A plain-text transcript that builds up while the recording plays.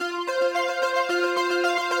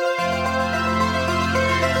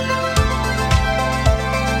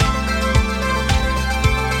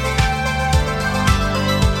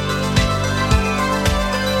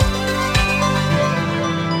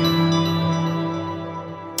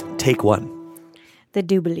Take one. The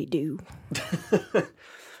doobly-doo.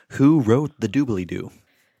 Who wrote the doobly-doo?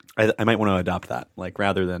 I might want to adopt that, like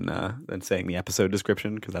rather than saying the episode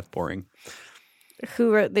description, because that's boring.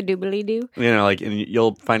 Who wrote the doobly-doo? You know, like, and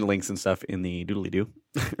you'll find links and stuff in the doodly-doo.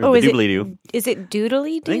 Oh, the is doobly-doo. Is it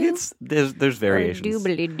doodly-doo? I think there's variations. Or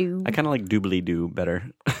doobly-doo. I kind of like doobly-doo better.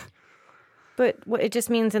 But what it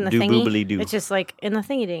just means in the Doobly-doo. thingy? It's just like in the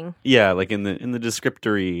thingy-ding. Yeah, like in the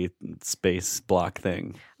descriptory space block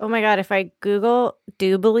thing. Oh my God, if I Google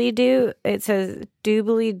doobly-doo, it says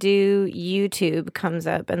doobly-doo YouTube comes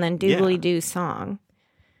up and then doobly-doo song.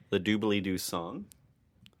 The doobly-doo song?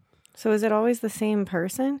 So is it always the same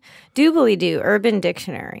person? Doobly-doo, Urban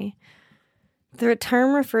Dictionary. The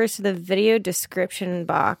term refers to the video description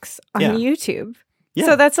box on YouTube. Yeah.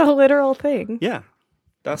 So that's a literal thing. Yeah,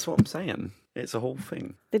 that's what I'm saying. It's a whole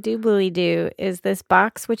thing. The doobly-doo is this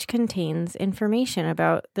box which contains information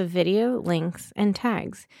about the video, links, and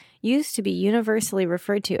tags, used to be universally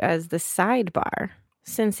referred to as the sidebar,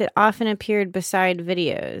 since it often appeared beside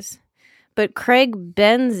videos. But Craig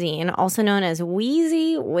Benzine, also known as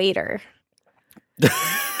Wheezy Waiter.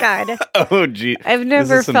 God. Oh, gee. I've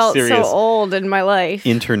never felt so old in my life.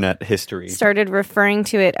 Internet history. Started referring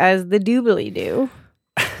to it as the doobly-doo.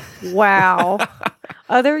 Wow.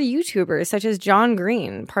 Other YouTubers, such as John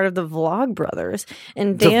Green, part of the Vlog Brothers,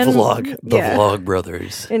 and Dan... The Vlog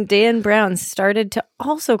Brothers. And Dan Brown started to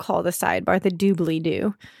also call the sidebar the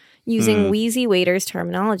doobly-doo, using Wheezy Waiter's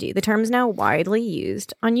terminology. The term is now widely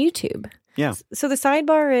used on YouTube. Yeah. So the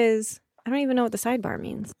sidebar is... I don't even know what the sidebar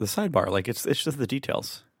means. The sidebar, like, it's just the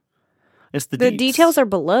details. It's the details are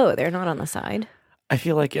below. They're not on the side. I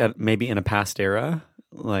feel like maybe in a past era,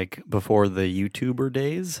 like before the YouTuber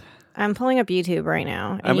days. I'm pulling up YouTube right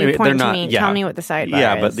now. And I mean, you point to me, tell me what the sidebar is.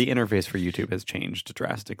 Yeah, but the interface for YouTube has changed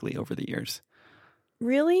drastically over the years.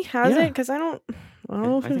 Really? Has it? Because I don't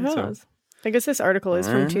know if it has. So. I guess this article is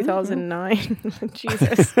from 2009.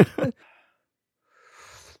 Jesus.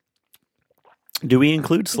 Do we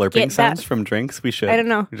include slurping sounds from drinks? We should. I don't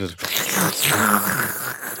know. We just...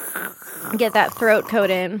 Get that throat coat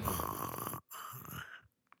in.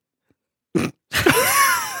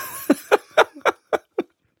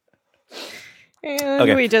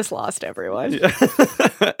 And we just lost everyone.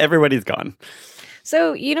 Everybody's gone.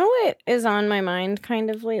 So, you know what is on my mind kind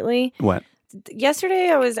of lately? What? Yesterday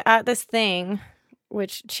I was at this thing,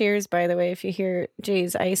 which, cheers, by the way, if you hear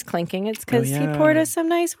Jay's ice clinking, it's because he poured us some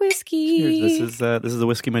nice whiskey. Cheers. This is the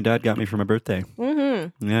whiskey my dad got me for my birthday.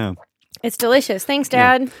 Mm-hmm. Yeah. It's delicious. Thanks,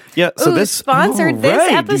 Dad. Yeah. So this sponsored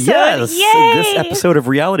this episode. Yes. Yay! This episode of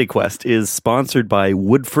Reality Quest is sponsored by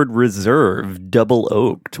Woodford Reserve Double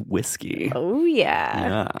Oaked Whiskey. Oh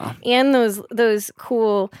yeah. And those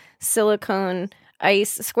cool silicone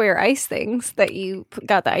square ice things that you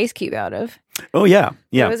got the ice cube out of. Oh yeah.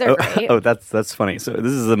 Those are great. Oh, that's funny. So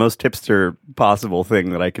this is the most hipster possible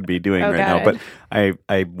thing that I could be doing right now. But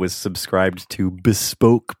I was subscribed to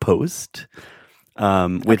Bespoke Post,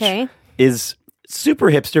 which is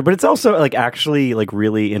super hipster, but it's also like actually like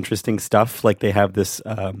really interesting stuff. Like they have this.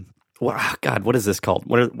 What is this called?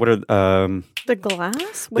 What are the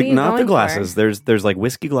glass? What are you not going the glasses. For? There's like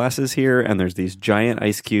whiskey glasses here, and there's these giant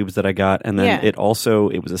ice cubes that I got, and then it was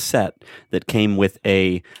a set that came with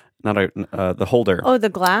the holder. Oh, the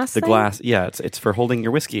glass. The glass. Yeah, it's for holding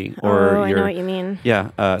your whiskey or I know what you mean.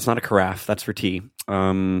 Yeah, it's not a carafe. That's for tea.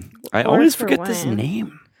 I always forget this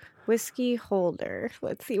name. Whiskey holder.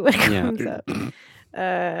 Let's see what comes up.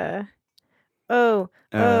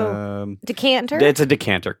 Decanter? It's a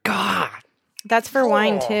decanter. God. That's for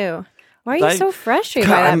wine too. Why are you so frustrated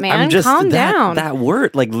by that, man? Calm down. That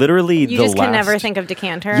word, like literally you just can never think of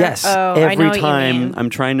decanter? Yes. Oh, every I know time what you mean. I'm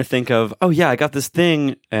trying to think of, I got this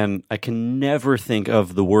thing, and I can never think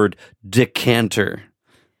of the word decanter.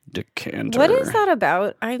 Decanter. What is that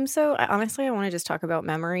about? Honestly, I want to just talk about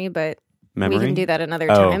memory, but Memory? we can do that another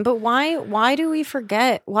time. But why do we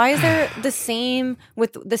forget? Why is there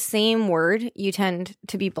with the same word, you tend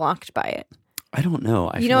to be blocked by it? I don't know.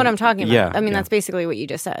 You know what I'm talking about? Yeah. I mean, that's basically what you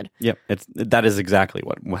just said. Yep. That is exactly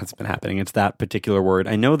what's been happening. It's that particular word.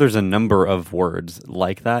 I know there's a number of words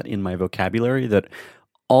like that in my vocabulary that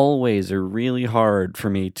always are really hard for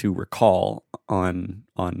me to recall on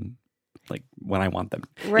like when I want them.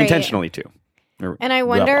 Right. Intentionally too. And I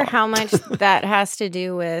wonder how much that has to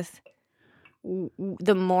do with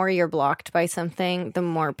the more you're blocked by something, the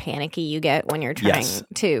more panicky you get when you're trying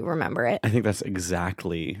to remember it. I think that's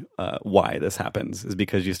exactly why this happens, is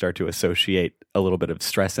because you start to associate a little bit of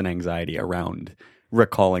stress and anxiety around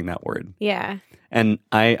recalling that word. Yeah. And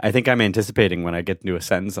I think I'm anticipating when I get into a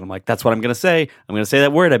sentence and I'm like, that's what I'm going to say. I'm going to say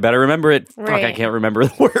that word. I better remember it. Right. Fuck, I can't remember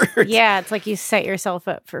the word. Yeah, it's like you set yourself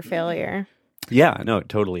up for failure. Yeah, no, it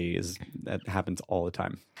totally is. That happens all the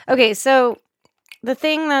time. Okay, so the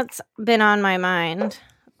thing that's been on my mind,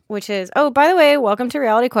 which is, oh, by the way, welcome to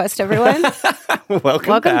Reality Quest, everyone.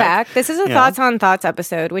 Welcome back. This is a Thoughts on Thoughts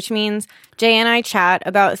episode, which means Jay and I chat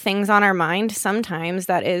about things on our mind sometimes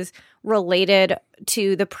that is related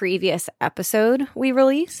to the previous episode we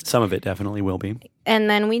released. Some of it definitely will be. And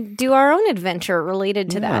then we do our own adventure related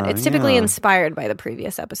to that. It's typically inspired by the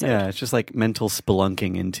previous episode. Yeah, it's just like mental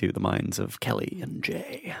spelunking into the minds of Kelly and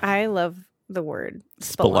Jay. I love the word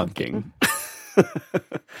spelunking.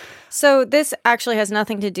 So this actually has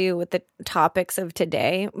nothing to do with the topics of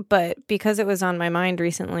today, but because it was on my mind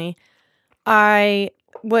recently, I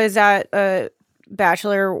was at a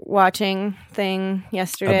bachelor watching thing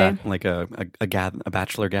yesterday. A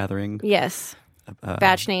bachelor gathering? Yes.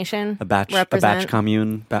 Batch Nation. A batch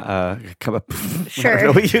commune. Sure. I don't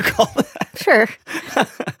know what you call that. Sure.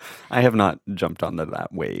 I have not jumped onto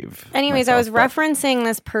that wave. Anyways, I was referencing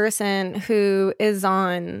this person who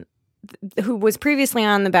was previously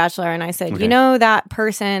on The Bachelor, and I said, okay. You know, that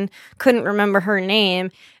person couldn't remember her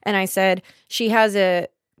name, and I said, she has a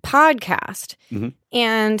podcast. Mm-hmm.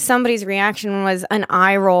 And somebody's reaction was an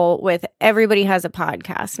eye roll with everybody has a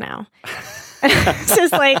podcast now. It's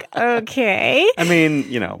just like, okay. I mean,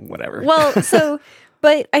 whatever. Well,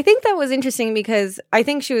 but I think that was interesting because I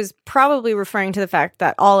think she was probably referring to the fact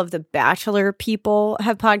that all of the Bachelor people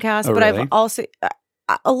have podcasts, but really? I've also,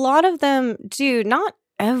 a lot of them do, not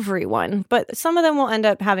everyone, but some of them will end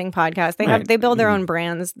up having podcasts. They build their own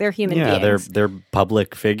brands. They're human beings. Yeah, they're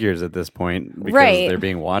public figures at this point because they're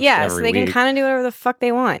being watched every week. Yeah, so they can kind of do whatever the fuck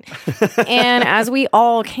they want. And as we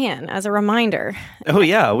all can, as a reminder. Oh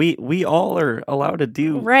yeah, we all are allowed to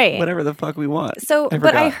do whatever the fuck we want. So,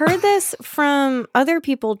 but I heard this from other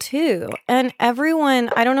people too. And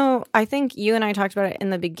everyone, I don't know, I think you and I talked about it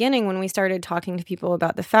in the beginning when we started talking to people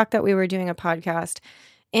about the fact that we were doing a podcast.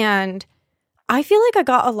 And I feel like I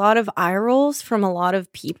got a lot of eye rolls from a lot of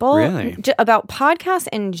people about podcasts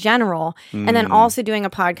in general, and then also doing a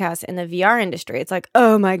podcast in the VR industry. It's like,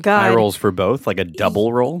 oh my God. Eye rolls for both? Like a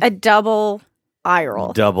double roll? A double eye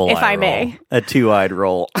roll. If I may. A two-eyed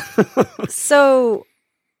roll. So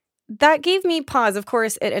that gave me pause. Of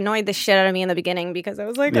course, it annoyed the shit out of me in the beginning because I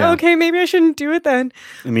was like, okay, maybe I shouldn't do it then.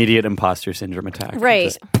 Immediate imposter syndrome attack.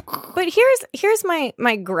 Right. But here's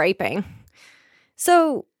my griping.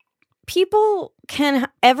 So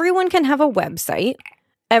everyone can have a website,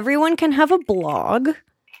 everyone can have a blog,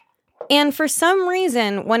 and for some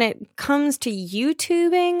reason, when it comes to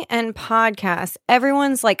YouTubing and podcasts,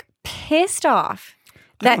 everyone's like pissed off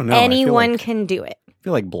that anyone can do it. I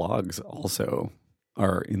feel like blogs also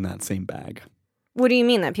are in that same bag. What do you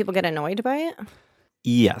mean, that people get annoyed by it?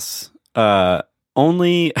 Yes.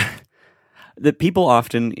 Only... that people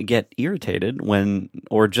often get irritated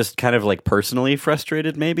or just kind of like personally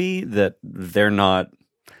frustrated maybe, that they're not...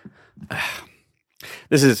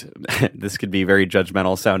 This could be very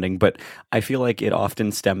judgmental sounding, but I feel like it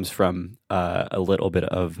often stems from a little bit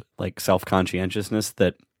of like self-conscientiousness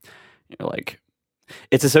that, like,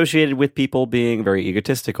 it's associated with people being very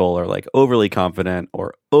egotistical or like overly confident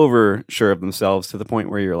or over sure of themselves to the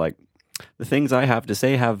point where you're like, the things I have to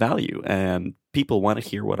say have value and people want to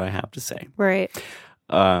hear what I have to say. Right.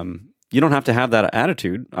 You don't have to have that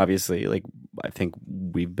attitude, obviously. Like, I think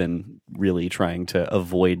we've been really trying to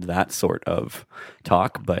avoid that sort of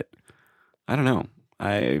talk, but I don't know.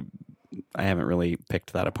 I haven't really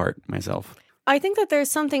picked that apart myself. I think that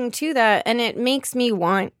there's something to that, and it makes me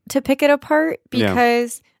want to pick it apart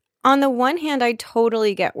because on the one hand, I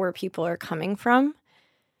totally get where people are coming from.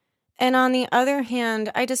 And on the other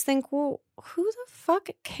hand, I just think, well, who the fuck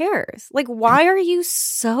cares? Like, why are you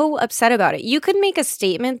so upset about it? You could make a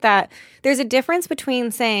statement that there's a difference between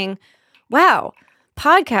saying, wow,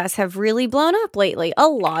 podcasts have really blown up lately. A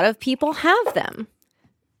lot of people have them.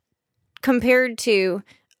 Compared to,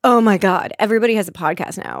 oh my God, everybody has a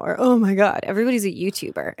podcast now. Or, oh my God, everybody's a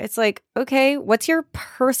YouTuber. It's like, okay, what's your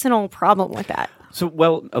personal problem with that? So,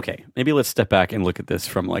 well, okay, maybe let's step back and look at this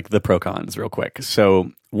from like the pro cons real quick.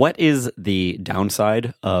 So what is the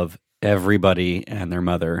downside of everybody and their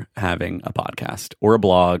mother having a podcast or a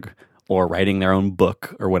blog or writing their own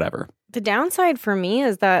book or whatever? The downside for me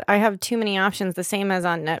is that I have too many options, the same as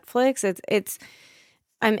on Netflix.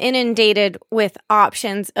 I'm inundated with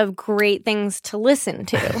options of great things to listen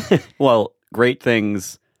to. Well, great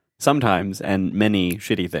things sometimes and many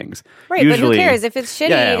shitty things. Right, Usually, but who cares? If it's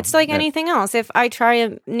shitty, it's like anything else. If I try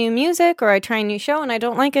a new music or I try a new show and I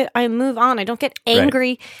don't like it, I move on. I don't get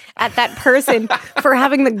angry at that person for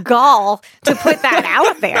having the gall to put that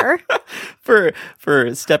out there. For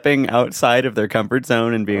stepping outside of their comfort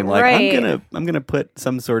zone and being like, I'm gonna put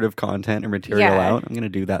some sort of content or material out. I'm gonna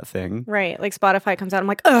do that thing. Right. Like Spotify comes out, I'm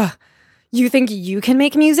like, ugh. You think you can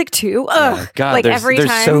make music too? Ugh. Yeah, God, like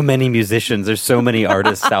there's so many musicians. There's so many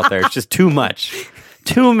artists out there. It's just too much.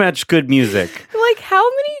 Too much good music. Like, how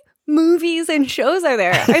many movies and shows are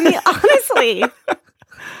there? I mean, honestly.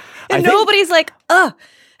 And nobody's like, ugh,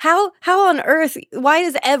 how on earth, why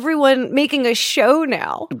is everyone making a show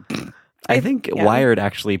now? I think Wired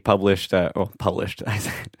actually published. It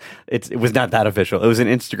was not that official. It was an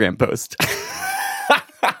Instagram post.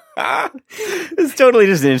 It's totally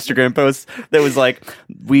just an Instagram post that was like,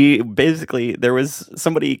 there was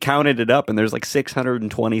somebody counted it up and there's like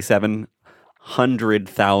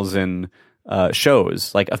 627,000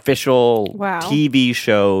 shows, like official TV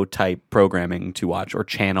show type programming to watch, or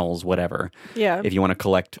channels, whatever. Yeah. If you want to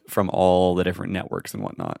collect from all the different networks and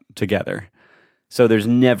whatnot together. So there's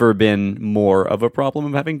never been more of a problem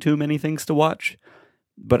of having too many things to watch.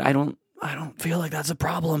 But I don't feel like that's a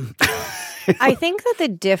problem. I think that the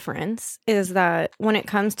difference is that when it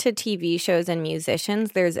comes to TV shows and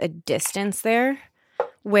musicians, there's a distance there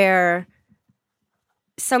where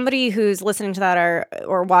somebody who's listening to that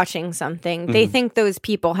or watching something, they think those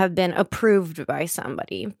people have been approved by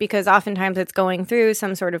somebody, because oftentimes it's going through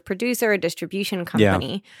some sort of producer or distribution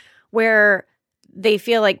company where they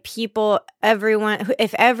feel like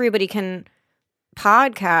if everybody can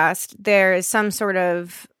podcast, there's some sort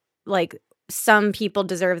of like, some people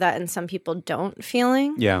deserve that and some people don't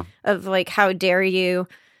feeling of like, how dare you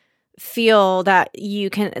feel that you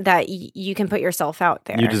can put yourself out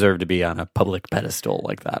there. You deserve to be on a public pedestal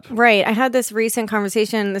like that. Right. I had this recent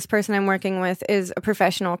conversation. This person I'm working with is a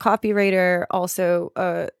professional copywriter, also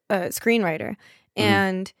a screenwriter.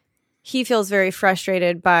 And he feels very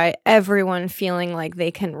frustrated by everyone feeling like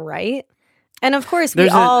they can write. And of course, we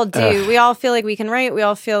all do. We all feel like we can write. We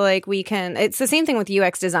all feel like we can. It's the same thing with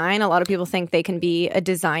UX design. A lot of people think they can be a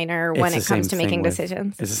designer when it comes to making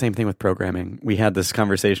decisions. It's the same thing with programming. We had this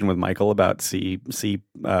conversation with Michael about C,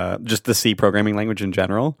 just the C programming language in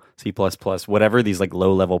general, C++, whatever, these like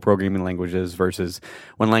low-level programming languages versus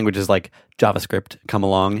when languages like JavaScript come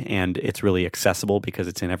along and it's really accessible because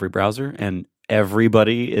it's in every browser and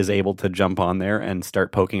everybody is able to jump on there and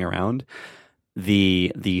start poking around.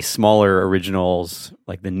 The smaller originals,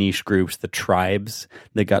 like the niche groups, the tribes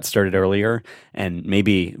that got started earlier, and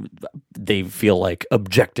maybe they feel like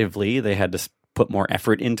objectively they had to put more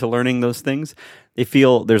effort into learning those things. They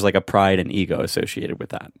feel there's like a pride and ego associated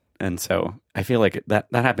with that. And so I feel like that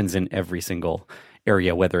happens in every single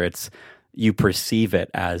area, whether it's you perceive it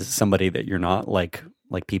as somebody that you're not, like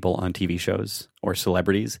people on TV shows or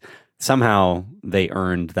celebrities. Somehow they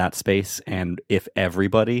earned that space, and if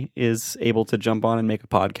everybody is able to jump on and make a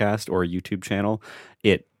podcast or a YouTube channel,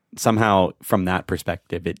 it somehow, from that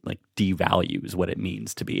perspective, it like devalues what it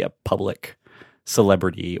means to be a public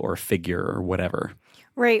celebrity or figure or whatever.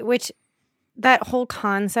 Right, which that whole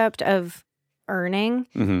concept of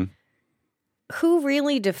earning, who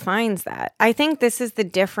really defines that? I think this is the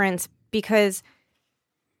difference, because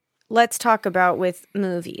let's talk about with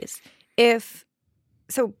movies.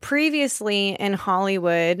 So previously in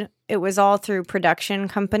Hollywood, it was all through production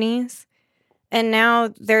companies. And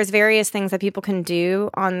now there's various things that people can do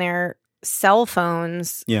on their cell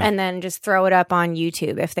phones and then just throw it up on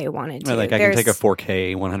YouTube if they wanted to. Like I can take a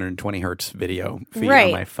 4K 120 hertz video feed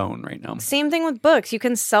on my phone right now. Same thing with books. You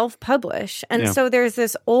can self-publish. And so there's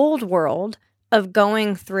this old world of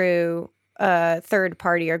going through a third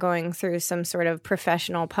party or going through some sort of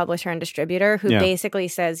professional publisher and distributor who basically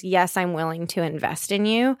says, yes, I'm willing to invest in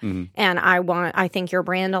you. And I think your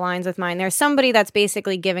brand aligns with mine. There's somebody that's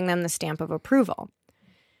basically giving them the stamp of approval.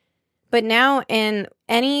 But now in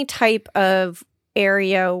any type of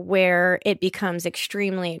area where it becomes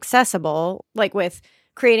extremely accessible, like with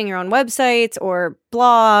creating your own websites or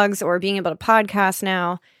blogs or being able to podcast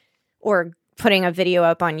now or putting a video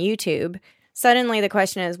up on YouTube, suddenly the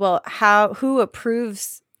question is, well, who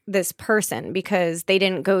approves this person because they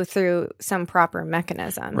didn't go through some proper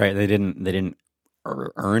mechanism? Right. They didn't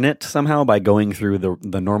earn it somehow by going through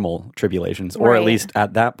the normal tribulations, or at least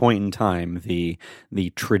at that point in time, the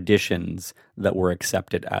traditions that were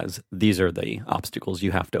accepted as these are the obstacles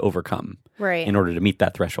you have to overcome in order to meet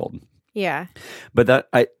that threshold. Yeah. But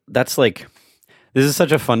that's like This is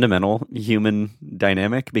such a fundamental human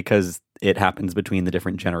dynamic because it happens between the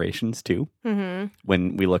different generations too. Mm-hmm.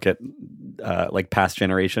 When we look at like past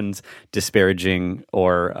generations disparaging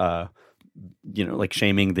or like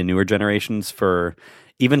shaming the newer generations for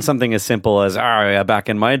even something as simple as, yeah, back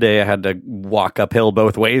in my day, I had to walk uphill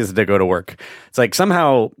both ways to go to work. It's like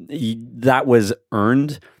somehow that was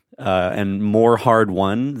earned and more hard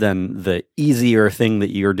won than the easier thing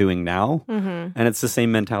that you're doing now. Mm-hmm. And it's the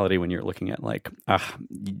same mentality when you're looking at like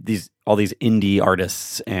all these indie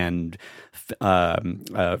artists and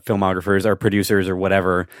filmographers or producers or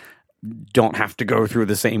whatever don't have to go through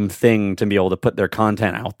the same thing to be able to put their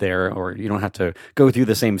content out there, or you don't have to go through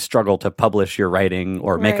the same struggle to publish your writing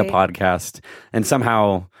or make a podcast. And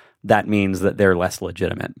somehow that means that they're less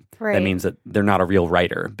legitimate. Right. That means that they're not a real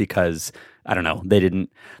writer because, I don't know,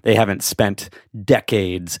 they haven't spent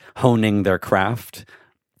decades honing their craft.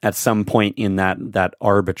 At some point in that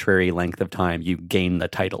arbitrary length of time, you gain the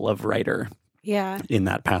title of writer. Yeah. In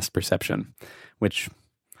that past perception, which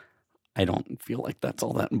I don't feel like that's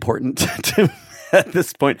all that important to at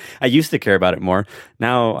this point. I used to care about it more.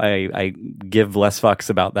 Now I give less fucks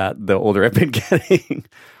about that the older I've been getting.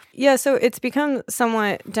 Yeah, so it's become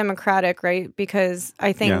somewhat democratic, right? Because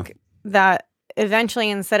I think that eventually,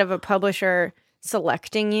 instead of a publisher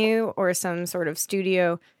selecting you or some sort of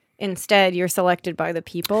studio, instead you're selected by the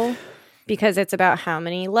people because it's about how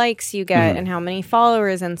many likes you get and how many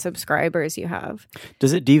followers and subscribers you have.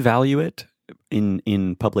 Does it devalue it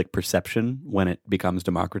in public perception when it becomes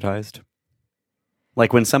democratized?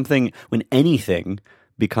 Like when anything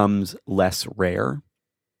becomes less rare,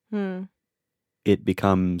 it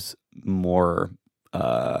becomes more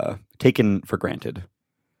taken for granted.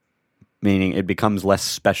 Meaning it becomes less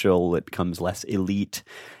special, it becomes less elite,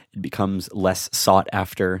 it becomes less sought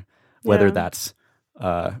after, whether that's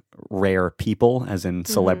rare people, as in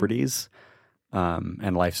celebrities,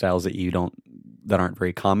 and lifestyles that aren't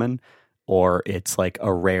very common, or it's like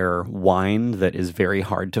a rare wine that is very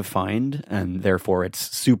hard to find, and therefore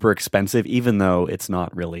it's super expensive, even though it's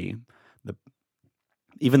not really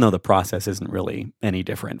even though the process isn't really any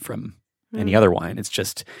different from any other wine. It's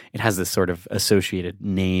just, it has this sort of associated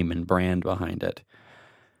name and brand behind it.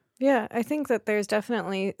 Yeah, I think that there's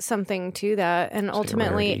definitely something to that. And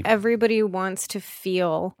ultimately, everybody wants to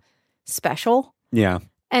feel special. Yeah.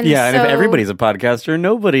 And if everybody's a podcaster,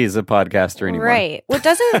 nobody's a podcaster anymore. Right. What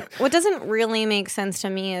doesn't really make sense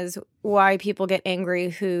to me is why people get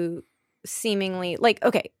angry who seemingly, like,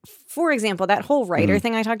 okay, for example, that whole writer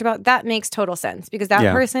thing I talked about, that makes total sense because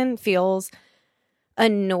that person feels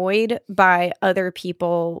annoyed by other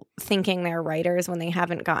people thinking they're writers when they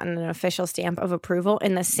haven't gotten an official stamp of approval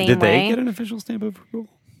in the same way. Did they get an official stamp of approval?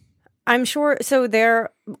 I'm sure. So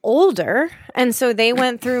they're older, and so they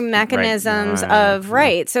went through mechanisms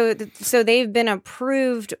So they've been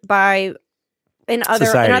approved by in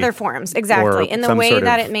other forms, exactly, in the way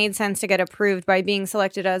that it made sense to get approved by being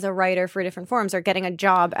selected as a writer for different forms or getting a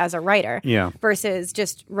job as a writer, versus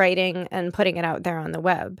just writing and putting it out there on the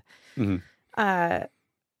web. Mm-hmm.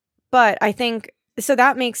 But I think so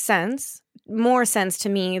that makes more sense to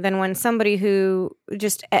me than when somebody who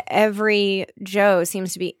just every Joe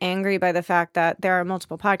seems to be angry by the fact that there are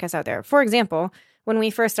multiple podcasts out there. For example, when we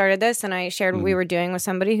first started this and I shared what we were doing with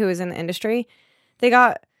somebody who was in the industry, they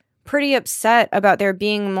got pretty upset about there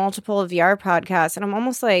being multiple VR podcasts. And I'm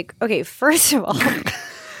almost like, okay, first of all,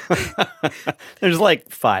 there's like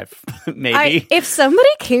 5, maybe. If somebody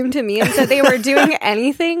came to me and said they were doing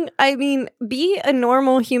anything, I mean, be a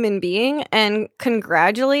normal human being and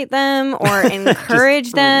congratulate them or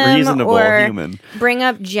encourage them or bring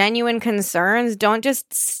up genuine concerns. Don't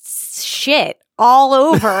just shit all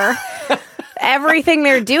over everything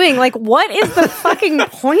they're doing. Like, what is the fucking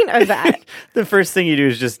point of that? The first thing you do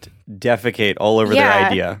is just defecate all over their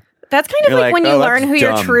idea. That's kind of like when you learn who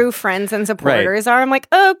your true friends and supporters are. I'm like,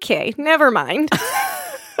 okay, never mind.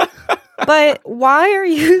 But why are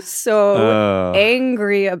you so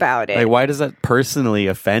angry about it? Like, why does that personally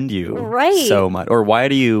offend you so much? Or why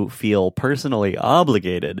do you feel personally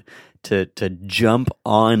obligated to jump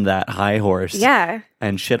on that high horse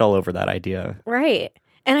and shit all over that idea? Right.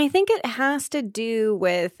 And I think it has to do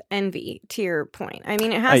with envy, to your point. I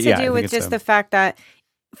mean, it has to do with just the fact that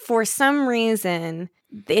for some reason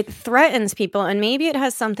it threatens people, and maybe it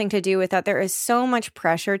has something to do with that there is so much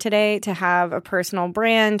pressure today to have a personal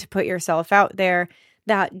brand, to put yourself out there,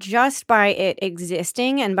 that just by it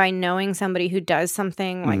existing and by knowing somebody who does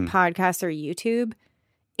something like podcasts or YouTube,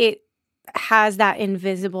 it has that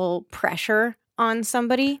invisible pressure on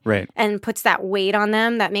somebody and puts that weight on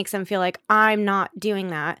them that makes them feel like, I'm not doing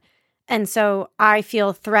that. And so I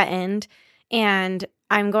feel threatened. And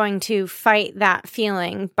I'm going to fight that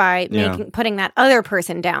feeling by putting that other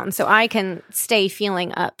person down so I can stay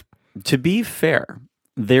feeling up. To be fair,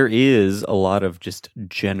 there is a lot of just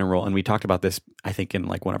general, and we talked about this, I think, in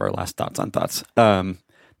like one of our last Thoughts on Thoughts.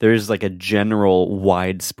 There's like a general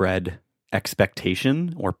widespread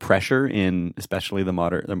expectation or pressure in especially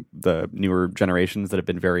the newer generations that have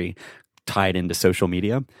been very tied into social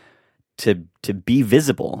media to be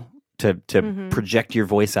visible, to project your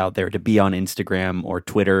voice out there, to be on Instagram or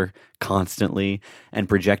Twitter constantly and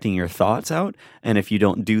projecting your thoughts out. And if you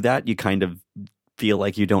don't do that, you kind of feel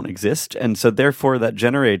like you don't exist. And so therefore that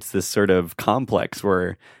generates this sort of complex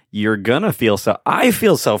where you're gonna feel I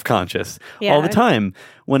feel self-conscious all the time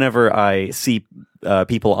whenever I see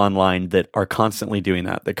people online that are constantly doing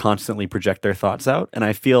that constantly project their thoughts out, and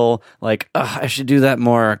I feel like I should do that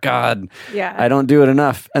more. God, I don't do it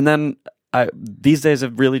enough. And then these days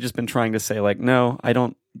I've really just been trying to say like, no, I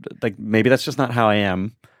don't, like maybe that's just not how I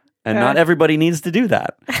am, and not everybody needs to do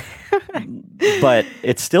that. But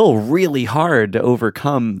it's still really hard to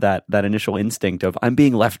overcome that initial instinct of I'm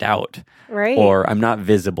being left out, right? Or I'm not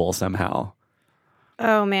visible somehow.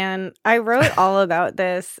 Oh man, I wrote all about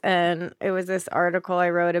this, and it was this article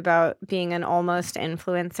I wrote about being an almost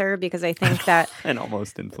influencer, because I think that an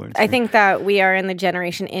almost influencer. I think that we are in the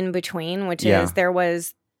generation in between, which is there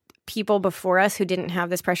was people before us who didn't have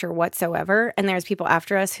this pressure whatsoever, and there's people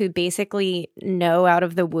after us who basically know out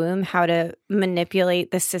of the womb how to manipulate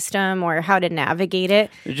the system or how to navigate it.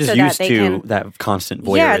 They're just used to that constant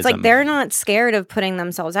voyeurism. Yeah, it's like they're not scared of putting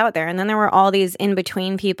themselves out there. And then there were all these in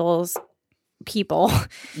between people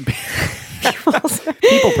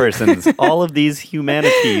persons, all of these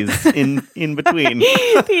humanities in between.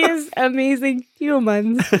 These amazing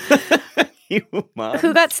humans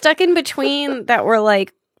who got stuck in between, that were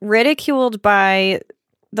like ridiculed by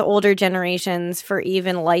the older generations for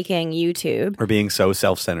even liking YouTube. Or being so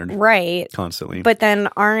self-centered. Right. Constantly. But then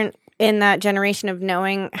aren't in that generation of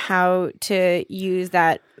knowing how to use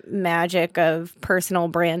that magic of personal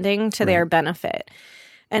branding to their benefit.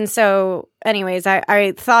 And so, anyways,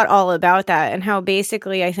 I thought all about that, and how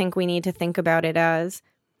basically I think we need to think about it as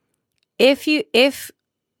if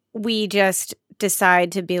we just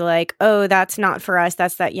decide to be like, oh, that's not for us,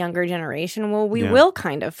 that's that younger generation, well, we will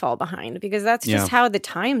kind of fall behind, because that's just how the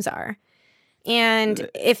times are. And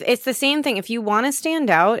if it's the same thing, if you want to stand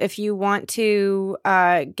out, if you want to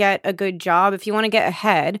get a good job, if you want to get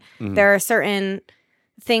ahead, there are certain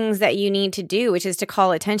things that you need to do, which is to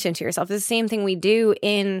call attention to yourself. It's the same thing we do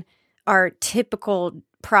in our typical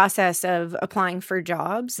process of applying for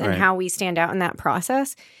jobs and how we stand out in that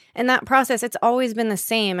process. And that process, it's always been the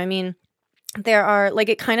same. I mean, there are, like,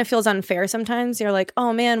 it kind of feels unfair sometimes. You're like,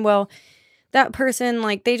 oh man, well, that person,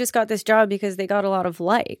 like, they just got this job because they got a lot of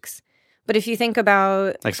likes. But if you think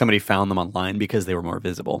about, like, somebody found them online because they were more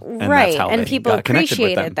visible, and right, that's how and they people got connected with them.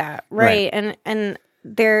 appreciated that, right? And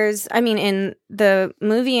there's, I mean, in the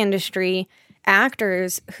movie industry,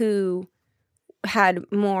 actors who had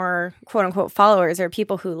more quote unquote followers or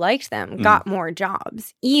people who liked them got more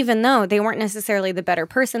jobs, even though they weren't necessarily the better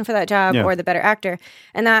person for that job or the better actor.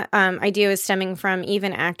 And that idea is stemming from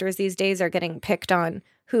even actors these days are getting picked on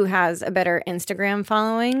who has a better Instagram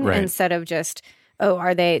following instead of just,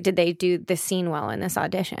 oh, did they do this scene well in this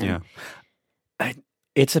audition? Yeah.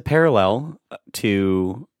 It's a parallel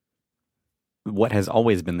to what has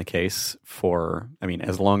always been the case for, I mean,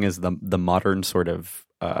 as long as the modern sort of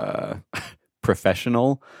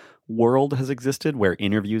professional world has existed, where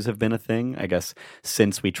interviews have been a thing, I guess,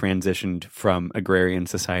 since we transitioned from agrarian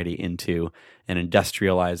society into an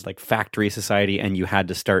industrialized, like, factory society, and you had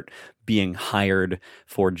to start being hired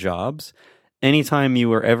for jobs. Anytime you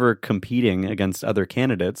were ever competing against other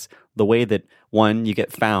candidates, the way that, one, you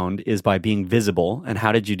get found is by being visible. And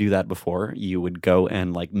how did you do that before? You would go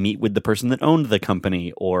and, like, meet with the person that owned the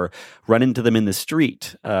company, or run into them in the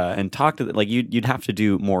street and talk to them. Like, you'd have to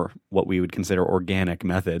do more what we would consider organic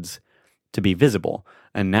methods to be visible.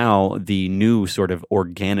 And now the new sort of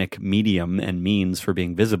organic medium and means for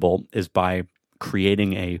being visible is by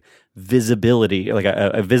creating a visibility, like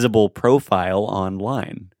a visible profile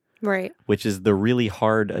online. Right. Which is the really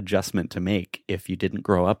hard adjustment to make if you didn't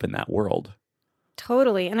grow up in that world.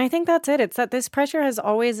 Totally. And I think that's it. It's that this pressure has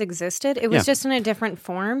always existed. It was just in a different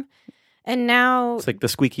form. And now... It's like the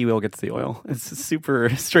squeaky wheel gets the oil. It's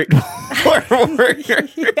super straightforward.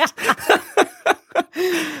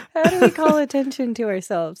 How do we call attention to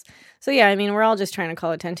ourselves? So yeah, I mean, we're all just trying to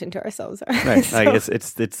call attention to ourselves. Right. So,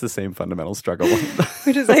 it's the same fundamental struggle.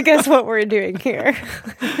 Which is, I guess, what we're doing here.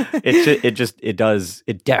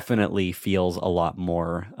 It definitely feels a lot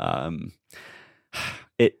more.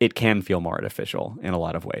 it can feel more artificial in a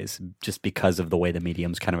lot of ways, just because of the way the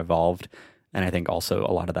medium's kind of evolved. And I think also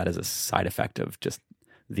a lot of that is a side effect of just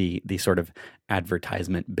the sort of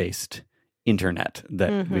advertisement-based internet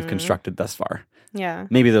that we've constructed thus far. Yeah.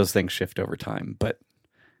 Maybe those things shift over time, but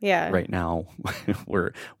right now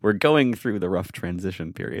we're going through the rough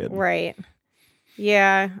transition period. Right.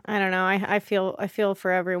 Yeah, I don't know. I feel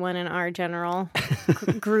for everyone in our general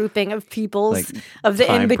grouping of peoples, like of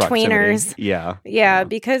the in-betweeners. Yeah,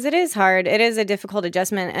 because it is hard. It is a difficult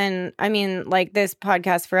adjustment. And I mean, like this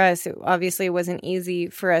podcast for us, it obviously wasn't easy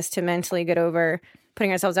for us to mentally get over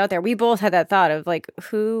putting ourselves out there. We both had that thought of like,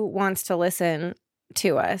 who wants to listen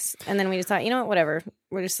to us? And then we just thought, you know what, whatever.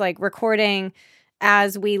 We're just like recording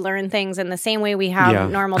as we learn things in the same way we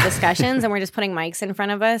have normal discussions, and we're just putting mics in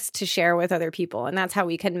front of us to share with other people. And that's how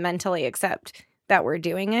we can mentally accept that we're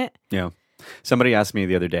doing it. Yeah. Somebody asked me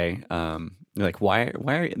the other day, like, why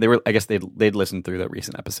are you, they were, I guess they'd listened through the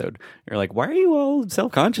recent episode. They're like, why are you all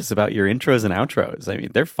self-conscious about your intros and outros? I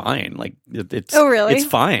mean, they're fine. Like it's, oh, really? It's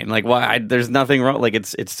fine. Like there's nothing wrong. Like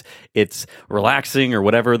it's relaxing or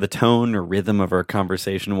whatever. The tone or rhythm of our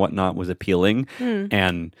conversation and whatnot was appealing.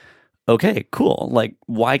 And okay, cool. Like,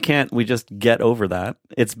 why can't we just get over that?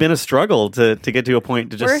 It's been a struggle to get to a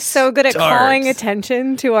point to just We're so good at calling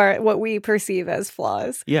attention to what we perceive as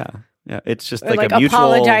flaws. Yeah. It's just or like a mutual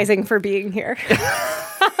apologizing for being here.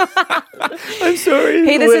 I'm sorry.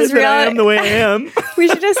 Hey, this is reality. I am the way I am. We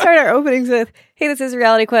should just start our openings with, hey, this is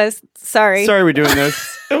Reality Quest. Sorry we're doing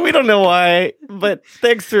this. And we don't know why, but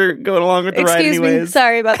thanks for going along with the ride anyways. Excuse me.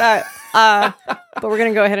 Sorry about that. But we're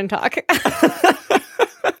going to go ahead and talk.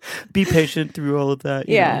 Be patient through all of that.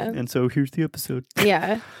 You know? And so here's the episode.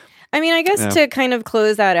 Yeah. I mean, I guess to kind of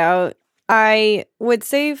close that out, I would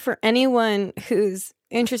say for anyone who's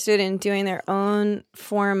interested in doing their own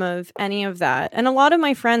form of any of that, and a lot of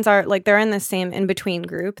my friends are like, they're in the same in-between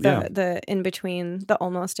group, the in-between, the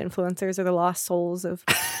almost influencers or the lost souls of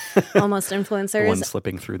almost influencers. The one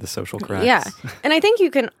slipping through the social cracks. Yeah. And I think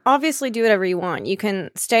you can obviously do whatever you want. You can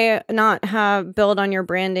build on your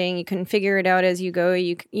branding. You can figure it out as you go.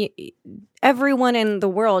 Everyone in the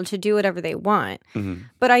world should do whatever they want.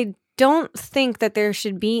 But I don't think that there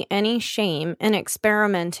should be any shame in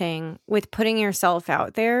experimenting with putting yourself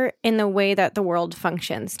out there in the way that the world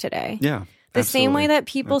functions today. Yeah. The same way that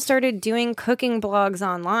people started doing cooking blogs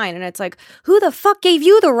online, and it's like, who the fuck gave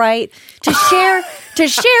you the right to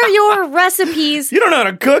share your recipes? You don't know how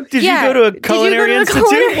to cook? Did you go to a culinary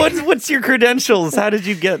institute? What's your credentials? How did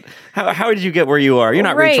you get where you are? You're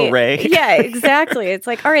not Rachel Ray. Yeah, exactly. It's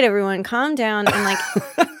like, all right, everyone, calm down, and like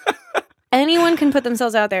anyone can put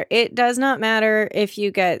themselves out there. It does not matter if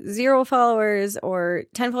you get 0 followers or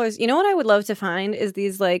 10 followers. You know what I would love to find is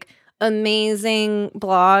these like amazing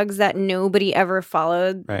blogs that nobody ever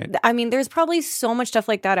followed. Right. I mean, there's probably so much stuff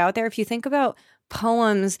like that out there. If you think about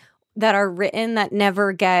poems that are written that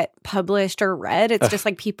never get published or read, it's just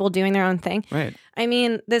like people doing their own thing. Right. I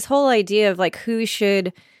mean, this whole idea of like who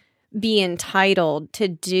should be entitled to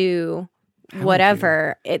do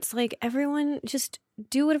whatever. It's like everyone just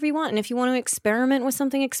do whatever you want. And if you want to experiment with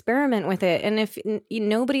something, experiment with it. And if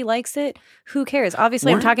nobody likes it, who cares?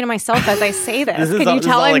 Obviously, I'm talking to myself as I say this. Can you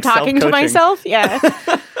tell I'm like talking to myself? Yeah.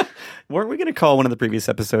 Weren't we going to call one of the previous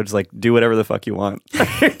episodes like, do whatever the fuck you want?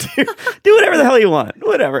 do whatever the hell you want.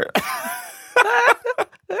 Whatever.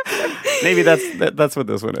 Maybe that's what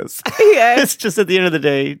this one is. Yeah. It's just at the end of the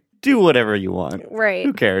day, do whatever you want. Right.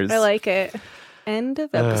 Who cares? I like it. End of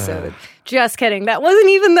episode. Just kidding. That wasn't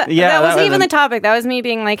even the topic. That was me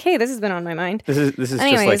being like, "Hey, this has been on my mind." This is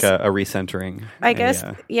anyways, just like a recentering. I guess.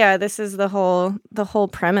 Yeah. This is the whole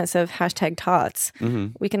premise of #tots.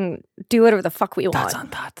 We can do whatever the fuck we want. Tots on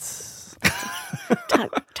tots.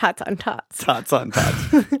 Tots on tots. Tots on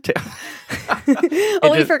tots.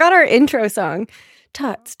 We forgot our intro song.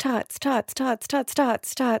 Tots, tots, tots, tots, tots,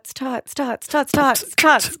 tots, tots, tots, tots, tots, tots,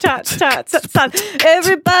 tots, tots, tots, tots,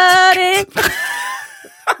 everybody.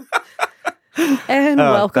 And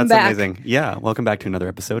welcome back. That's amazing. Yeah, welcome back to another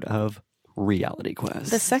episode of Reality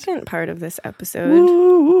Quest. The second part of this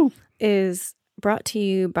episode is brought to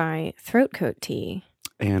you by Throat Coat Tea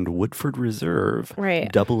and Woodford Reserve,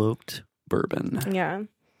 double oaked bourbon. Yeah,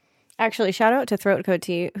 actually, shout out to Throat Coat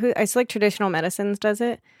Tea. It's like Traditional Medicines does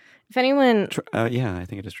it. If anyone... yeah, I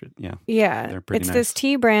think it is true. Yeah. Yeah. They're pretty nice. This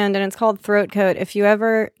tea brand, and it's called Throat Coat. If you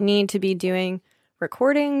ever need to be doing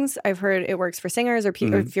recordings, I've heard it works for singers, or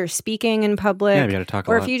if you're speaking in public. Yeah, you got to talk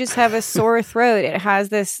a lot. Or if you just have a sore throat, it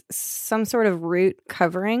has some sort of root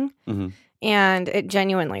covering, and it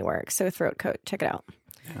genuinely works. So Throat Coat, check it out.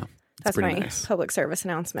 Yeah. That's my public service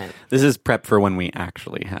announcement. This is prep for when we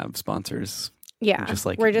actually have sponsors. Yeah. Just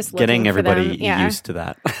like we're just getting everybody yeah. used to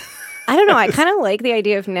that. I don't know. I kind of like the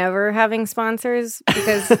idea of never having sponsors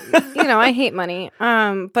because, I hate money.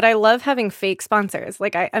 But I love having fake sponsors.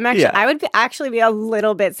 Like I would actually be a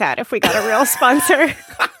little bit sad if we got a real sponsor.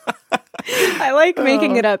 I like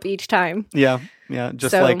making it up each time. Yeah. Yeah.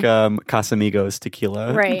 Just like Casamigos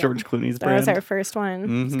tequila. Right. George Clooney's brand. That was our first one.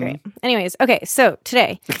 Mm-hmm. It's great. Anyways. Okay. So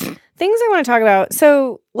today, things I want to talk about.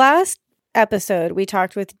 So last episode, we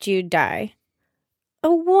talked with Jude Dye.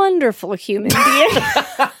 A wonderful human being.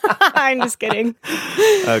 I'm just kidding.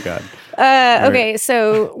 Oh, God. Okay,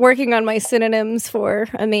 so working on my synonyms for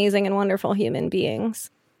amazing and wonderful human beings.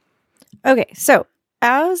 Okay, so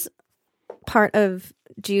as part of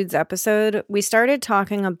Jude's episode, we started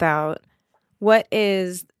talking about what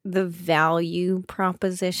is the value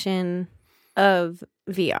proposition of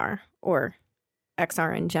VR or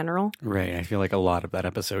XR in general. Right. I feel like a lot of that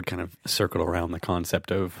episode kind of circled around the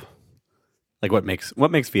concept of like what makes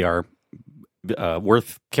VR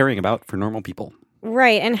worth caring about for normal people.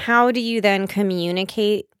 Right. And how do you then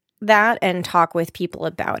communicate that and talk with people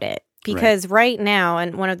about it? Because right now,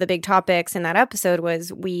 and one of the big topics in that episode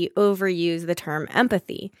was we overuse the term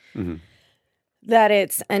empathy. Mm-hmm. That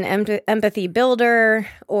it's an empathy builder,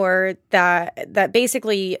 or that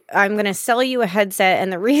basically I'm going to sell you a headset,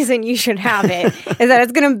 and the reason you should have it is that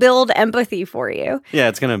it's going to build empathy for you. Yeah,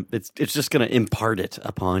 it's just going to impart it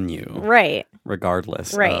upon you, right?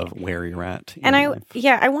 Regardless of where you're at. And I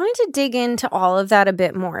wanted to dig into all of that a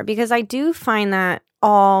bit more because I do find that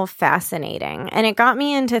all fascinating, and it got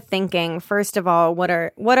me into thinking. First of all, what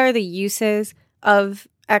are the uses of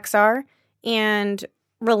XR and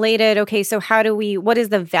related, okay, so what is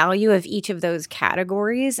the value of each of those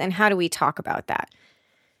categories and how do we talk about that?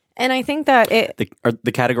 And I think that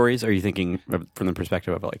the categories, are you thinking from the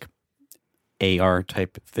perspective of like AR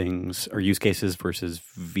type things or use cases versus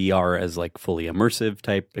VR as like fully immersive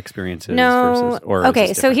type experiences? No.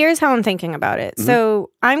 Okay, so here's how I'm thinking about it. Mm-hmm.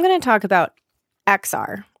 So I'm going to talk about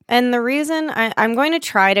XR. And the reason I'm going to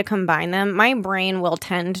try to combine them, my brain will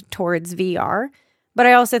tend towards VR. But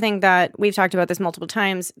I also think that we've talked about this multiple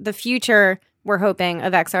times. The future we're hoping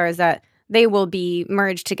of XR is that they will be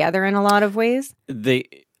merged together in a lot of ways.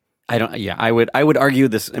 I would argue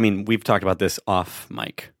this. I mean, we've talked about this off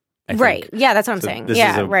mic. Right. Yeah, that's what I'm saying. This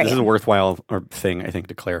is a worthwhile thing, I think,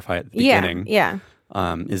 to clarify at the beginning. Yeah.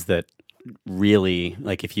 Is that really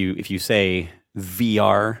like if you say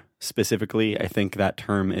VR specifically, I think that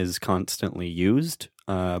term is constantly used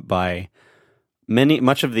by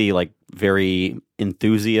much of the like very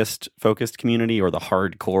enthusiast focused community or the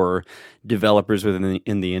hardcore developers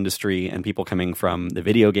in the industry and people coming from the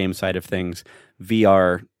video game side of things.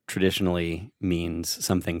 VR traditionally means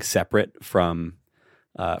something separate from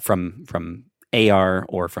AR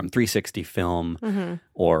or from 360 film, mm-hmm.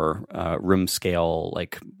 or room scale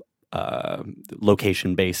like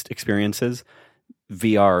location based experiences.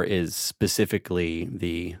 VR is specifically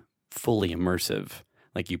the fully immersive.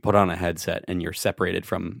 Like you put on a headset and you're separated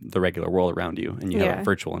from the regular world around you and you have a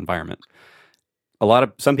virtual environment.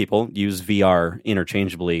 Some people use VR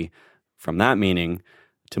interchangeably from that meaning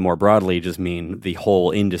to more broadly just mean the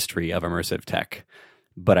whole industry of immersive tech.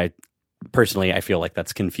 But I feel like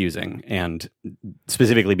that's confusing, and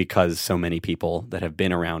specifically because so many people that have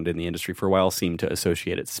been around in the industry for a while seem to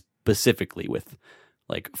associate it specifically with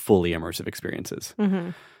like fully immersive experiences. Mm-hmm.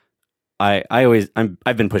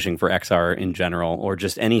 I've been pushing for XR in general, or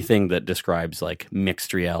just anything that describes like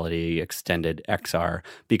mixed reality, extended XR,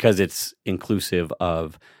 because it's inclusive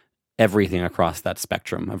of everything across that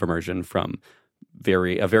spectrum of immersion, from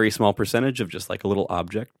a very small percentage of just like a little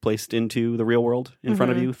object placed into the real world in mm-hmm.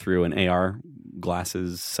 front of you through an AR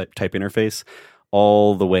glasses type interface,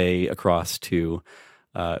 all the way across to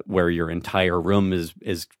where your entire room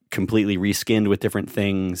is completely reskinned with different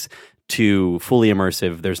things, to fully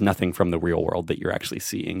immersive. There's nothing from the real world that you're actually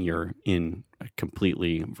seeing. You're in a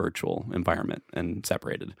completely virtual environment and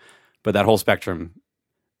separated. But that whole spectrum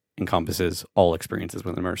encompasses all experiences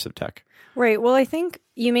with immersive tech. Right. Well, I think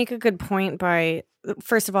you make a good point by,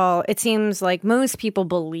 first of all, it seems like most people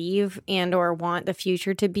believe and or want the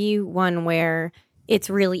future to be one where it's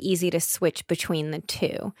really easy to switch between the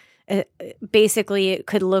two. Basically, it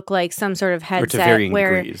could look like some sort of headset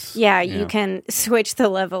where, you can switch the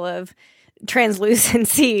level of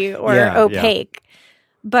translucency or opaque.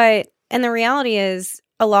 Yeah. And the reality is,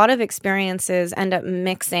 a lot of experiences end up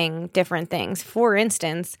mixing different things. For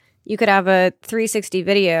instance, you could have a 360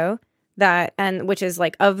 video which is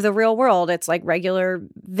like of the real world. It's like regular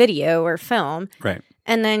video or film. Right.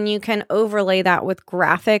 And then you can overlay that with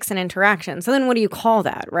graphics and interaction. So then what do you call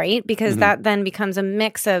that, right? Because mm-hmm. that then becomes a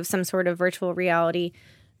mix of some sort of virtual reality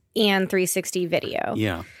and 360 video.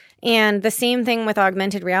 Yeah. And the same thing with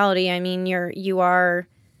augmented reality. I mean,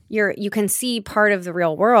 you can see part of the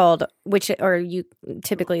real world,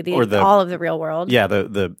 typically all of the real world. Yeah,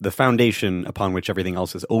 the foundation upon which everything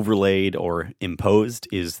else is overlaid or imposed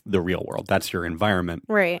is the real world. That's your environment.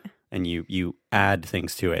 Right. And you add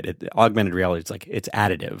things to it. Augmented reality, it's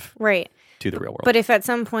additive. Right. To the real world. But if at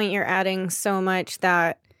some point you're adding so much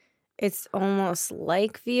that it's almost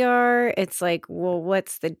like VR, it's like, well,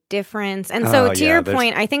 what's the difference? And so to your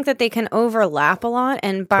point, I think that they can overlap a lot.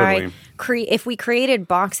 And by if we created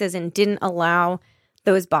boxes and didn't allow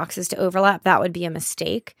those boxes to overlap, that would be a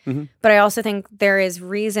mistake. Mm-hmm. But I also think there is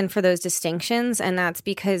reason for those distinctions. And that's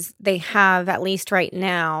because they have, at least right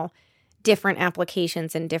now, different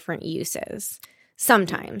applications and different uses.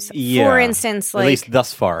 Sometimes. Yeah. For instance, at least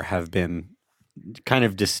thus far have been kind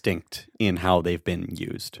of distinct in how they've been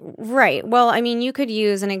used. Right. Well, I mean, you could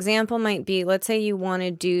use an example might be, let's say you want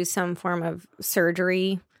to do some form of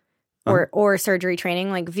surgery or surgery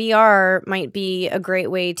training. Like VR might be a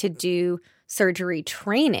great way to do surgery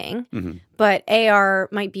training, but AR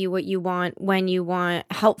might be what you want when you want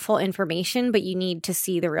helpful information, but you need to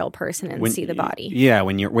see the real person and see the body. Yeah,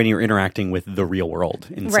 when you're interacting with the real world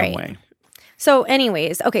in some way. So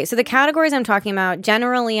anyways, okay, so the categories I'm talking about,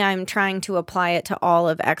 generally I'm trying to apply it to all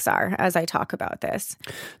of XR as I talk about this.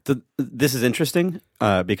 This is interesting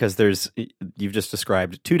because you've just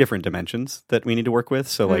described two different dimensions that we need to work with.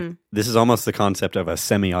 So this is almost the concept of a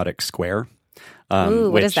semiotic square.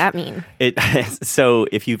 What does that mean? So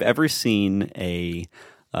if you've ever seen an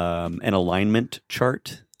alignment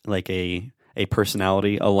chart, like a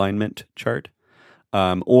personality alignment chart,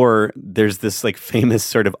 or there's this like famous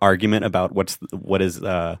sort of argument about where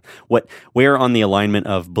on the alignment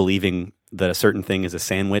of believing that a certain thing is a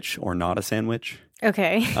sandwich or not a sandwich.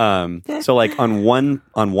 Okay. So like on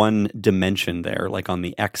one dimension there, like on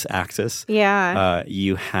the x-axis,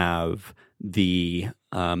 you have the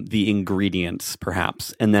ingredients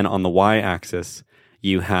perhaps, and then on the y-axis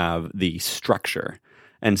you have the structure.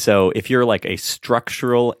 And so if you're like a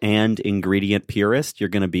structural and ingredient purist, you're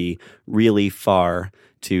going to be really far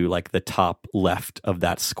to like the top left of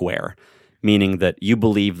that square, meaning that you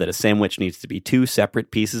believe that a sandwich needs to be two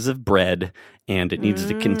separate pieces of bread and it needs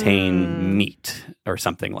to contain meat or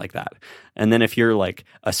something like that. And then if you're like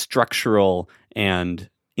a structural and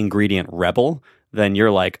ingredient rebel, then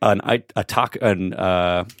you're like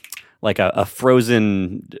like a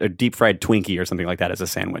frozen, deep fried Twinkie or something like that as a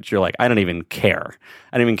sandwich. You're like, I don't even care.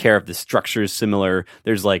 I don't even care if the structure is similar.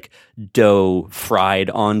 There's like dough fried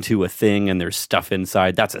onto a thing and there's stuff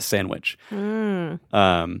inside. That's a sandwich. So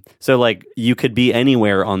like you could be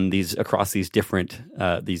anywhere on across these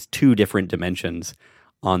two different dimensions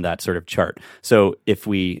on that sort of chart. So if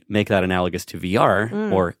we make that analogous to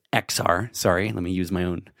VR or XR, sorry, let me use my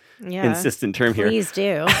own insistent term here. Please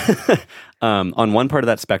do. On one part of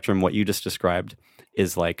that spectrum, what you just described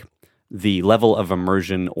is like the level of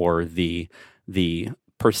immersion or the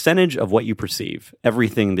percentage of what you perceive,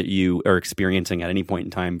 everything that you are experiencing at any point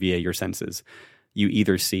in time via your senses. You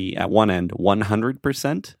either see at one end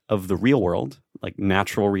 100% of the real world, like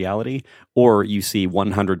natural reality, or you see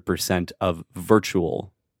 100% of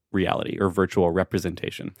virtual reality or virtual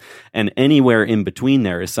representation. And anywhere in between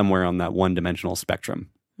there is somewhere on that one-dimensional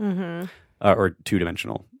spectrum. Or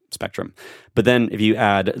two-dimensional spectrum. But then if you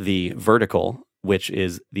add the vertical, which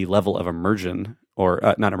is the level of immersion,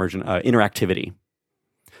 or not immersion, interactivity.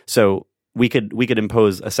 So we could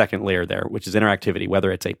impose a second layer there, which is interactivity,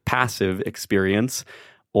 whether it's a passive experience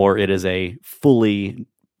or it is a fully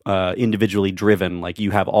individually driven, like you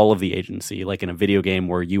have all of the agency, like in a video game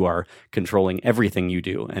where you are controlling everything you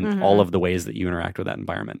do and all of the ways that you interact with that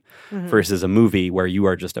environment, versus a movie where you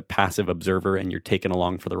are just a passive observer and you're taken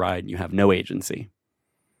along for the ride and you have no agency.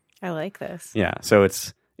 I like this. Yeah, so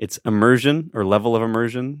it's immersion or level of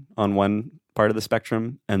immersion on one part of the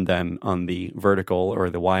spectrum, and then on the vertical or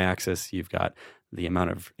the y-axis, you've got the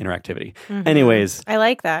amount of interactivity. Anyways, I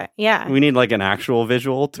like that. Yeah, we need like an actual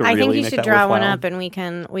visual to really make that worthwhile. I think you should draw one up and we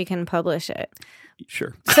can publish it.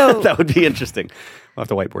 Sure. So that would be interesting. We'll have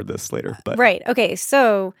to whiteboard this later. But right. Okay.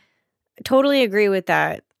 So totally agree with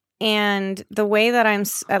that. And the way that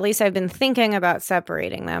I've been thinking about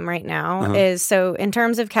separating them right now is, so in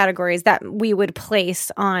terms of categories that we would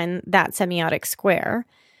place on that semiotic square.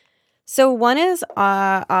 So one is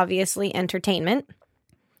obviously entertainment.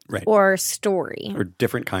 Right. Or story. Or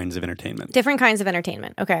different kinds of entertainment. Different kinds of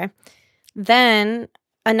entertainment. Okay. Then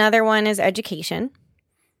another one is education.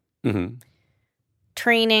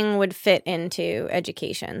 Training would fit into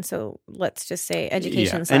education. So let's just say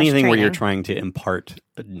education / anything training. Where you're trying to impart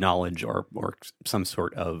knowledge or some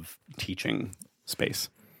sort of teaching space.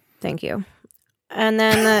 Thank you. And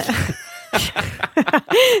then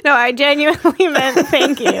no, I genuinely meant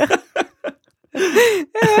thank you.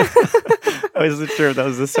 I wasn't sure if that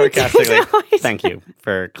was a sarcastic. Thank you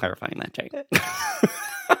for clarifying that, Jake.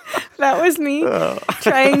 That was me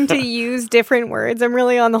trying to use different words. I'm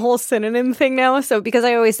really on the whole synonym thing now. So because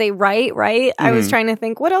I always say right, I was trying to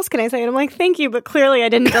think, what else can I say? And I'm like, thank you, but clearly I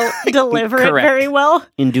didn't deliver it very well.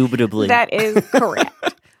 Indubitably. That is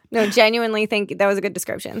correct. No, genuinely, thank you. That was a good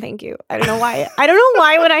description. Thank you. I don't know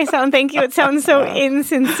why when I sound thank you, it sounds so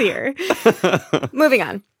insincere. Moving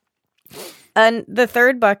on. And the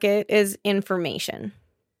third bucket is information.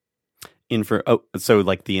 So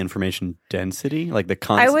like the information density, like the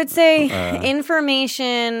concept. I would say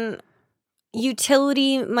information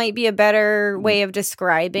utility might be a better way of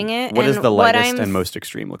describing it. What does the lightest and most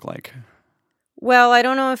extreme look like? Well, I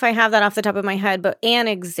don't know if I have that off the top of my head, but an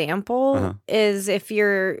example is if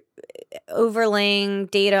you're overlaying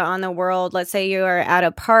data on the world. Let's say you are at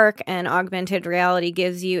a park and augmented reality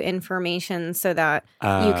gives you information so that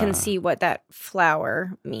you can see what that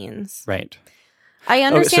flower means. Right. I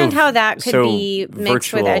understand how that could be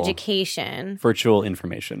mixed with education. Virtual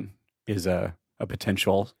information is a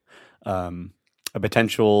potential. What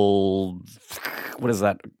is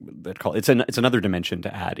that called? It's another dimension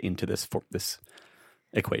to add into this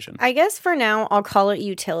equation. I guess for now I'll call it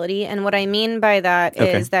utility, and what I mean by that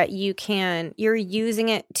is that you're using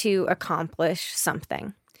it to accomplish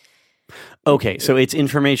something. Okay, so it's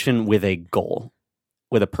information with a goal,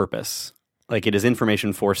 with a purpose. Like it is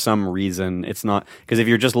information for some reason. It's not because if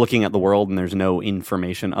you're just looking at the world and there's no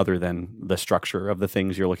information other than the structure of the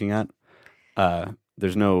things you're looking at,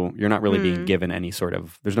 you're not really being given any sort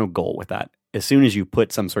of, there's no goal with that. As soon as you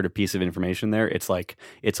put some sort of piece of information there, it's like,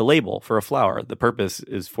 it's a label for a flower. The purpose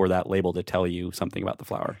is for that label to tell you something about the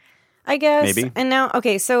flower. I guess. Maybe. And now,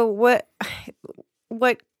 okay, so what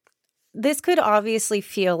this could obviously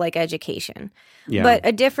feel like education. Yeah. But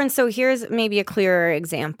a difference, so here's maybe a clearer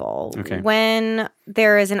example. Okay. When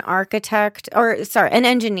there is an an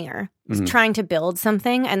engineer trying to build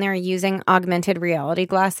something and they're using augmented reality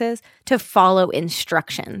glasses to follow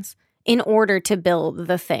instructions in order to build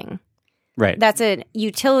the thing. Right. That's a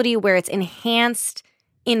utility where it's enhanced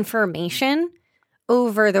information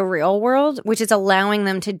over the real world, which is allowing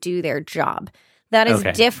them to do their job. That is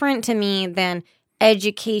different to me than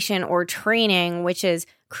education or training, which is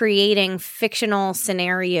creating fictional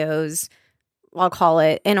scenarios, I'll call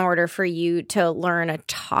it, in order for you to learn a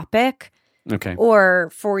topic or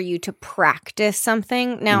for you to practice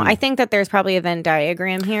something. Now, I think that there's probably a Venn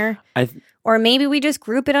diagram here. Or maybe we just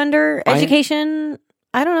group it under education.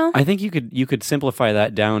 I don't know. I think you could simplify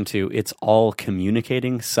that down to it's all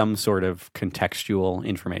communicating some sort of contextual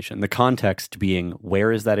information. The context being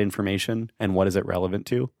where is that information and what is it relevant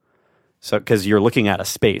to? So, because you're looking at a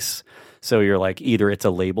space. So you're like, either it's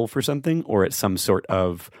a label for something or it's some sort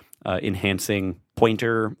of enhancing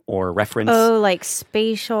pointer or reference. Oh, like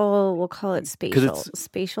spatial, we'll call it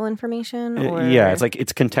spatial information? Or? Yeah, it's like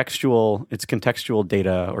it's contextual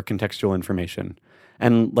data or contextual information.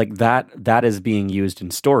 And like that is being used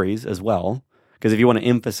in stories as well. Because if you want to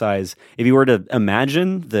emphasize, if you were to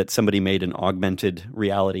imagine that somebody made an augmented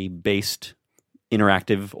reality-based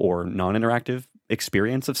interactive or non-interactive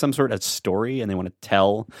experience of some sort, a story, and they want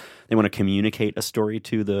to communicate a story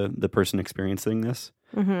to the person experiencing this.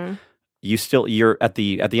 Mm-hmm. You're at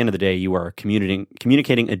the end of the day, you are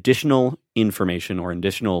communicating additional information or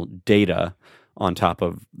additional data on top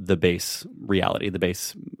of the base reality, the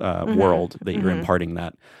base world that you're imparting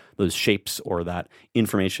those shapes or that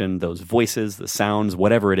information, those voices, the sounds,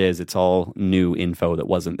 whatever it is, it's all new info that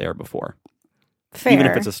wasn't there before. Fair. Even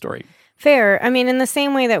if it's a story. Fair. I mean, in the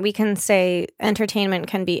same way that we can say entertainment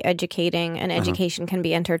can be educating and education can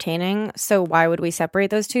be entertaining, so why would we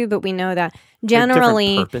separate those two? But we know that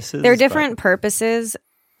generally they're different purposes,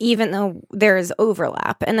 even though there is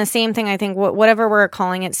overlap. And the same thing, I think, whatever we're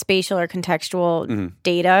calling it, spatial or contextual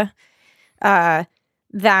data,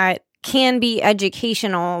 that can be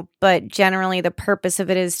educational, but generally the purpose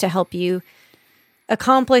of it is to help you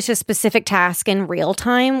accomplish a specific task in real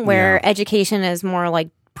time, where education is more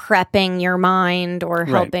like prepping your mind or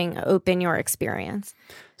helping open your experience.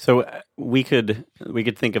 So we could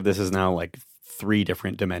think of this as now like three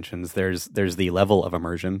different dimensions. There's the level of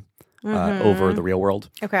immersion over the real world.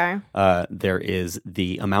 Okay. There is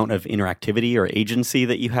the amount of interactivity or agency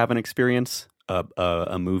that you have an experience.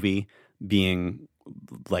 A movie being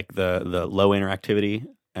like the low interactivity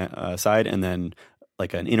side, and then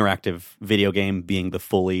like an interactive video game being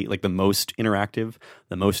the most interactive,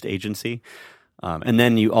 the most agency. And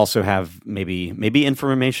then you also have maybe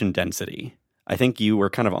information density. I think you were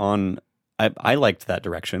kind of on I liked that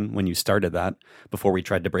direction when you started that before we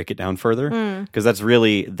tried to break it down further, because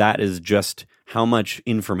that is just how much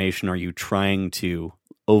information are you trying to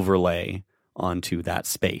overlay onto that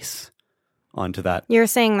space, onto that. You're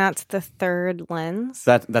saying that's the third lens?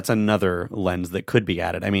 That's another lens that could be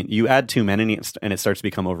added. I mean, you add too many and it starts to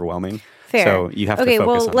become overwhelming. Fair. So you have to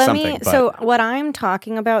focus on something. So what I'm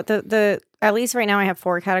talking about, the at least right now I have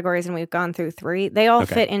 4 categories and we've gone through 3. They all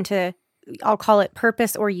fit into, I'll call it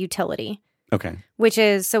purpose or utility. Okay. Which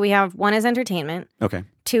is, so we have 1 is entertainment. Okay.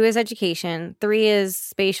 2 is education. 3 is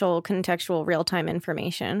spatial, contextual, real-time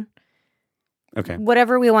information. Okay.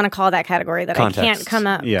 Whatever we want to call that category that Context. I can't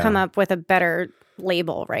come up with a better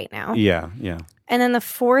label right now. Yeah. And then the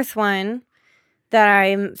 4th one that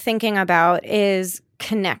I'm thinking about is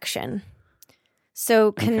connection.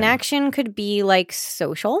 So connection could be like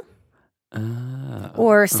social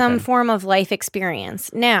or some form of life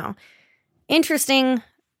experience. Now, interesting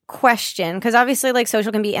question, because obviously like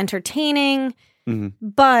social can be entertaining,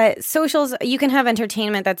 but socials, you can have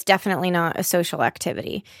entertainment that's definitely not a social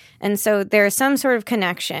activity. And so there's some sort of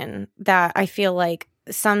connection that I feel like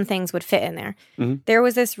some things would fit in there. There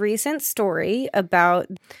was this recent story about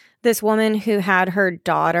this woman who had her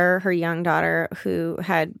young daughter, who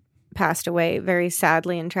had passed away very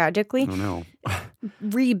sadly and tragically. Oh, no.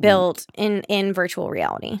 Rebuilt in virtual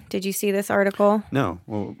reality. Did you see this article? No.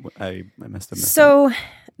 Well, I must have missed it.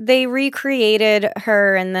 They recreated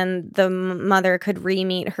her, and then the mother could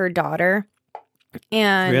re-meet her daughter.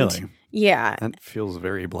 And really? Yeah. That feels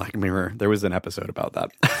very Black Mirror. There was an episode about that.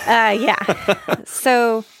 Yeah.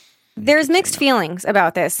 So there's mixed feelings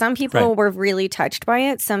about this. Some people were really touched by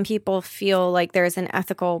it. Some people feel like there's an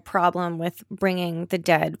ethical problem with bringing the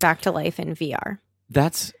dead back to life in VR.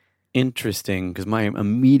 That's interesting, because my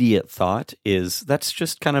immediate thought is that's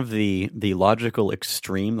just kind of the logical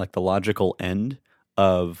extreme, like the logical end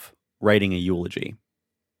of writing a eulogy.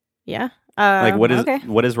 Yeah. Like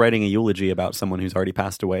what is writing a eulogy about someone who's already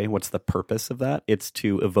passed away? What's the purpose of that? It's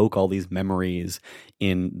to evoke all these memories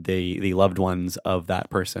in the loved ones of that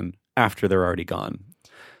person after they're already gone.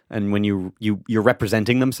 And when you're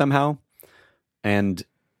representing them somehow, and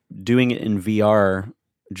doing it in VR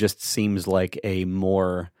just seems like a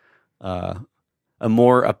more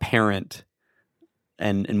apparent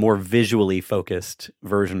and more visually focused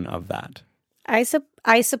version of that. I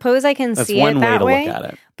suppose I can see it that way. Look at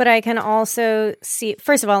it. But I can also see.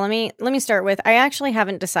 First of all, let me start with. I actually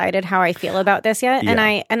haven't decided how I feel about this yet, and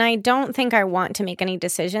I don't think I want to make any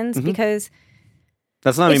decisions because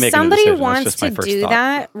that's not me making a decision. If somebody wants to do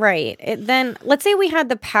that, right? Then let's say we had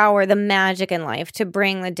the power, the magic in life to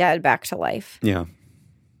bring the dead back to life. Yeah.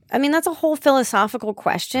 I mean, that's a whole philosophical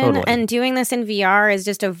question, Totally. and doing this in VR is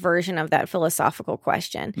just a version of that philosophical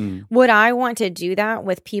question. Would I want to do that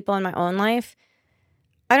with people in my own life?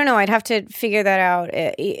 I don't know. I'd have to figure that out.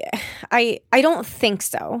 I don't think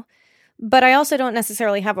so, but I also don't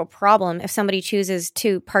necessarily have a problem if somebody chooses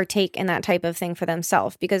to partake in that type of thing for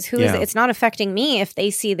themselves, because it's not affecting me if they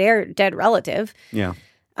see their dead relative. Yeah.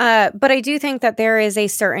 But I do think that there is a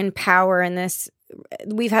certain power in this.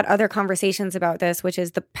 We've had other conversations about this, which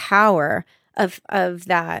is the power of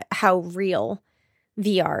that, how real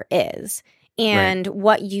VR is, and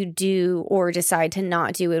what you do or decide to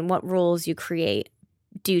not do, and what rules you create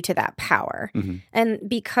due to that power. And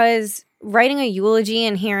because writing a eulogy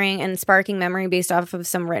and hearing and sparking memory based off of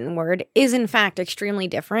some written word is in fact extremely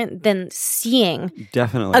different than seeing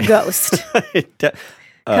a ghost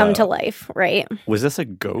come to life, right? Was this a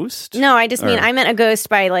ghost? No, I just mean I meant a ghost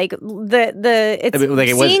by like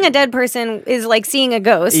seeing a dead person is like seeing a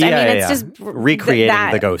ghost. Yeah, I mean, it's just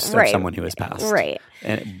recreating the ghost of someone who has passed, right?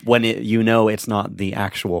 And when it's not the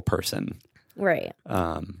actual person, right?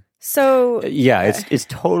 So yeah, it's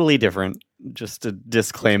totally different. Just to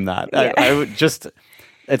disclaim that, I would just.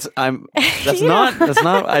 That's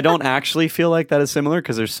not. I don't actually feel like that is similar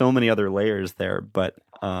because there's so many other layers there. But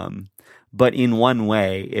in one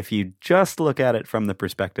way, if you just look at it from the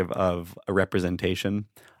perspective of a representation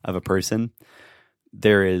of a person,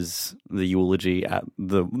 there is the eulogy at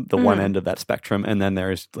the one end of that spectrum, and then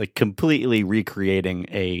there's like completely recreating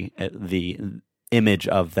the image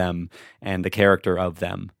of them and the character of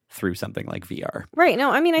them through something like VR. Right.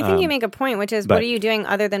 No, I mean, I think you make a point, which is what are you doing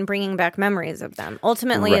other than bringing back memories of them?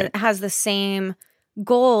 Ultimately, it has the same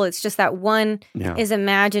goal. It's just that one is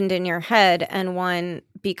imagined in your head and one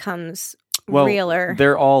becomes realer.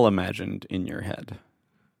 They're all imagined in your head.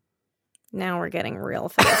 Now we're getting real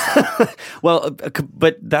fast. Well,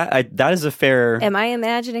 but that is a fair... Am I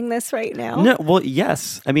imagining this right now? No, well,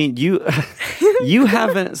 yes. I mean, you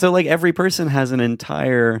haven't... So, like, every person has an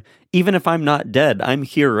entire... Even if I'm not dead, I'm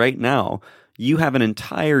here right now. you have an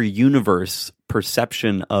entire universe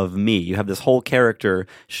perception of me. You have this whole character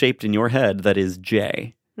shaped in your head that is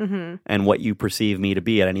Jay. Mm-hmm. And what you perceive me to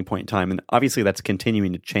be at any point in time. And obviously that's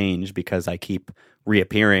continuing to change because I keep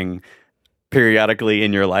reappearing periodically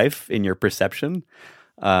in your life, in your perception.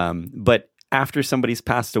 But after somebody's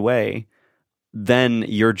passed away, then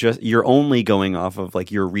you're only going off of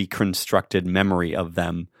like your reconstructed memory of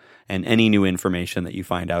them and any new information that you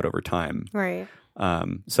find out over time. Right.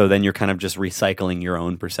 So then you're kind of just recycling your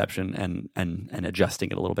own perception and adjusting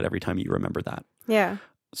it a little bit every time you remember that. Yeah.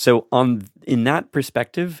 So in that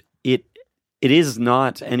perspective, it's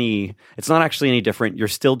not actually any different. You're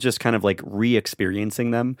still just kind of like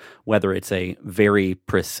re-experiencing them, whether it's a very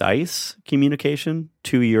precise communication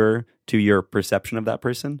to your perception of that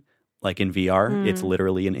person, like in VR, it's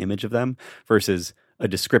literally an image of them versus a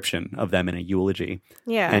description of them in a eulogy.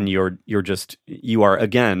 Yeah. And you are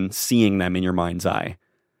again seeing them in your mind's eye.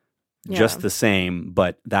 Yeah. Just the same,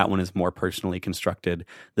 but that one is more personally constructed.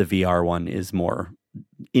 The VR one is more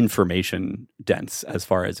information dense as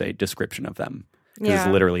far as a description of them. It's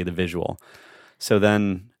literally the visual. So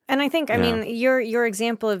then... And I think, I mean, your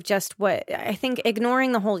example of just what, I think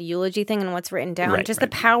ignoring the whole eulogy thing and what's written down, the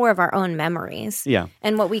power of our own memories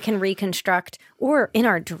and what we can reconstruct or in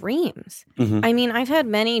our dreams. Mm-hmm. I mean, I've had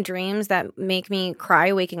many dreams that make me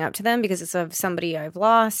cry waking up to them because it's of somebody I've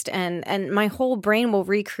lost and my whole brain will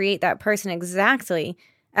recreate that person exactly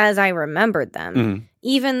as I remembered them,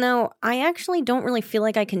 even though I actually don't really feel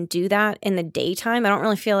like I can do that in the daytime. I don't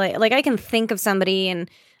really feel like I can think of somebody and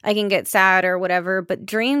I can get sad or whatever, but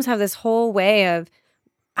dreams have this whole way of,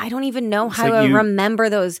 I don't even know how to remember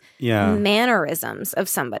those mannerisms of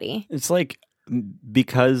somebody. It's like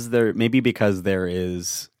because there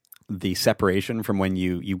is the separation from when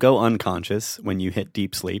you go unconscious, when you hit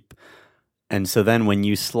deep sleep. And so then when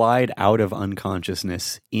you slide out of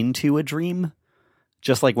unconsciousness into a dream,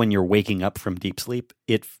 just like when you're waking up from deep sleep,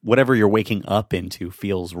 whatever you're waking up into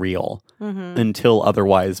feels real until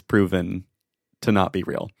otherwise proven to not be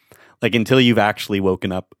real. Like until you've actually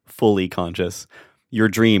woken up fully conscious, your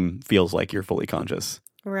dream feels like you're fully conscious.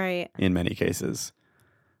 Right. In many cases.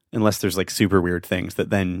 Unless there's like super weird things that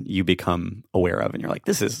then you become aware of and you're like,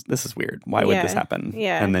 this is weird. Why would this happen?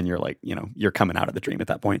 Yeah. And then you're like, you're coming out of the dream at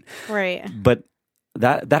that point. Right. But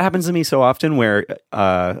that happens to me so often where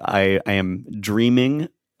I am dreaming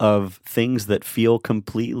of things that feel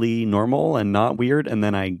completely normal and not weird, and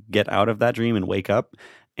then I get out of that dream and wake up,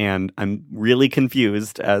 and I'm really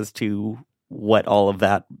confused as to what all of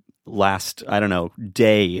that last,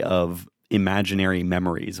 day of imaginary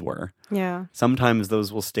memories were. Yeah. Sometimes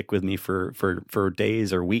those will stick with me for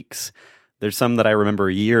days or weeks. There's some that I remember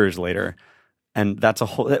years later, and that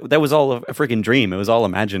was all a freaking dream. It was all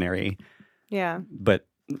imaginary. Yeah. But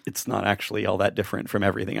it's not actually all that different from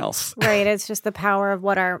everything else. Right. It's just the power of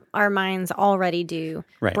what our minds already do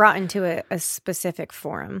brought into a specific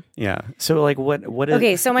form. Yeah. So like what is...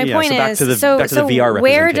 Okay, so my point is, back to the VR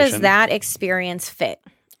where does that experience fit?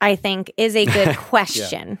 I think is a good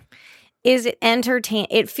question. Is it entertain?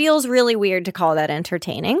 It feels really weird to call that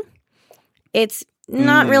entertaining. It's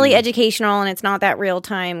not really educational and it's not that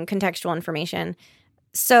real-time contextual information.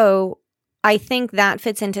 So I think that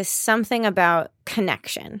fits into something about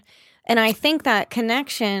connection. And I think that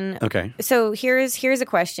connection... Okay. So here's a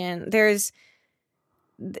question.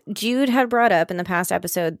 Jude had brought up in the past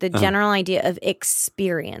episode the general idea of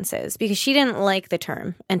experiences because she didn't like the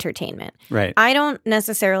term entertainment. Right. I don't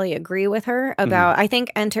necessarily agree with her about... I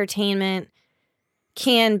think entertainment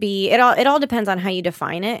can be... It all depends on how you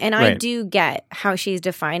define it. And I do get how she's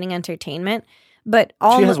defining entertainment. But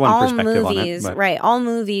all movies, all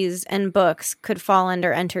movies and books could fall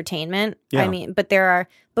under entertainment. Yeah. I mean, but there are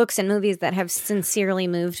books and movies that have sincerely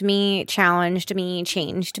moved me, challenged me,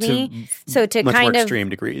 changed me. So to much kind more of extreme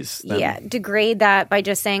degrees, degrade that by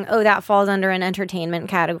just saying, "Oh, that falls under an entertainment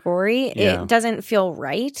category," it doesn't feel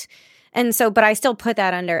right. And so, but I still put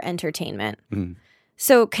that under entertainment. Mm.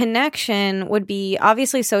 So connection would be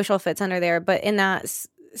obviously social fits under there, but in that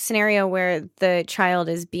scenario where the child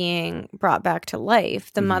is being brought back to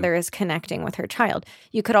life, the mother is connecting with her child.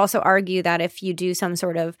 You could also argue that if you do some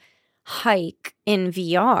sort of hike in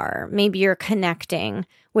VR, maybe you're connecting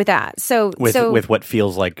with that. So with what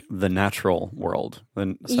feels like the natural world,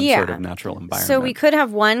 some sort of natural environment. So we could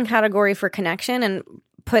have one category for connection and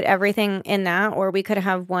put everything in that, or we could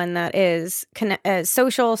have one that is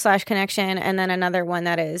social / connection, and then another one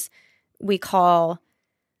that is we call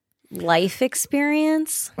life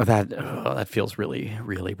experience. That feels really,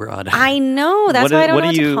 really broad. I know. That's why I don't know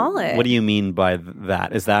what to call it. What do you mean by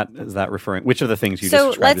that? Is that referring? Which of the things you just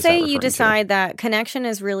described? So let's say you decide that connection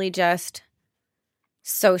is really just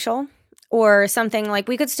social, or something like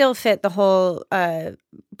we could still fit the whole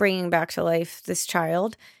bringing back to life this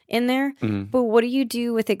child in there. Mm-hmm. But what do you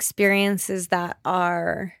do with experiences that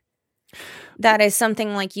is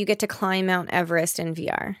something like you get to climb Mount Everest in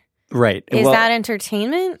VR? Right. Is that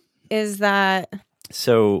entertainment? Is that...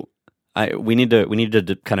 So we need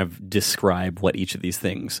to kind of describe what each of these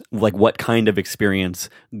things, like what kind of experience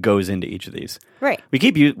goes into each of these. Right.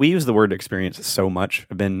 We use the word experience so much.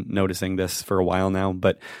 I've been noticing this for a while now,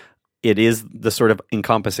 but it is the sort of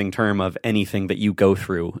encompassing term of anything that you go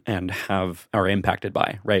through and are impacted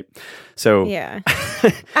by, right? So yeah.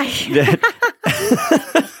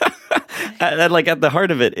 Like at the heart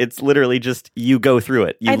of it, it's literally just you go through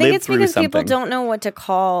it. You I think it's because something. People don't know what to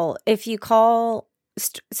call. If you call,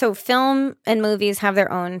 so film and movies have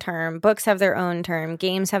their own term, books have their own term,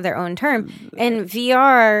 games have their own term, and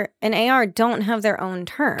VR and AR don't have their own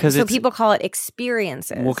term. So people call it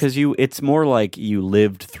experiences. Well, because it's more like you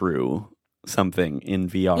lived through something in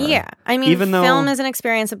VR. Yeah, I mean, film is an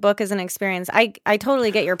experience, a book is an experience. I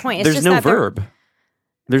totally get your point. It's there's just no verb.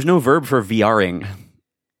 There's no verb for VRing.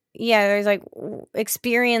 Yeah, there's like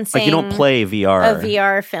experiencing. Like you don't play VR. A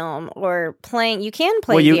VR film or playing. You can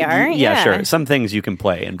play VR. Yeah, sure. Some things you can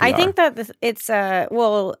play in VR. I think that it's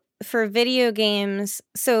for video games.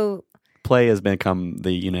 So play has become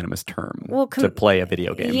the unanimous term to play a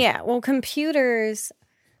video game. Yeah. Well, computers.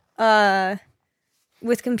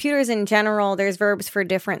 With computers in general, there's verbs for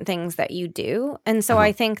different things that you do, and so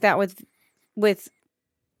I think that with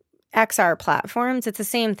XR platforms, it's the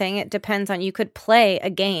same thing. It depends on, you could play a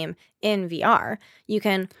game in VR. You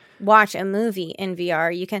can watch a movie in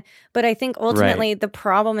VR. But I think ultimately the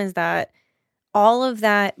problem is that all of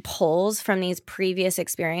that pulls from these previous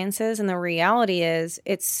experiences. And the reality is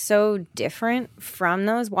it's so different from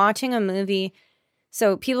those. Watching a movie,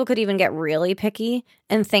 so people could even get really picky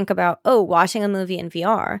and think about, watching a movie in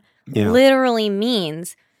VR literally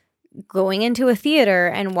means going into a theater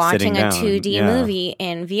and watching a 2D movie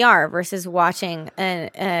in VR versus watching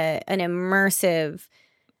an immersive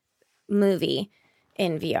movie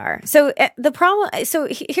in VR. So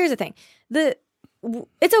here's the thing.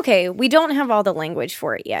 It's okay. We don't have all the language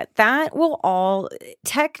for it yet. That will all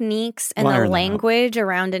techniques and the language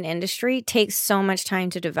around an industry takes so much time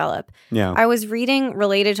to develop. Yeah. I was reading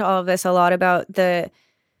related to all of this a lot about the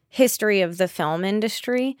history of the film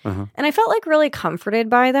industry. And I felt like really comforted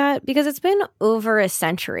by that because it's been over a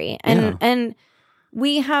century and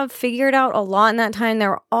we have figured out a lot in that time. There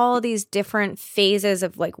were all these different phases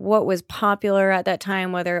of like what was popular at that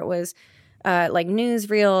time, whether it was like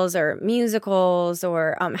newsreels or musicals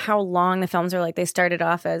or how long the films are. Like they started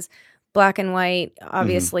off as black and white,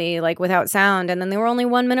 obviously, like without sound. And then they were only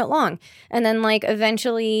 1 minute long. And then like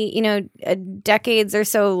eventually, decades or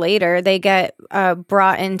so later, they get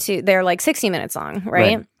brought into, they're like 60 minutes long,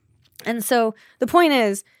 right? And so the point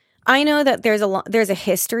is, I know that there's a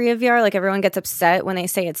history of VR. Like everyone gets upset when they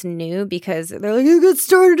say it's new because they're like, it got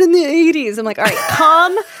started in the 80s. I'm like, all right,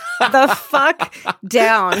 calm the fuck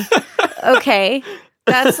down. Okay.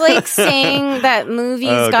 That's like saying that movies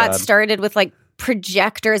got started with like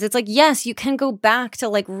projectors. It's like, yes, you can go back to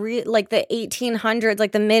like the 1800s,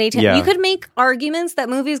 like the mid 1800s. You could make arguments that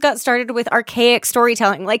movies got started with archaic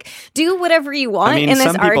storytelling. Like, do whatever you want in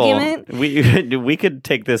this argument. We could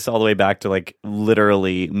take this all the way back to like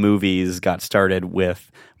literally movies got started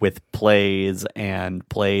with plays, and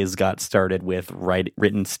plays got started with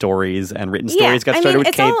written stories, and written stories got started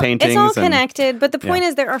with cave paintings. It's all connected, but the point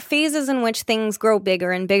is there are phases in which things grow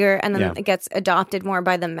bigger and bigger, and then it gets adopted more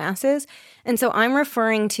by the masses. And so I'm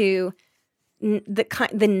referring to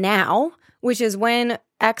the now, which is when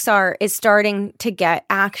XR is starting to get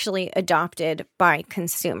actually adopted by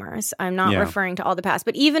consumers. I'm not referring to all the past.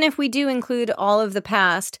 But even if we do include all of the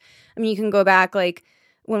past, I mean, you can go back like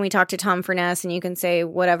when we talked to Tom Furness and you can say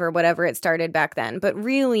whatever it started back then. But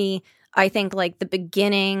really, I think like the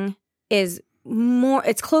beginning is more,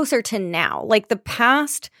 it's closer to now. Like the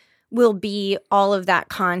past will be all of that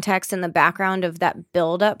context in the background of that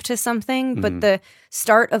build up to something. But the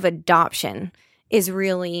start of adoption is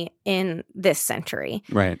really in this century.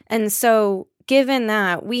 Right. And so given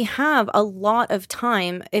that, we have a lot of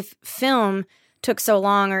time. If film took so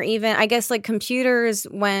long, or even I guess like computers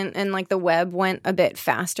went and like the web went a bit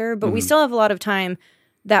faster, but we still have a lot of time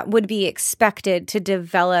that would be expected to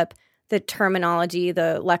develop the terminology,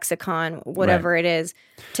 the lexicon, whatever it is,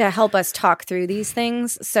 to help us talk through these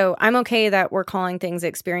things. So I'm okay that we're calling things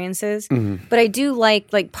experiences, but I do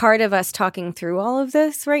like part of us talking through all of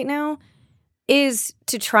this right now is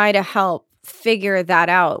to try to help figure that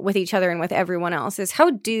out with each other and with everyone else, is how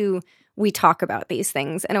do we talk about these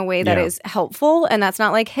things in a way that is helpful. And that's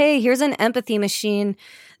not like, hey, here's an empathy machine.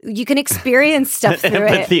 You can experience stuff through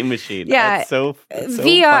empathy machine. Yeah. That's so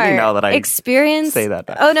VR funny now that I experience. Say that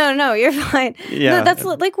back. Oh, no, you're fine. Yeah. No, that's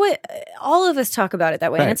like what all of us talk about it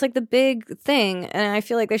that way. Right. And it's like the big thing. And I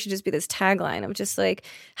feel like there should just be this tagline of just like,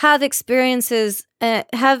 have experiences,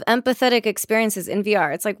 have empathetic experiences in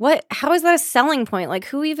VR. It's like, what? How is that a selling point? Like,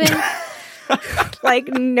 who even... like,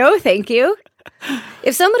 no, thank you.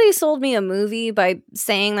 If somebody sold me a movie by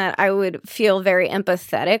saying that I would feel very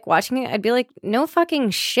empathetic watching it, I'd be like, no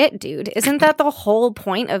fucking shit, dude. Isn't that the whole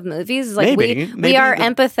point of movies? Like maybe we are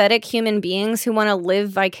empathetic human beings who want to live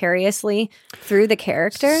vicariously through the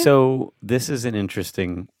character. So this is an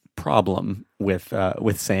interesting problem with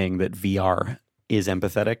saying that VR is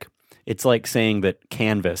empathetic. It's like saying that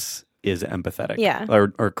Canvas is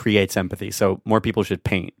empathetic, or creates empathy. So more people should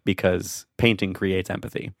paint because painting creates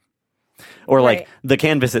empathy. Or like the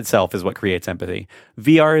canvas itself is what creates empathy.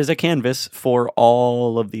 VR is a canvas for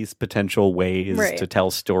all of these potential ways to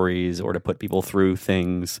tell stories or to put people through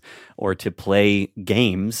things or to play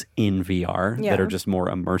games in VR that are just more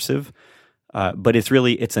immersive. But it's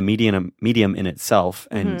a medium in itself.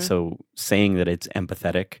 And so saying that it's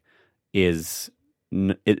empathetic is...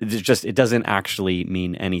 It doesn't actually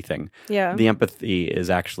mean anything. Yeah. The empathy is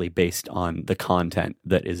actually based on the content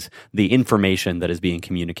that is the information that is being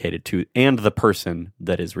communicated to and the person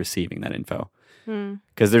that is receiving that info.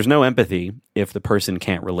 Because there's no empathy if the person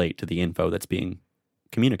can't relate to the info that's being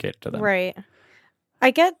communicated to them. Right.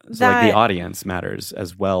 I get that. So like the audience matters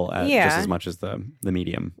as well as just as much as the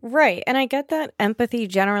medium. Right. And I get that empathy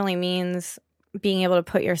generally means being able to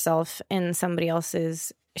put yourself in somebody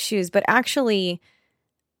else's shoes, but actually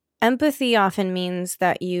empathy often means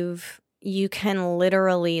that you can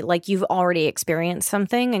literally, like, you've already experienced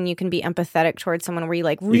something and you can be empathetic towards someone where you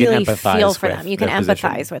like really feel for them. You can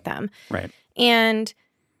empathize with them. Right. And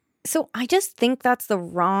so I just think that's the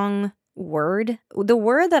wrong word. The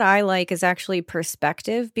word that I like is actually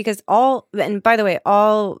perspective, because and by the way,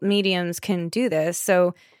 all mediums can do this.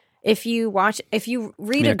 So if you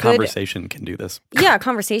read a good... conversation can do this. Yeah, a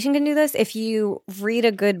conversation can do this. If you read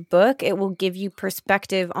a good book, it will give you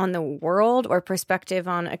perspective on the world or perspective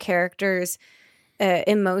on a character's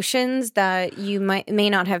emotions that you may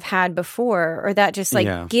not have had before, or that just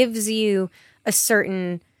gives you a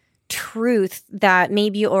certain truth that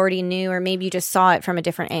maybe you already knew or maybe you just saw it from a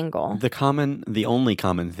different angle. The only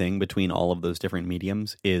common thing between all of those different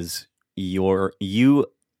mediums is you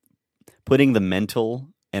putting the mental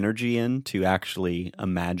energy in to actually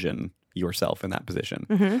imagine yourself in that position.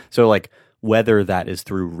 Mm-hmm. So like whether that is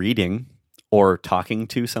through reading or talking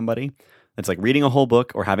to somebody, it's like reading a whole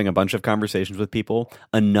book or having a bunch of conversations with people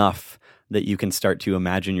enough that you can start to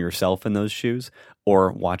imagine yourself in those shoes,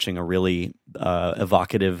 or watching a really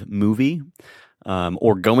evocative movie,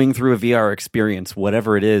 or going through a VR experience,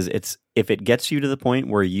 whatever it is. If it gets you to the point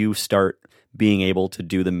where you start being able to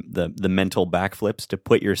do the mental backflips to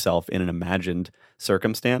put yourself in an imagined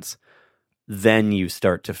circumstance, then you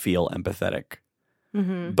start to feel empathetic.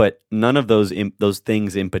 Mm-hmm. But none of those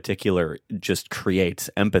things in particular just creates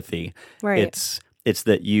empathy. Right. It's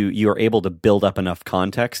that you are able to build up enough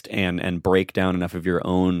context and break down enough of your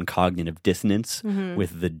own cognitive dissonance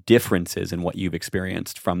with the differences in what you've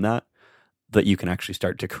experienced from that you can actually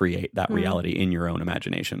start to create that reality in your own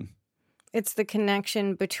imagination. It's the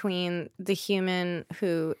connection between the human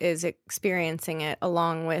who is experiencing it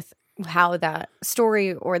along with how that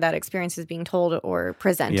story or that experience is being told or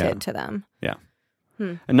presented to them. Yeah.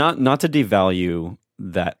 And not to devalue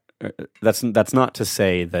that. That's not to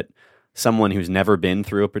say that someone who's never been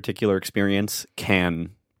through a particular experience can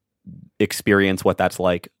experience what that's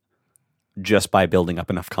like just by building up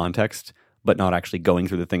enough context, but not actually going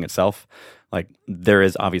through the thing itself. Like, there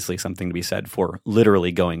is obviously something to be said for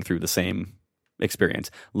literally going through the same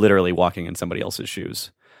experience, literally walking in somebody else's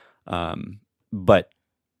shoes. But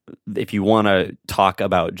if you want to talk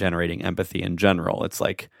about generating empathy in general, it's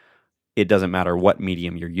like, it doesn't matter what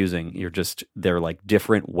medium you're using. They're like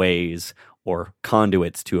different ways or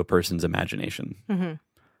conduits to a person's imagination. Mm-hmm.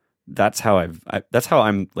 That's how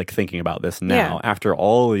I'm like thinking about this now after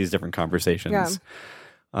all these different conversations.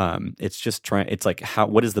 Yeah. It's like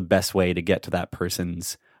what is the best way to get to that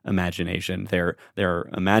person's imagination, their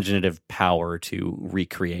imaginative power to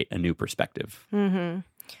recreate a new perspective. Mm-hmm.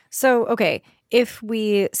 So, okay, if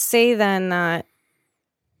we say then that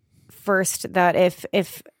first, that if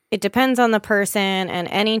it depends on the person and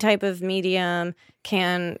any type of medium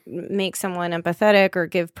can make someone empathetic or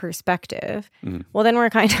give perspective, well, then we're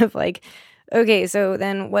kind of like, okay, so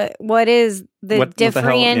then what is the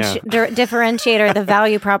differentiator, the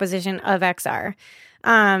value proposition of XR?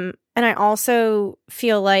 And I also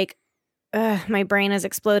feel like my brain is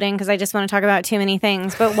exploding because I just want to talk about too many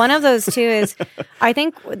things. But one of those two is, I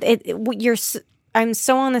think I'm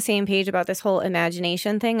so on the same page about this whole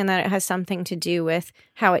imagination thing, and that it has something to do with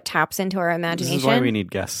how it taps into our imagination. This is why we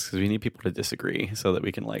need guests, because we need people to disagree so that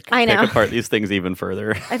we can pick apart these things even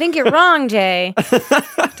further. I think you're wrong, Jay.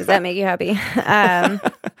 Does that make you happy?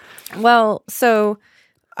 Well, so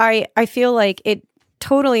I feel like it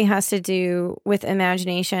totally has to do with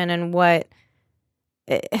imagination and what...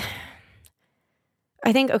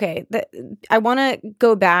 I think, okay, I want to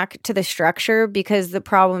go back to the structure because the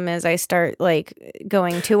problem is I start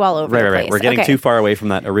going too all over the place. Right. We're getting too far away from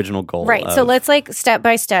that original goal. Right. So let's step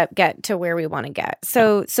by step get to where we want to get.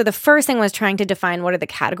 So the first thing was trying to define what are the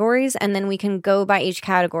categories, and then we can go by each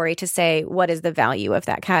category to say what is the value of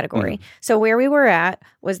that category. So where we were at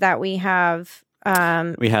was that we have...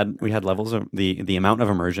 we had levels of the amount of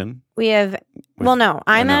immersion. We have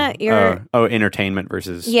at your entertainment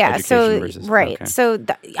versus education versus right. Okay. So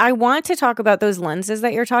I want to talk about those lenses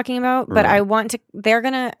that you're talking about, but they're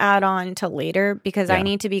gonna add on to later because I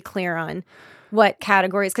need to be clear on what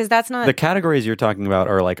categories, because that's not the categories you're talking about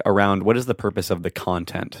are around what is the purpose of the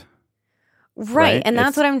content. Right. And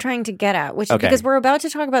that's what I'm trying to get at, which is because we're about to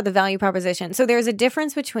talk about the value proposition. So there's a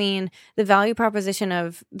difference between the value proposition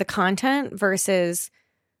of the content versus,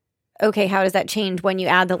 how does that change when you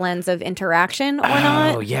add the lens of interaction or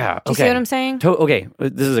not? Oh, yeah. Do you see what I'm saying? Okay.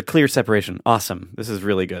 This is a clear separation. Awesome. This is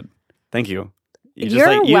really good. Thank you.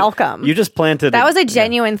 You're welcome. You just planted... That was a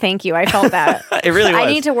genuine thank you. I felt that. It really was.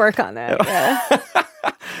 I need to work on that.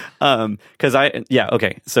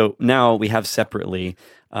 Yeah. So now we have separately...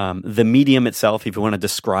 the medium itself, if you want to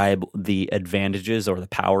describe the advantages or the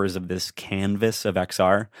powers of this canvas of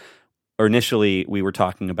XR, or initially we were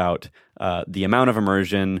talking about the amount of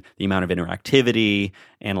immersion, the amount of interactivity,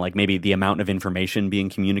 and maybe the amount of information being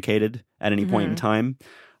communicated at any point in time.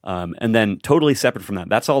 And then totally separate from that,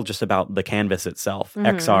 that's all just about the canvas itself,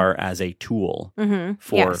 XR as a tool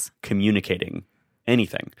for communicating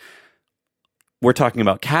anything. We're talking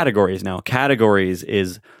about categories now. Categories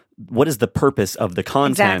is... what is the purpose of the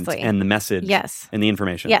content and the message and the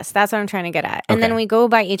information? Yes, that's what I'm trying to get at. And then we go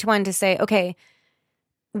by each one to say,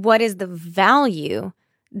 what is the value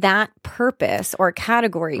that purpose or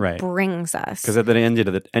category brings us? Because at the end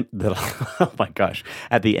of oh my gosh,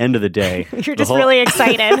 at the end of the day... You're just really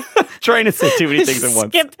excited. Trying to say too many things at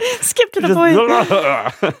once. Skip to the point.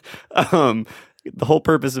 The whole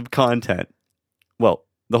purpose of content... Well,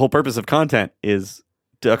 the whole purpose of content is...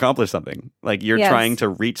 to accomplish something. You're trying to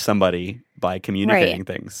reach somebody by communicating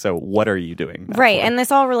things. So what are you doing? Right. And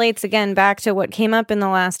this all relates again back to what came up in the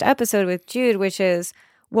last episode with Jude, which is,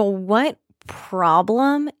 what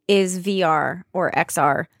problem is VR or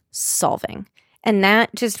XR solving? And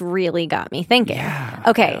that just really got me thinking.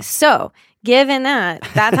 Yeah, so given that,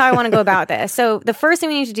 that's how I want to go about this. So the first thing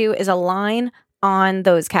we need to do is align on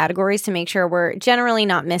those categories to make sure we're generally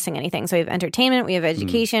not missing anything. So we have entertainment, we have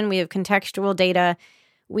education, we have contextual data,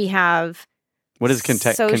 we have... What is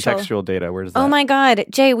contextual data? Where does that... Oh my God,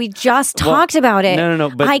 Jay, we just talked about it. No.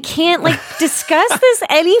 But I can't discuss this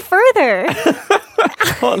any further.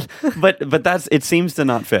 but that's... It seems to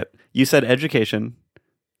not fit. You said education.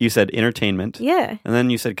 You said entertainment. Yeah. And then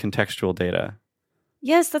you said contextual data.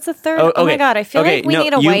 Yes, that's a third. Oh my God, I feel like we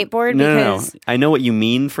need a whiteboard because... No. I know what you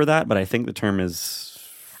mean for that, but I think the term is...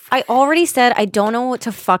 I already said I don't know what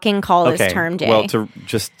to fucking call this term, Jay. Well, to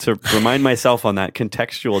remind myself on that,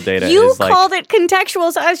 contextual data you called it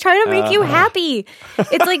contextual, so I was trying to make you happy.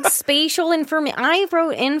 It's spatial information. I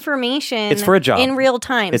wrote information. It's for a job. In real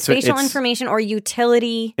time. Spatial information or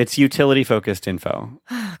utility. It's utility-focused info.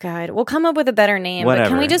 Oh, God. We'll come up with a better name. Whatever. But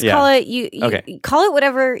can we just call it... Call it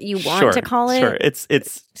whatever you want to call it. Sure, it's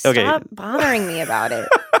okay. Stop bothering me about it.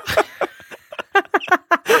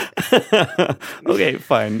 Okay,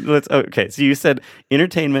 fine. So you said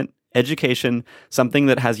entertainment, education, something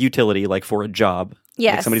that has utility, for a job.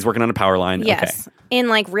 Yes. Somebody's working on a power line. Yes. Okay. In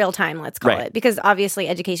real time, let's call it. Because obviously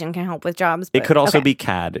education can help with jobs. But, it could also be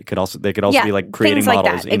CAD. They could also be creating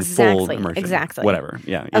models in full immersion. Exactly. Whatever.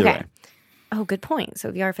 Yeah. Either way. Oh, good point.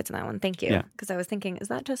 So VR fits in that one. Thank you. Because I was thinking, is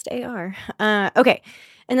that just AR? Okay.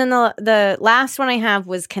 And then the last one I have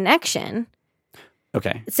was connection.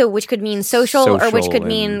 Okay. So which could mean social or which could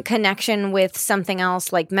mean connection with something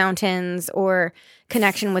else like mountains or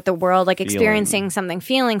connection with the world, experiencing something,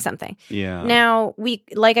 feeling something. Yeah. Now,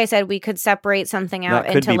 like I said, we could separate something out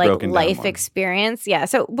into life experience. Yeah.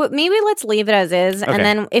 So but maybe let's leave it as is. Okay. And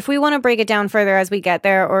then if we want to break it down further as we get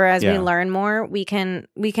there or as we learn more, we can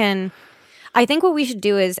I think what we should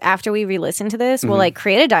do is after we re-listen to this, we'll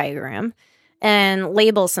create a diagram. and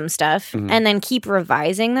label some stuff and then keep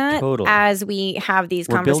revising that as we have these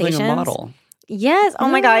conversations. Building a model. Yes. Oh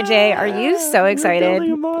my God, Jay, are you so excited? We're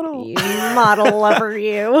building a model. You model lover,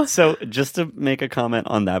 you. So just to make a comment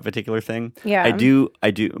on that particular thing, yeah. I do.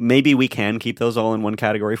 Maybe we can keep those all in one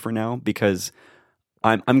category for now, because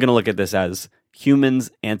I'm going to look at this as humans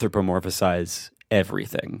anthropomorphize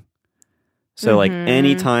everything. So like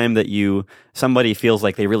any time that somebody feels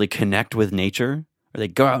like they really connect with nature, or they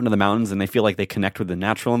go out into the mountains and they feel like they connect with the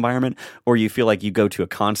natural environment, or you feel like you go to a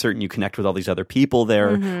concert and you connect with all these other people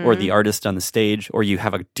there, or the artist on the stage, or you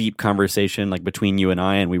have a deep conversation like between you and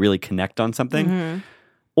I and we really connect on something,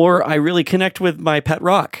 or I really connect with my pet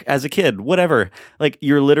rock as a kid, whatever. Like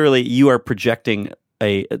you are projecting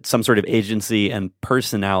some sort of agency and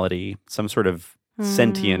personality, some sort of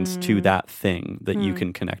sentience to that thing that you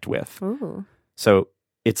can connect with. Ooh. So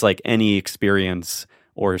it's like any experience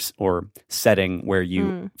or setting where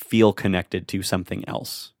you feel connected to something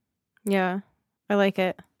else. Yeah, I like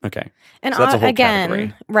it. Okay. And so that's a whole again,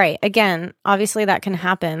 category. right. Again, obviously that can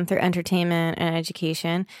happen through entertainment and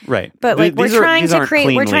education. Right. But like we're trying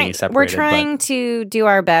to to do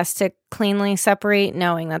our best to cleanly separate,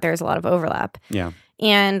 knowing that there's a lot of overlap. Yeah.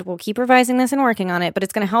 And we'll keep revising this and working on it, but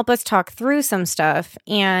it's going to help us talk through some stuff.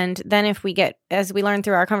 And then as we learn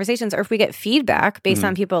through our conversations, or if we get feedback based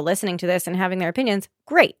on people listening to this and having their opinions,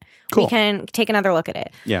 great. Cool. We can take another look at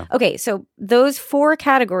it. Yeah. Okay, so those 4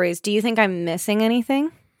 categories, do you think I'm missing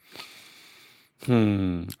anything?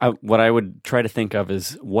 What I would try to think of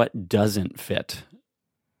is what doesn't fit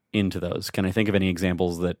into those. Can I think of any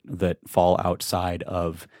examples that fall outside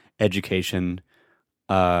of education,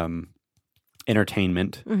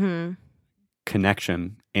 entertainment,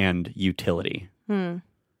 connection, and utility?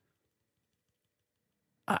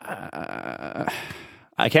 I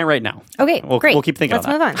can't right now. Okay, great. We'll keep thinking. Let's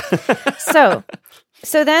move on.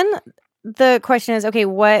 So then the question is, okay,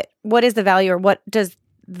 what is the value, or what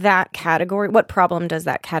problem does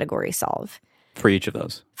that category solve? For each of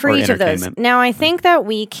those. For each of those. Now, I think that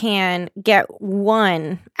we can get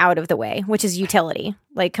one out of the way, which is utility.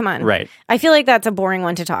 Like, come on. Right. I feel like that's a boring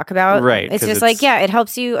one to talk about. Right. It's just like, it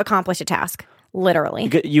helps you accomplish a task, literally.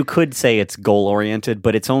 You could say it's goal-oriented,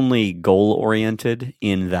 but it's only goal-oriented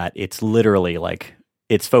in that it's literally like,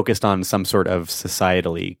 it's focused on some sort of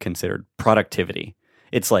societally considered productivity.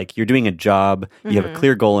 It's like you're doing a job, you have a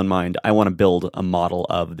clear goal in mind. I want to build a model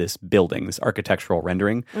of this building, this architectural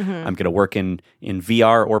rendering. I'm going to work in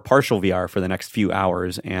VR or partial VR for the next few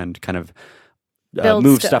hours and kind of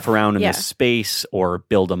move stuff around in this space, or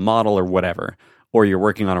build a model or whatever. Or you're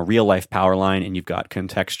working on a real life power line and you've got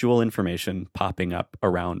contextual information popping up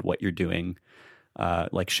around what you're doing,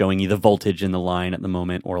 like showing you the voltage in the line at the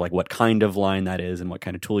moment, or like what kind of line that is and what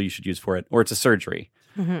kind of tool you should use for it. Or it's a surgery.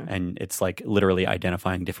 And it's like literally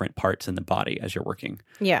identifying different parts in the body as you're working.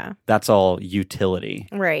 Yeah. That's all utility.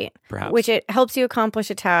 Right. Perhaps. Which it helps you accomplish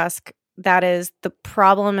a task. That is the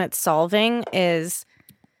problem it's solving is,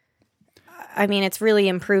 it's really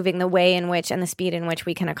improving the way in which and the speed in which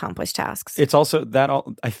we can accomplish tasks. It's also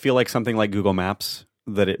I feel like something like Google Maps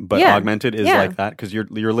augmented is like that, because you're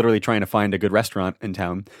literally trying to find a good restaurant in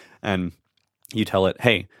town and you tell it,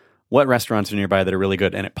 hey, what restaurants are nearby that are really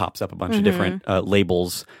good? And it pops up a bunch of different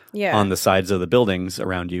labels on the sides of the buildings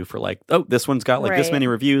around you for like, oh, this one's got like this many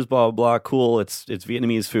reviews, blah, blah, blah, cool. It's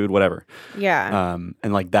Vietnamese food, whatever. Yeah.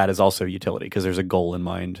 And like that is also utility because there's a goal in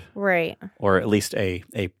mind. Right. Or at least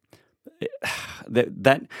that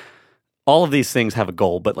all of these things have a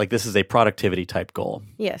goal, but like this is a productivity type goal.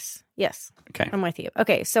 Yes. Okay. I'm with you.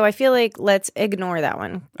 Okay. So I feel like let's ignore that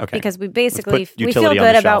one. Okay. Because we basically, we feel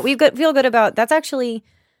good about, that's actually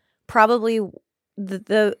probably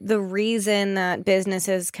the reason that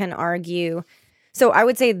businesses can argue. So I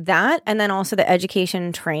would say that, and then also the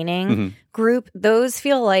education training group, those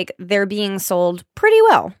feel like they're being sold pretty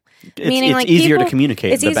well. Meaning, it's easier to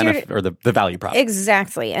communicate the benefit or the value prop.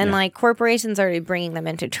 Exactly. And like corporations are bringing them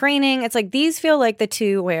into training. It's like these feel like the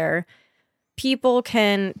two where people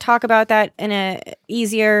can talk about that in a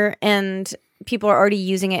easier, and people are already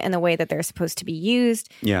using it in the way that they're supposed to be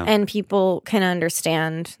used. Yeah. And people can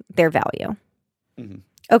understand their value.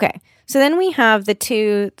 Okay. So then we have the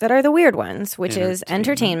two that are the weird ones, which is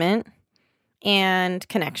entertainment and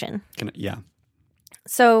connection. Yeah.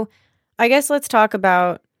 So I guess let's talk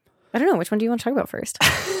about, I don't know, which one do you want to talk about first?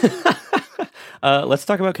 Let's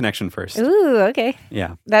talk about connection first. Ooh, okay.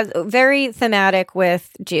 Yeah. That's very thematic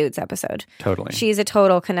with Jude's episode. Totally. She's a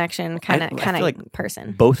total connection kind of like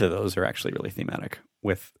person. Both of those are actually really thematic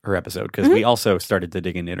with her episode because we also started to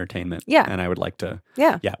dig into entertainment. Yeah. And I would like to.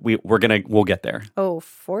 Yeah. Yeah. We'll get there. Oh,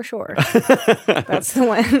 for sure. That's the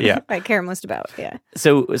one I care most about. Yeah.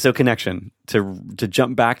 So connection, to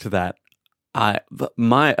jump back to that,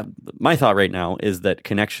 my thought right now is that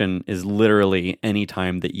connection is literally any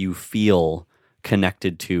time that you feel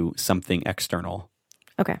connected to something external.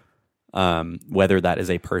 Okay. Whether that is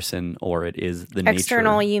a person or it is the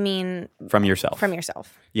external, nature. you mean from yourself? From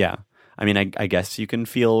yourself. Yeah. I mean, I guess you can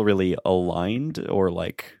feel really aligned or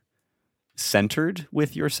like centered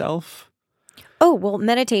with yourself. Oh, well,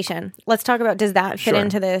 meditation. Let's talk about, does that fit Sure.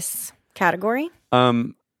 into this category?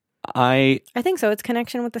 I think so. It's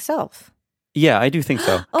connection with the self. Yeah, I do think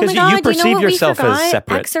so. Oh my Because God, you perceive yourself as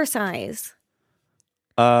separate. Exercise.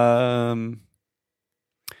 Yeah.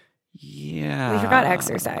 We forgot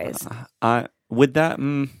exercise. Would that...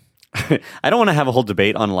 I don't want to have a whole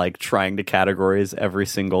debate on like trying to categorize every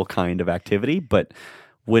single kind of activity, but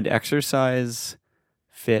would exercise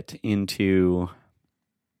fit into...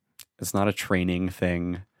 It's not a training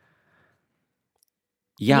thing.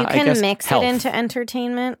 Yeah, you can I guess mix health. it into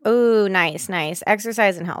entertainment. Oh, nice.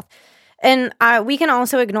 Exercise and health. And we can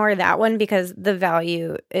also ignore that one because the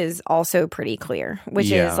value is also pretty clear,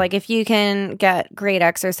 which is like if you can get great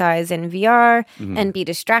exercise in VR and be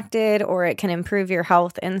distracted, or it can improve your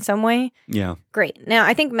health in some way. Yeah. Great. Now,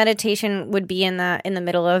 I think meditation would be in the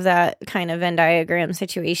middle of that kind of Venn diagram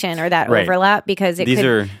situation or that overlap, because it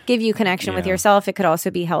could give you connection with yourself. It could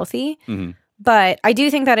also be healthy. But I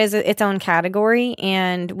do think that is its own category,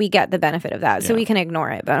 and we get the benefit of that. So we can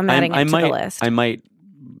ignore it, but I'm adding it to the list. I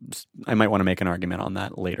might want to make an argument on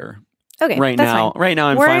that later. Okay, right now, I'm We're fine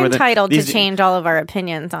with it. We're entitled to change all of our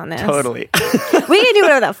opinions on this. Totally. We can do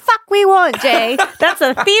whatever the fuck we want, Jay. That's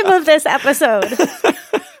the theme of this episode.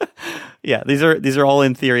 Yeah, these are all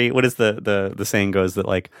in theory. What is the saying goes that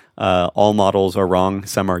like all models are wrong,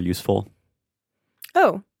 some are useful.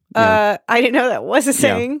 Oh. I didn't know that was a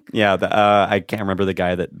saying. Yeah. I can't remember the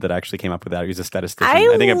guy that actually came up with that. He was a statistician.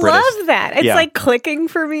 I think love that. It's like clicking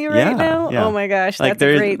for me right now. Yeah. Oh my gosh, like that's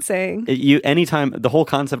a great saying. Anytime the whole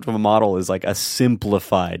concept of a model is like a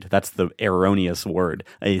simplified. That's the erroneous word.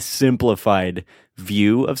 A simplified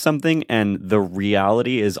view of something, and the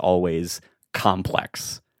reality is always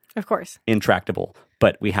complex. Of course, intractable.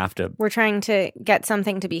 But we have to. We're trying to get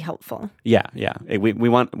something to be helpful. Yeah. We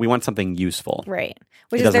want something useful, right?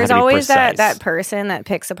 Which is there's always that person that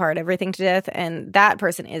picks apart everything to death, and that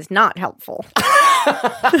person is not helpful.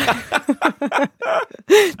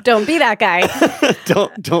 Don't be that guy.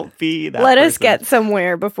 Don't be that. Let us get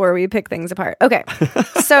somewhere before we pick things apart. Okay,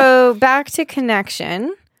 so back to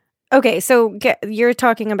connection. Okay, so you're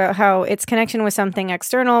talking about how it's connection with something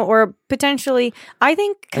external, or potentially, I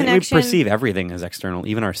think connection... we perceive everything as external,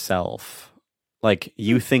 even ourself. Like,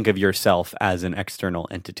 you think of yourself as an external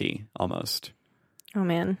entity, almost. Oh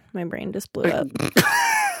man, my brain just blew up.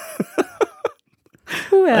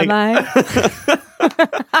 Who am I?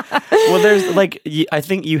 Well, there's like, I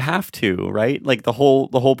think you have to, right? Like the whole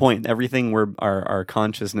point, everything our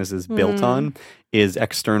consciousness is built on is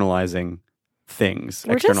externalizing things.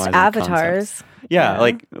 We're just avatars. Yeah,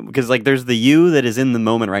 like because like there's the you that is in the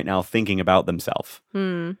moment right now thinking about themselves.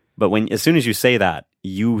 But as soon as you say that,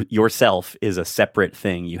 yourself is a separate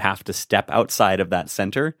thing. You have to step outside of that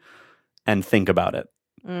center and think about it.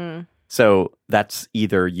 So that's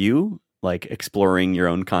either you, like exploring your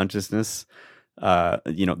own consciousness.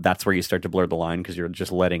 That's where you start to blur the line because you're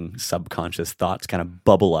just letting subconscious thoughts kind of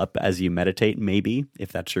bubble up as you meditate, maybe,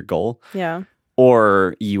 if that's your goal. Yeah.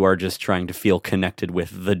 Or you are just trying to feel connected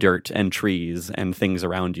with the dirt and trees and things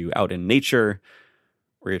around you out in nature,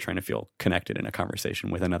 or you're trying to feel connected in a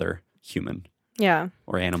conversation with another human. Yeah.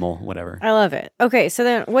 Or animal, whatever. I love it. Okay, so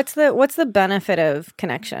then what's the benefit of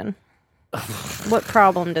connection? What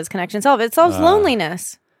problem does connection solve? It solves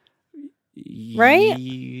loneliness. Right?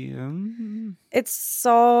 It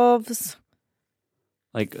solves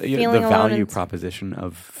like the value proposition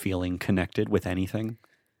of feeling connected with anything.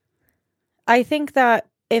 I think that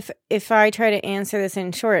if I try to answer this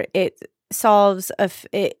in short, it solves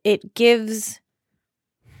it gives.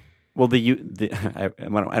 Well, I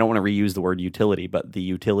don't want to reuse the word utility, but the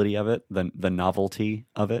utility of it, the novelty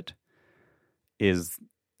of it, is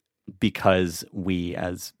because we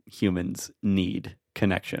as humans need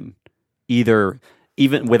connection, even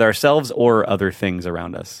with ourselves or other things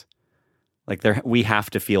around us. Like we have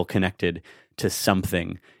to feel connected to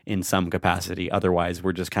something in some capacity. Otherwise,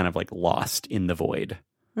 we're just kind of like lost in the void.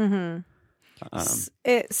 Mm-hmm.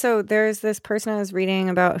 So there's this person I was reading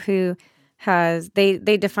about who has they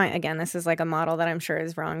define, again, this is like a model that I'm sure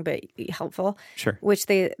is wrong but helpful. Sure. Which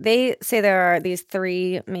they say there are these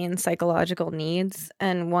 3 main psychological needs,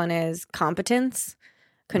 and one is competence,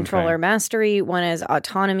 control or mastery. One is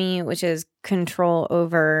autonomy, which is control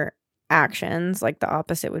over actions. Like the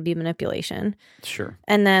opposite would be manipulation. Sure.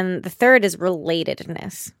 And then the third is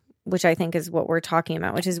relatedness, which I think is what we're talking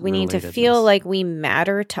about, which is we need to feel like we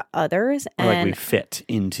matter to others. Or like we fit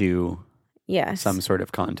into yes. some sort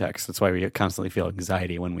of context. That's why we constantly feel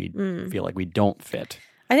anxiety when we feel like we don't fit.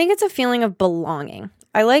 I think it's a feeling of belonging.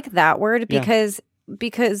 I like that word because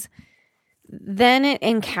then it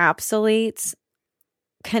encapsulates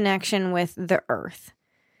connection with the earth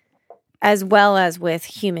as well as with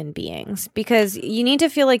human beings, because you need to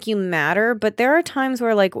feel like you matter. But there are times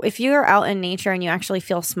where, like, if you're out in nature and you actually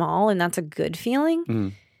feel small and that's a good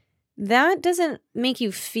feeling, that doesn't make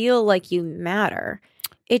you feel like you matter.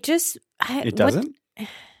 It just... It doesn't?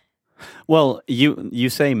 Well, you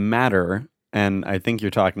say matter, and I think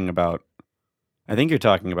you're talking about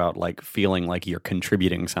like feeling like you're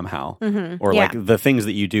contributing somehow, or like the things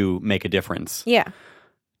that you do make a difference. Yeah.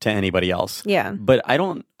 To anybody else. Yeah. But I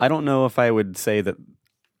don't know if I would say that.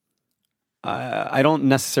 I don't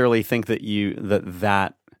necessarily think that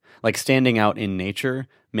that like standing out in nature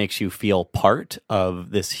makes you feel part of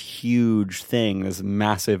this huge thing, this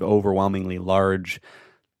massive, overwhelmingly large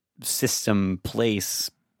system, place,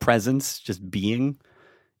 presence, just being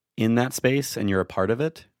in that space, and you're a part of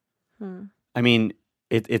it. I mean,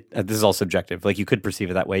 this is all subjective. Like, you could perceive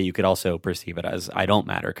it that way. You could also perceive it as, I don't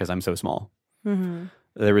matter because I'm so small.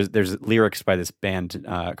 There's lyrics by this band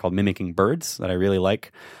called Mimicking Birds that I really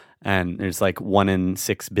like, and there's like 1 in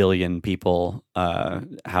 6 billion people.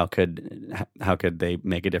 How could they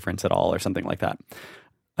make a difference at all, or something like that?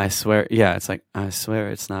 I swear, it's like, I swear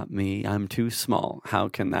it's not me. I'm too small. How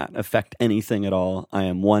can that affect anything at all? I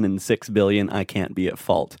am 1 in 6 billion. I can't be at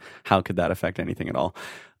fault. How could that affect anything at all?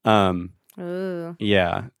 Ooh.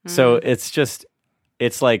 Yeah. So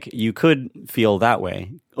it's like you could feel that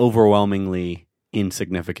way, overwhelmingly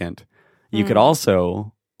insignificant. You could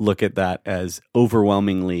also look at that as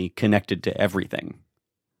overwhelmingly connected to everything.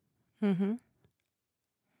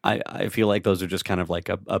 I feel like those are just kind of like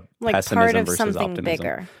a like pessimism part of versus something optimism.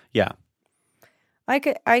 Bigger. Yeah.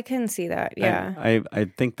 I can see that. Yeah. I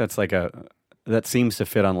think that's like that seems to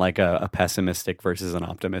fit on like a pessimistic versus an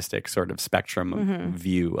optimistic sort of spectrum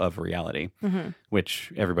view of reality,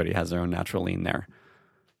 which everybody has their own natural lean there.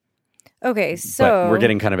 Okay, so but we're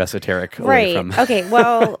getting kind of esoteric, right? From... Okay,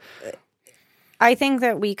 well, I think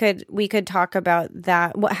that we could talk about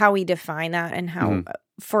that, how we define that, and how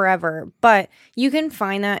forever. But you can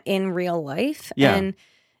find that in real life, and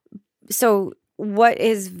so what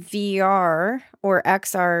is VR or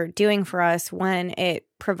XR doing for us when it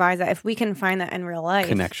provides that? If we can find that in real life,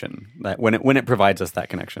 connection, that when it provides us that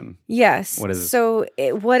connection, yes. What is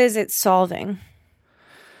what is it solving?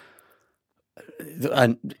 I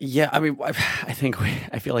mean,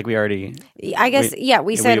 I feel like we already. I guess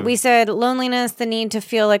we said loneliness, the need to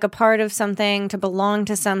feel like a part of something, to belong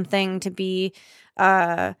to something, to be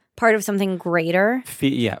part of something greater.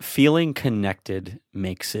 Feeling connected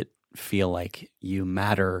makes it feel like you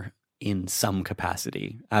matter in some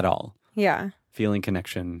capacity at all. Yeah, feeling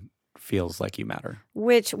connection feels like you matter.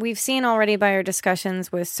 Which we've seen already by our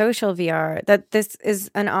discussions with social VR, that this is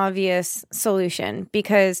an obvious solution,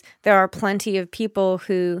 because there are plenty of people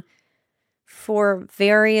who, for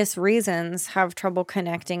various reasons, have trouble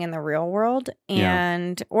connecting in the real world,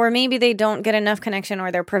 and or maybe they don't get enough connection,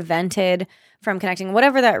 or they're prevented from connecting.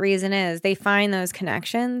 Whatever that reason is, they find those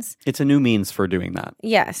connections. It's a new means for doing that.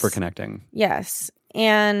 Yes. For connecting. Yes.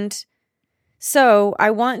 And so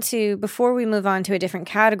I want to, before we move on to a different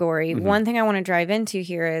category, one thing I want to drive into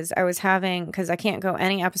here is I was having, because I can't go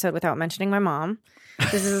any episode without mentioning my mom.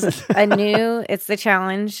 This is it's the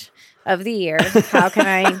challenge of the year. How can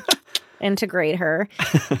I integrate her?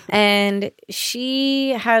 And she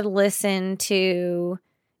had listened to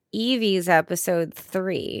Evie's episode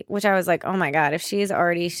 3, which I was like, oh my God, if she's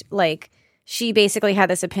already like... She basically had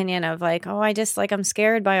this opinion of like, oh, I'm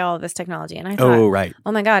scared by all of this technology. And I thought,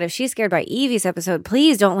 oh my God, if she's scared by Evie's episode,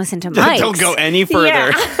 please don't listen to Mike's. Don't go any further.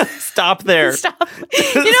 Yeah. Stop there. Stop.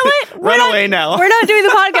 You know what? Run away now. We're not doing the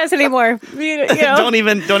podcast anymore. You know? Don't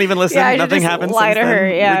even listen. Yeah, nothing happens. Lie to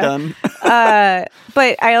her. Yeah. We're done.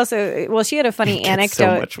 But I also, she had a funny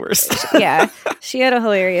anecdote. So much worse. Yeah. She had a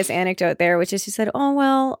hilarious anecdote there, which is she said, oh,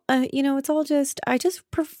 well, it's all I just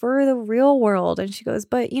prefer the real world. And she goes,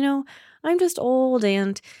 but, I'm just old,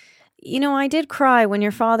 and I did cry when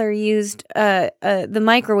your father used the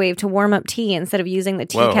microwave to warm up tea instead of using the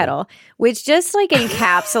tea kettle, which just like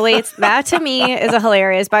encapsulates that to me is a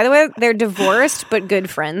hilarious. By the way, they're divorced but good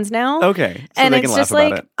friends now. Okay, so and they it's can just laugh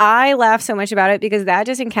about like it. I laugh so much about it because that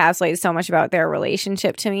just encapsulates so much about their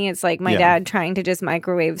relationship to me. It's like my dad trying to just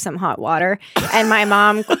microwave some hot water and my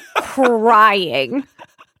mom crying.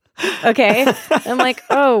 Okay. I'm like,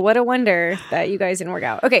 oh, what a wonder that you guys didn't work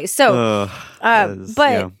out. Okay. So,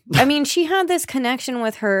 I mean, she had this connection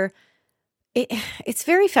with her. It's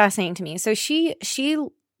very fascinating to me. So she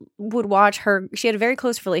would watch she had a very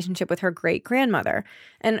close relationship with her great grandmother,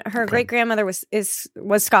 and her great grandmother was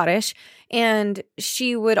Scottish, and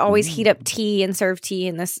she would always heat up tea and serve tea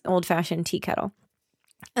in this old fashioned tea kettle.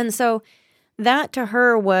 And so that to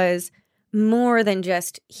her was more than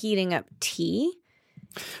just heating up tea.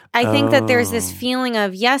 I think that there's this feeling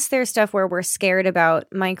of, yes, there's stuff where we're scared about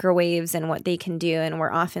microwaves and what they can do, and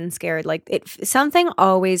we're often scared. Like something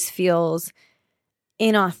always feels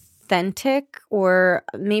inauthentic, or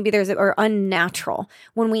maybe or unnatural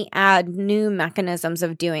when we add new mechanisms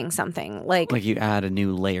of doing something. Like you add a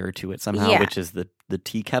new layer to it somehow, which is the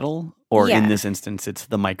tea kettle, or in this instance, it's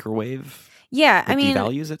the microwave. Yeah, I mean,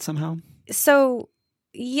 devalues it somehow. So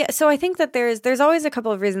I think that there's always a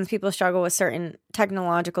couple of reasons people struggle with certain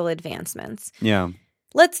technological advancements. Yeah.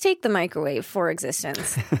 Let's take the microwave for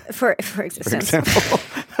existence. For existence. For example.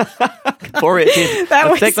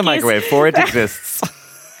 Let's take the microwave for it exists.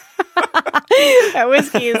 That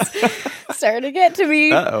whiskey's starting to get to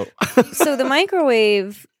me. Uh-oh. So the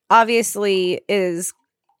microwave obviously is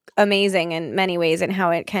amazing in many ways in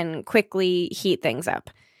how it can quickly heat things up.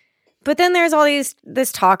 But then there's all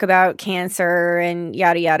this talk about cancer and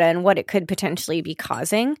yada yada and what it could potentially be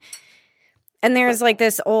causing. And there's like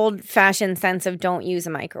this old-fashioned sense of don't use a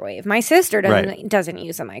microwave. My sister doesn't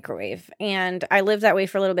use a microwave, and I live that way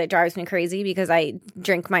for a little bit. It drives me crazy because I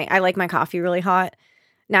like my coffee really hot.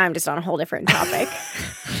 Now I'm just on a whole different topic.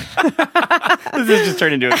 This is just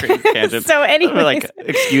turned into a crazy tangent. So anyways, like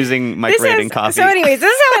excusing microwaving coffee. So anyways,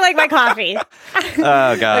 this is how I like my coffee.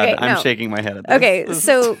 Oh God, okay, I'm shaking my head at this. Okay,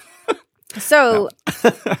 So,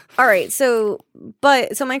 all right. So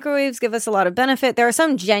microwaves give us a lot of benefit. There are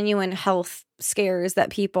some genuine health scares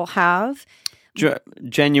that people have.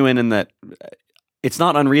 Genuine in that it's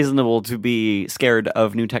not unreasonable to be scared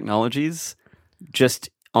of new technologies, just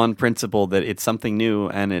on principle that it's something new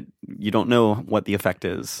and you don't know what the effect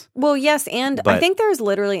is. Well, yes. And I think there's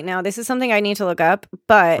literally, now this is something I need to look up,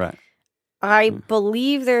 but right. I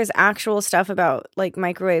believe there's actual stuff about like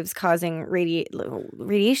microwaves causing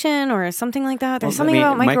radiation or something like that. There's something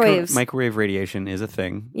about microwaves. Microwave radiation is a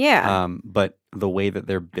thing. Yeah. But the way that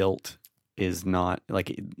they're built is not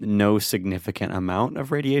like no significant amount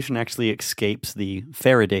of radiation actually escapes the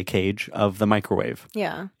Faraday cage of the microwave.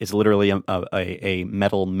 Yeah. It's literally a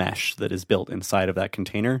metal mesh that is built inside of that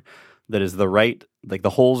container that is the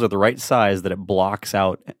holes are the right size that it blocks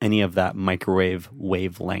out any of that microwave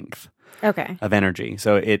wavelength. Okay. Of energy.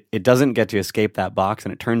 So it doesn't get to escape that box,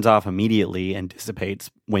 and it turns off immediately and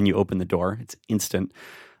dissipates when you open the door. It's instant.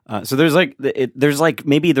 So there's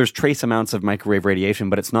maybe there's trace amounts of microwave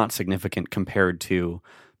radiation, but it's not significant compared to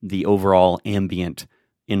the overall ambient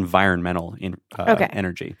environmental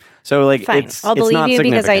energy. So like, fine. I'll believe you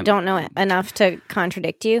because I don't know enough to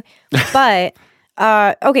contradict you. But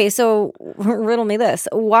okay, so riddle me this: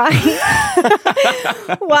 why?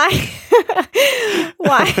 Why?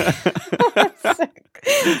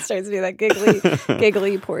 It starts to be that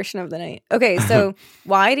giggly portion of the night. Okay, so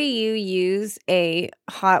why do you use a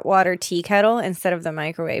hot water tea kettle instead of the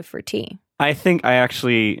microwave for tea? I think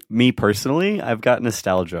me personally, I've got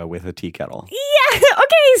nostalgia with a tea kettle. Yeah.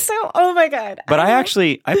 Okay. So, oh my God. But I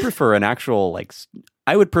prefer an actual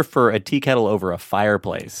I would prefer a tea kettle over a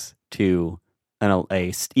fireplace to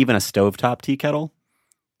even a stovetop tea kettle.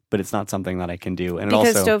 But it's not something that I can do, and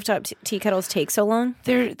because stovetop tea kettles take so long.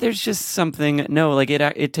 There's just something. No, like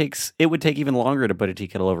it would take even longer to put a tea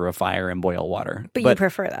kettle over a fire and boil water. But you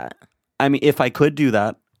prefer that. I mean, if I could do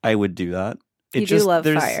that, I would do that. You do love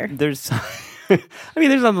fire. There's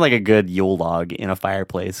there's something like a good Yule log in a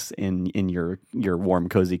fireplace in your warm,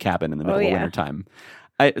 cozy cabin in the middle of wintertime.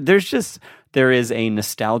 There is a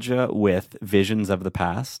nostalgia with visions of the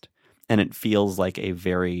past, and it feels like a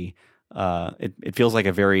very it feels like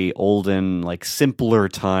a very olden, like simpler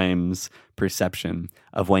times perception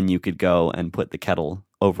of when you could go and put the kettle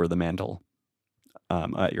over the mantle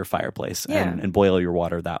at your fireplace and boil your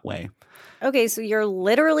water that way. Okay, so you're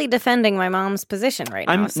literally defending my mom's position right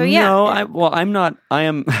now. I'm not. I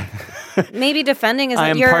am. Maybe defending is. I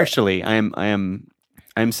am partially. I am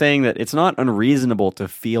saying that it's not unreasonable to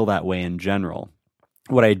feel that way in general.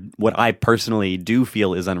 what I personally do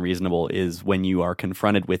feel is unreasonable is when you are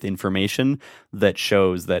confronted with information that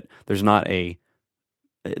shows that there's not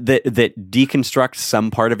that deconstructs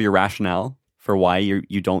some part of your rationale for why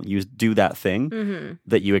you don't do that thing,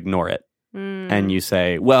 that you ignore it and you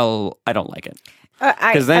say, well, I don't like it.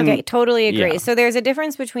 Okay, totally agree. Yeah. So there's a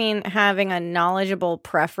difference between having a knowledgeable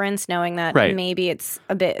preference, knowing that maybe it's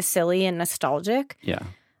a bit silly and nostalgic,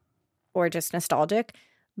 or just nostalgic,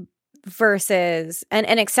 versus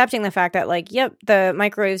and accepting the fact that, like, yep, the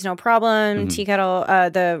microwave's no problem, tea kettle,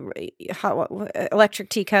 the electric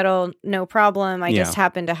tea kettle, no problem. I just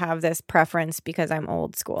happen to have this preference because I'm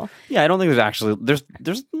old school. Yeah, I don't think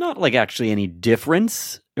there's not like actually any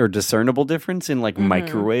difference or discernible difference in like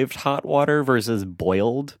microwaved hot water versus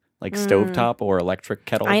boiled, like stovetop or electric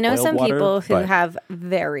kettle. I know some water, people who have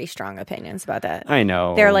very strong opinions about that. I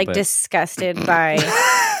know. They're like disgusted by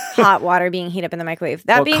hot water being heated up in the microwave.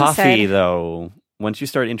 That being coffee, said, though, once you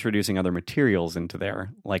start introducing other materials into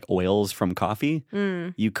there, like oils from coffee,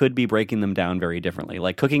 you could be breaking them down very differently.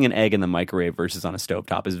 Like cooking an egg in the microwave versus on a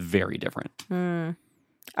stovetop is very different.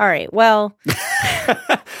 All right, well,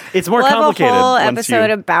 it's more complicated. Have a whole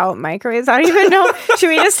episode about microwaves. I don't even know. Should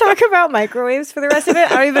we just talk about microwaves for the rest of it?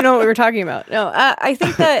 I don't even know what we were talking about. No, I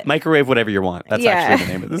think that microwave whatever you want. That's actually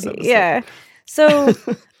the name of this episode. Yeah. So,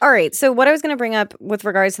 all right. So what I was going to bring up with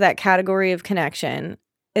regards to that category of connection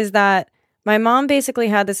is that my mom basically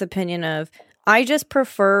had this opinion of, I just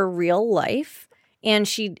prefer real life, and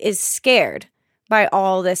she is scared by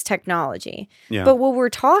all this technology. Yeah. But what we're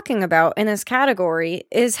talking about in this category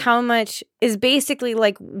is how much is basically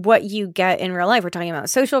like what you get in real life. We're talking about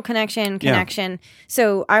social connection. Yeah.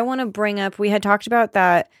 So I want to bring up, we had talked about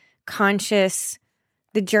that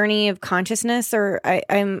the journey of consciousness, or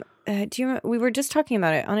we were just talking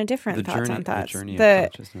about it on a different Thoughts on Thoughts. The journey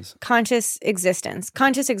of consciousness. Conscious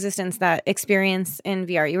existence, that experience in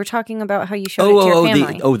VR. You were talking about how you showed it to your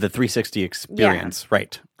family. The 360 experience. Yeah.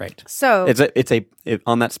 Right. So it's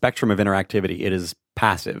on that spectrum of interactivity, it is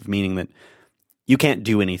passive, meaning that you can't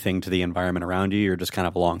do anything to the environment around you. You're just kind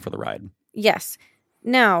of along for the ride. Yes.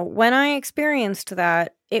 Now, when I experienced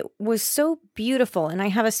that, it was so beautiful, and I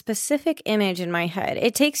have a specific image in my head.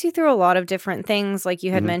 It takes you through a lot of different things, like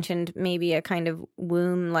you had mentioned, maybe a kind of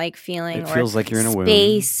womb-like feeling. It feels like you're in a womb.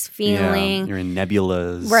 Space feeling. Yeah, you're in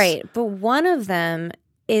nebulas. Right, but one of them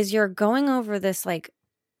is you're going over this, like,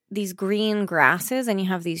 these green grasses, and you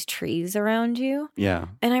have these trees around you. Yeah.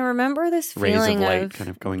 And I remember this feeling rays of light kind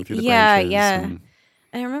of going through the branches. Yeah. And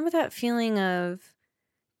I remember that feeling of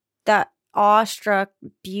that awestruck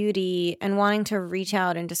beauty and wanting to reach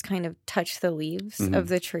out and just kind of touch the leaves of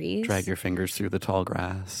the trees. Drag your fingers through the tall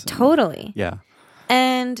grass. Totally. Yeah.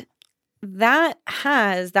 And that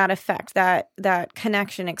has that effect, that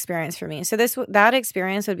connection experience for me. So that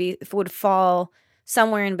experience would fall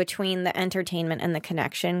somewhere in between the entertainment and the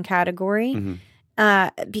connection category,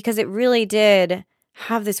 because it really did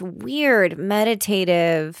have this weird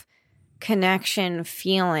meditative connection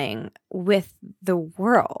feeling with the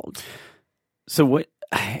world. So what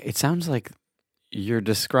it sounds like you're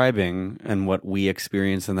describing, and what we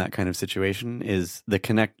experience in that kind of situation, is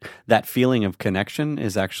that feeling of connection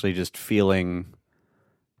is actually just feeling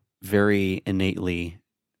very innately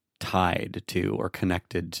tied to or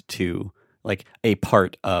connected to, like, a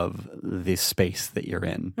part of the space that you're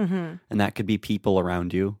in. And that could be people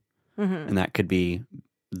around you, and that could be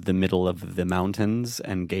the middle of the mountains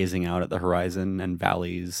and gazing out at the horizon and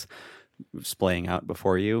valleys splaying out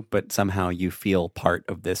before you, but somehow you feel part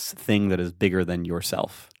of this thing that is bigger than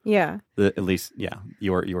yourself. Yeah.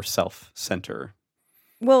 Your self center.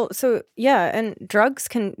 Well, so yeah, and drugs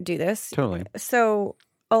can do this. Totally. So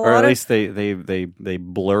or at least they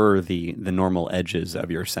blur the normal edges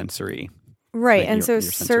of your sensory. Right, and so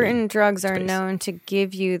certain drugs are known to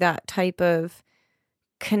give you that type of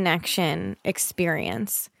connection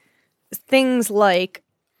experience. Things like,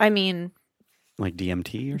 like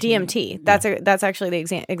DMT or something? DMT. That's actually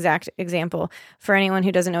the exact example. For anyone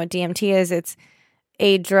who doesn't know what DMT is, it's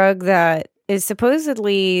a drug that is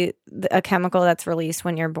supposedly a chemical that's released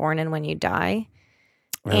when you're born and when you die.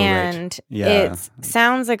 Oh, and it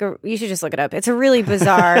sounds like you should just look it up. It's a really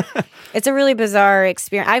bizarre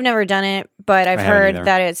experience. I've never done it, but I've heard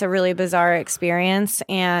that it's a really bizarre experience,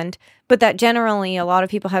 but that generally a lot of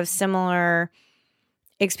people have similar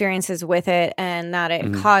experiences with it, and that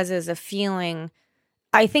it causes a feeling.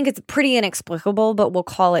 I think it's pretty inexplicable, but we'll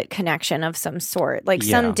call it connection of some sort, like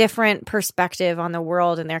some different perspective on the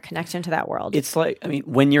world and their connection to that world. It's like,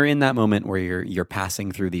 when you're in that moment where you're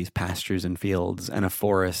passing through these pastures and fields and a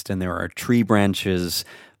forest, and there are tree branches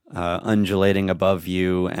undulating above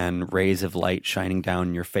you and rays of light shining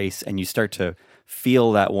down your face, and you start to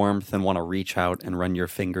feel that warmth and want to reach out and run your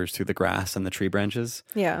fingers through the grass and the tree branches.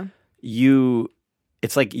 Yeah.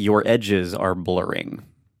 It's like your edges are blurring.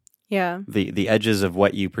 Yeah. The edges of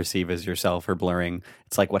what you perceive as yourself are blurring.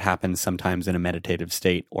 It's like what happens sometimes in a meditative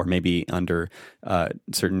state, or maybe under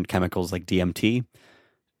certain chemicals like DMT.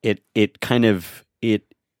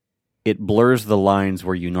 It blurs the lines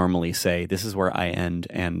where you normally say, this is where I end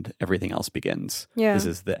and everything else begins. Yeah. This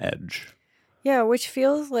is the edge. Yeah, which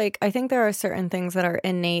feels like, I think there are certain things that are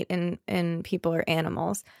innate in people or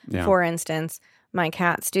animals. Yeah. For instance, my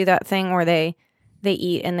cats do that thing where they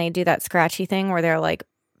eat and they do that scratchy thing where they're like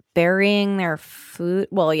burying their food.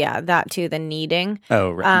 Well, yeah, that too, the kneading.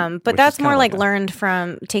 Oh, right. But that's more like learned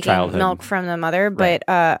from taking childhood milk from the mother. But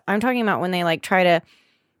I'm talking about when they like try to,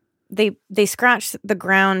 they scratch the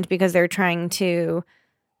ground because they're trying to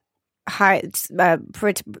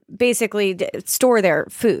basically store their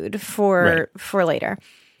food for later.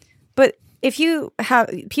 But if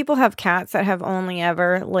people have cats that have only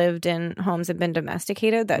ever lived in homes that have been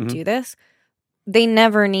domesticated that do this, they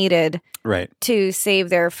never needed to save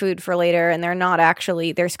their food for later, and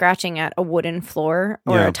they're scratching at a wooden floor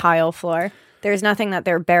or a tile floor. There's nothing that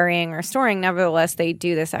they're burying or storing. Nevertheless, they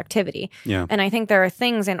do this activity. Yeah. And I think there are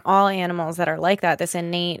things in all animals that are like that, this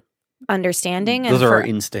innate understanding. Those are our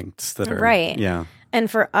instincts that are... Right. Yeah.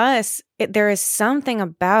 And for us, there is something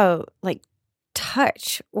about like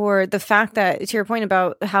touch, or the fact that, to your point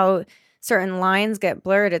about how certain lines get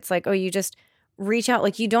blurred, it's like, oh, you just reach out,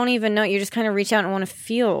 like you don't even know, you just kind of reach out and want to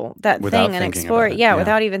feel that thing and explore it. Yeah,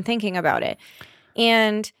 without even thinking about it.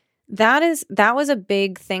 And that was a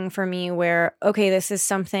big thing for me where, okay, this is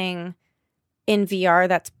something in VR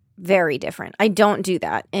that's very different. I don't do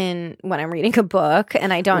that when I'm reading a book,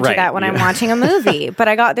 and I don't do that when I'm watching a movie. But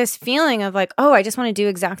I got this feeling of like, oh, I just want to do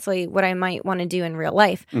exactly what I might want to do in real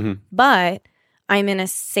life. Mm-hmm. But I'm in a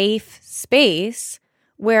safe space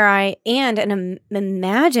and an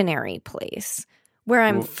imaginary place where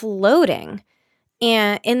I'm floating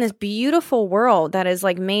and in this beautiful world that is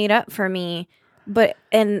like made up for me. But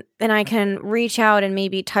and I can reach out and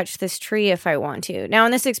maybe touch this tree if I want to. Now,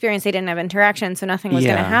 in this experience, they didn't have interaction, so nothing was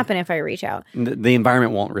going to happen if I reach out. The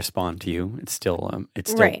environment won't respond to you. It's still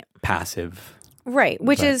passive, right?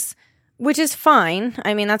 Which is fine.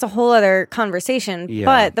 I mean, that's a whole other conversation. Yeah.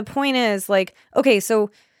 But the point is, like, okay, so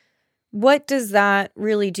what does that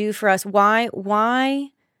really do for us? Why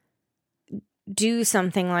do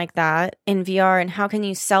something like that in VR, and how can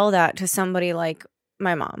you sell that to somebody like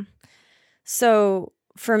my mom? So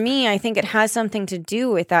for me, I think it has something to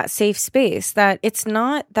do with that safe space, that it's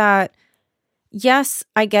not that, yes,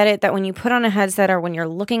 I get it that when you put on a headset or when you're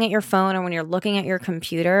looking at your phone or when you're looking at your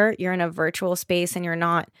computer, you're in a virtual space and you're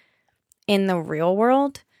not in the real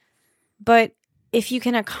world. But if you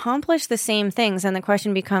can accomplish the same things, then the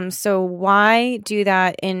question becomes, so why do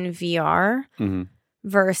that in VR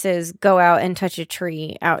versus go out and touch a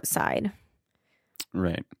tree outside?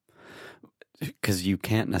 Right. Because you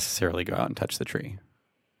can't necessarily go out and touch the tree.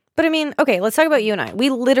 But I mean, okay, let's talk about you and I.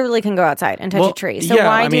 We literally can go outside and touch a tree. So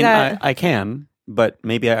why do that? I can, but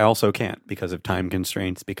maybe I also can't because of time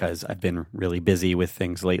constraints, because I've been really busy with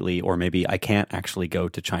things lately, or maybe I can't actually go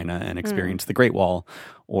to China and experience the Great Wall,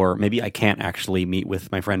 or maybe I can't actually meet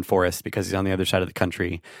with my friend Forrest because he's on the other side of the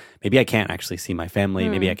country. Maybe I can't actually see my family.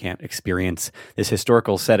 Maybe I can't experience this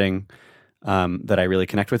historical setting that I really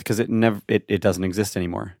connect with because it doesn't exist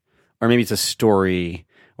anymore. Or maybe it's a story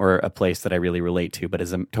or a place that I really relate to, but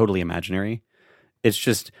is totally imaginary. It's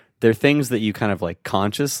just, they're things that you kind of like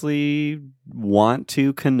consciously want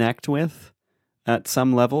to connect with at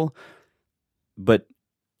some level, but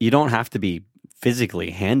you don't have to be physically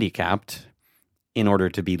handicapped in order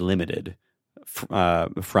to be limited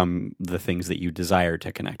from the things that you desire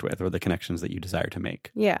to connect with or the connections that you desire to make.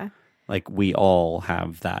 Yeah. Like we all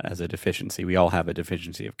have that as a deficiency. We all have a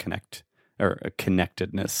deficiency of a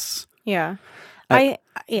connectedness. Yeah. Go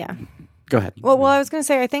ahead. Well, I was going to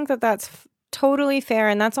say, I think that's totally fair.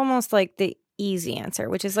 And that's almost like the easy answer,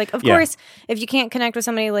 which is like, of course, if you can't connect with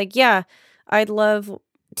somebody, like, I'd love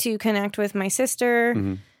to connect with my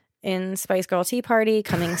sister in Spice Girl Tea Party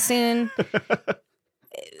coming soon.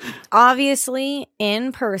 Obviously,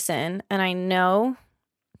 in person. And I know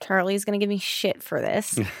Charlie's going to give me shit for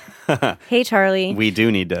this. Hey, Charlie. We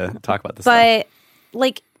do need to talk about this. But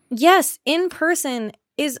like, yes, in person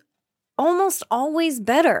is almost always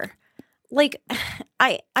better. Like,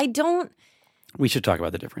 I don't. We should talk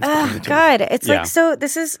about the difference. God, it's like, so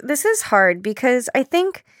this is hard because I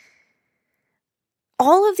think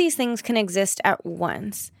all of these things can exist at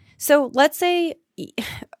once. So let's say,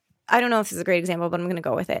 I don't know if this is a great example, but I'm going to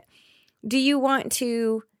go with it. Do you want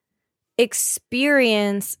to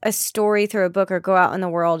experience a story through a book or go out in the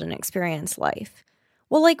world and experience life?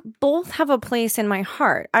 Well, like, both have a place in my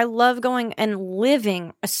heart. I love going and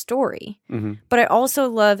living a story, but I also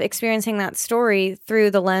love experiencing that story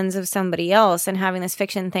through the lens of somebody else and having this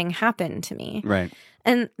fiction thing happen to me. Right.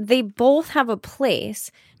 And they both have a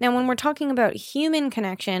place. Now, when we're talking about human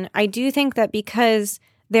connection, I do think that because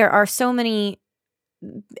there are so many,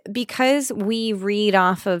 because we read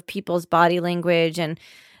off of people's body language and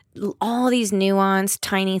all these nuanced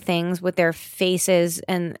tiny things with their faces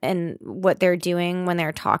and what they're doing when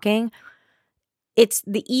they're talking, it's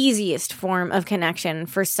the easiest form of connection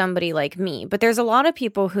for somebody like me. But there's a lot of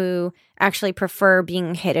people who actually prefer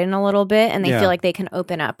being hidden a little bit, and they feel like they can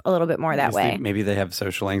open up a little bit more that way. Maybe they have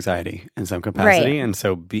social anxiety in some capacity, and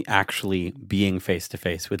so being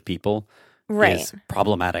face-to-face with people is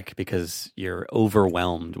problematic because you're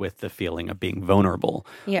overwhelmed with the feeling of being vulnerable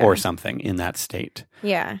or something in that state.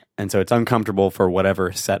 Yeah. And so it's uncomfortable for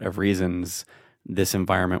whatever set of reasons. This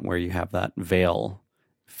environment where you have that veil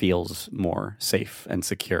feels more safe and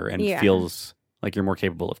secure and feels like you're more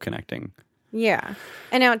capable of connecting. Yeah.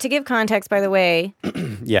 And now to give context, by the way. We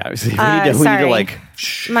need to like...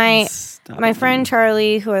 My friend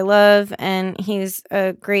Charlie, who I love, and he's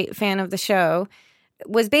a great fan of the show,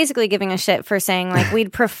 was basically giving a shit for saying, like,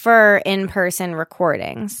 we'd prefer in-person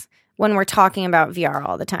recordings when we're talking about VR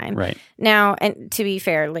all the time. Right. Now, and to be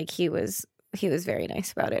fair, like, he was very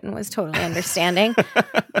nice about it and was totally understanding.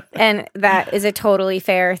 And that is a totally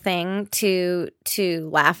fair thing to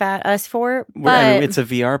laugh at us for. But it's a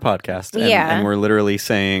VR podcast. And we're literally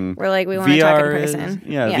saying... We're like, we want to talk in person.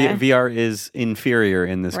 VR is inferior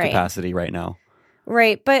in this capacity right now.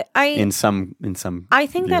 Right, but in some I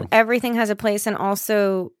think that everything has a place, and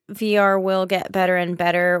also VR will get better and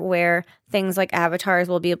better where things like avatars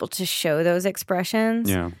will be able to show those expressions.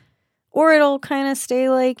 Yeah. Or it'll kind of stay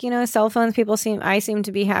like, cell phones. I seem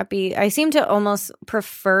to be happy. I seem to almost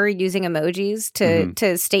prefer using emojis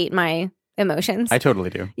to state my emotions. I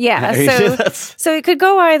totally do. Yeah, so it could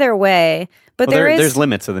go either way. But there's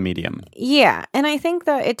limits of the medium. Yeah, and I think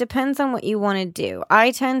that it depends on what you want to do.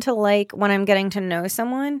 I tend to like, when I'm getting to know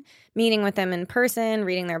someone, meeting with them in person,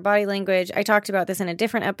 reading their body language. I talked about this in a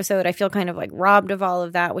different episode. I feel kind of like robbed of all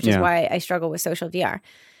of that, which is why I struggle with social VR.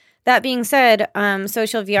 That being said,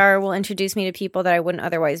 social VR will introduce me to people that I wouldn't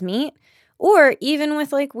otherwise meet. Or even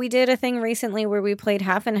with, like, we did a thing recently where we played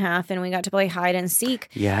half and half and we got to play hide and seek.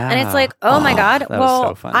 Yeah. And it's like, oh my God. Well,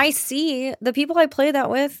 so fun. I see the people I play that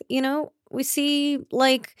with, we see,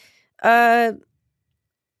 like, all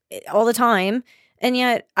the time. And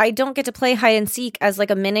yet I don't get to play hide and seek as, like,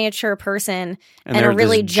 a miniature person and a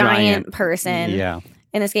really giant person. Yeah.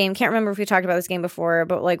 In this game. Can't remember if we talked about this game before,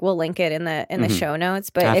 but, like, we'll link it in the show notes.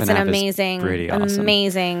 But half it's an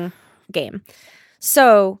amazing game.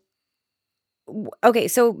 So, okay,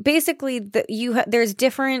 so basically, there's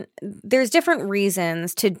different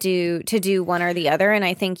reasons to do one or the other, and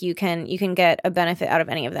I think you can get a benefit out of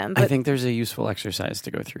any of them. But, I think there's a useful exercise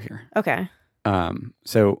to go through here. Okay.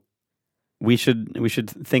 So we should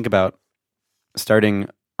think about starting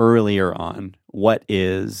earlier on. What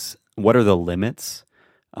are the limits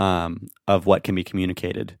of what can be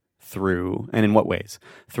communicated through, and in what ways,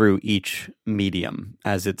 through each medium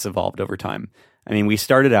as it's evolved over time. I mean, we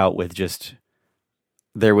started out with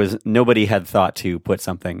nobody had thought to put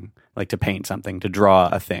something, like to paint something, to draw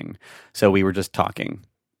a thing. So we were just talking,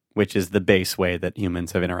 which is the base way that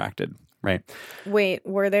humans have interacted, right? Wait,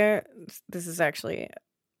 this is actually,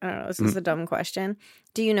 I don't know, this is a dumb question.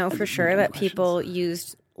 Do you know for sure that people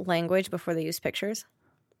used language before they used pictures?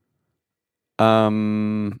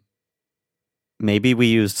 Maybe we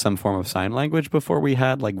used some form of sign language before we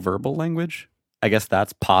had, like, verbal language. I guess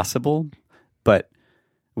that's possible, but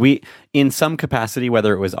we, in some capacity,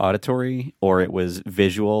 whether it was auditory or it was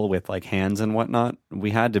visual with, like, hands and whatnot,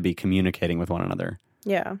 we had to be communicating with one another.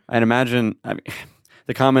 Yeah. And imagine,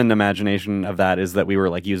 the common imagination of that is that we were,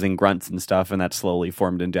 like, using grunts and stuff, and that slowly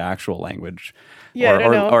formed into actual language.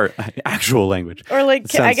 Yeah, or actual language. Or,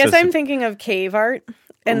 like, I guess I'm thinking of cave art.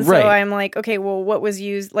 And so I'm like, okay, well, what was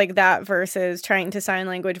used like that versus trying to sign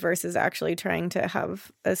language versus actually trying to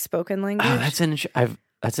have a spoken language? Oh,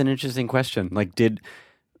 that's an interesting question. Like, did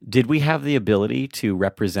we have the ability to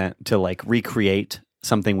recreate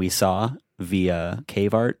something we saw via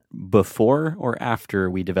cave art before or after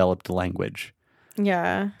we developed language?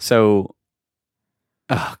 Yeah. So,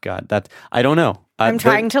 oh God, I don't know. I'm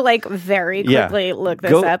trying to like very quickly look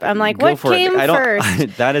this up. I'm like, what came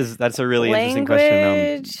first? That's a really interesting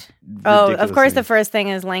question. Of course, the first thing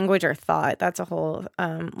is language or thought. That's a whole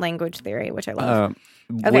language theory, which I love.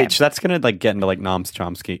 Which that's gonna like get into like Noam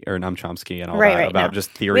Chomsky and all that about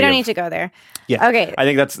just theory. We don't need to go there. Yeah. Okay. I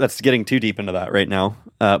think that's getting too deep into that right now.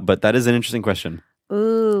 But that is an interesting question.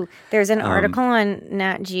 Ooh, there's an article on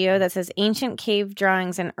Nat Geo that says ancient cave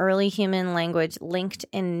drawings and early human language linked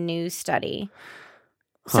in new study.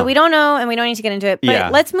 So we don't know, and we don't need to get into it.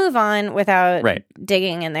 But let's move on without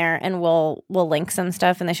digging in there, and we'll link some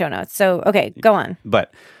stuff in the show notes. So okay, go on.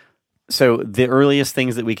 So the earliest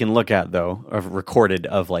things that we can look at, though, are recorded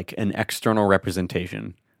of like an external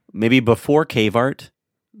representation. Maybe before cave art,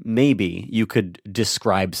 maybe you could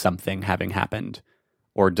describe something having happened,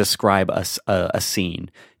 or describe a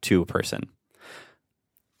scene to a person.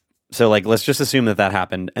 So, like, let's just assume that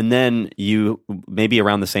happened, and then you maybe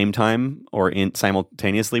around the same time or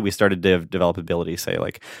simultaneously, we started to develop ability. Say,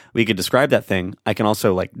 like, we could describe that thing. I can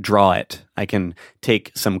also like draw it. I can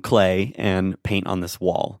take some clay and paint on this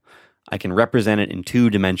wall. I can represent it in 2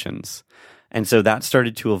 dimensions. And so that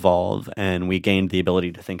started to evolve, and we gained the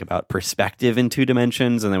ability to think about perspective in 2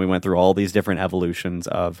 dimensions, and then we went through all these different evolutions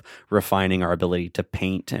of refining our ability to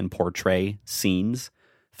paint and portray scenes,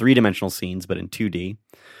 3-dimensional scenes, but in 2D.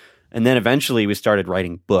 And then eventually we started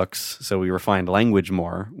writing books, so we refined language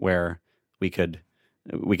more, where we could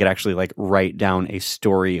actually like write down a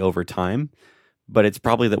story over time. But it's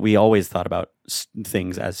probably that we always thought about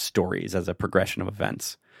things as stories, as a progression of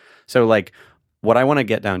events. So like what I want to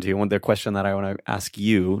get down to, the question that I want to ask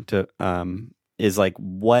you to is like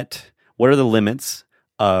what are the limits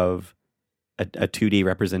of a 2D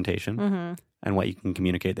representation and what you can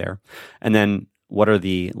communicate there? And then what are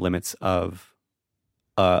the limits of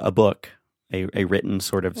a book, a written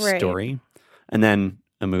sort of story? And then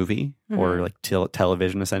a movie or like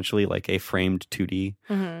television, essentially, like a framed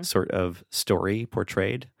 2D sort of story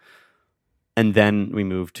portrayed. And then we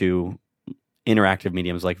move to interactive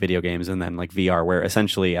mediums like video games and then like VR, where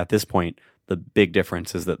essentially at this point the big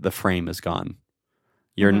difference is that the frame is gone.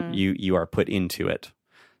 You are put into it.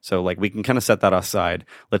 So like we can kind of set that aside.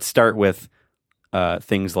 Let's start with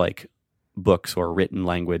things like books or written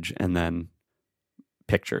language, and then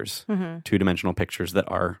pictures, 2-dimensional pictures that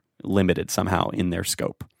are limited somehow in their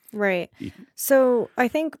scope. Right. So I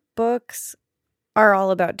think books are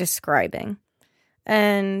all about describing,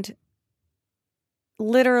 and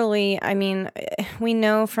literally, I mean, we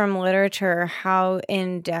know from literature how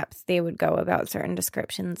in depth they would go about certain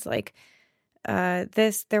descriptions. Like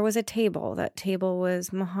there was a table. That table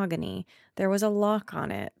was mahogany. There was a lock on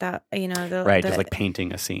it. That just like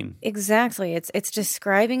painting a scene. Exactly. It's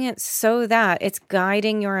describing it so that it's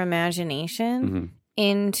guiding your imagination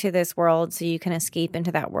into this world, so you can escape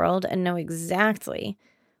into that world and know exactly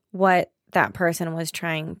what that person was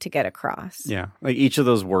trying to get across. Yeah. Like each of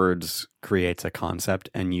those words creates a concept,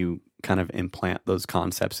 and you kind of implant those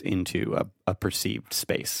concepts into a perceived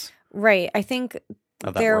space. Right. I think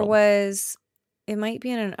there was, it might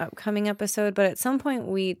be in an upcoming episode, but at some point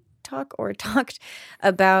we talked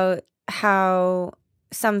about how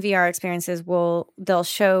some VR experiences they'll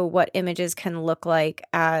show what images can look like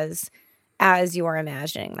as you're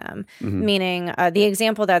imagining them. Meaning the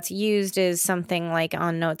example that's used is something like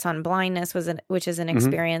on Notes on Blindness, which is an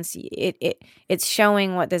experience. It's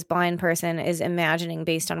showing what this blind person is imagining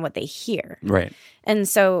based on what they hear. Right. And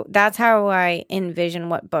so that's how I envision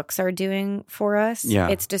what books are doing for us. Yeah.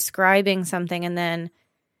 It's describing something and then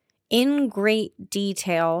in great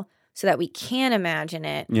detail so that we can imagine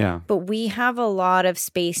it. Yeah. But we have a lot of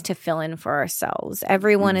space to fill in for ourselves.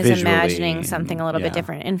 Everyone is visually imagining something a little bit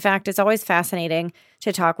different. In fact, it's always fascinating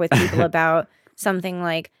to talk with people about something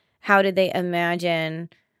like how did they imagine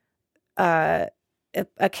a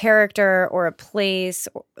character or a place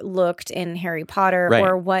looked in Harry Potter,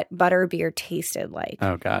 or what butterbeer tasted like.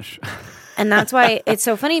 Oh, gosh. And that's why it's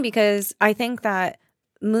so funny, because I think that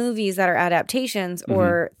movies that are adaptations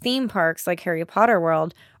or theme parks like Harry Potter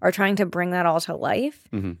World are trying to bring that all to life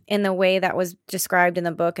in the way that was described in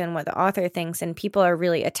the book and what the author thinks, and people are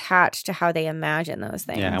really attached to how they imagine those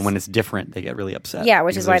things. Yeah, and when it's different, they get really upset. Yeah,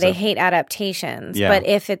 which is why they hate adaptations. Yeah. But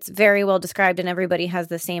if it's very well described and everybody has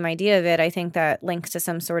the same idea of it, I think that links to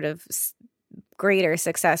some sort of greater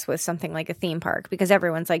success with something like a theme park, because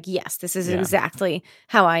everyone's like, yes, this is exactly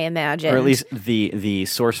how I imagine. Or at least the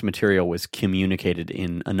source material was communicated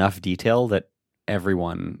in enough detail that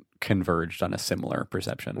everyone converged on a similar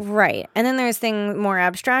perception. Right. And then there's more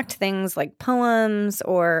abstract things like poems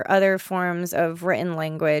or other forms of written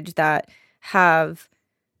language that have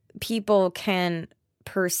people can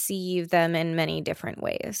perceive them in many different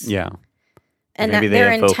ways. Yeah. And maybe that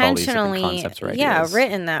they're intentionally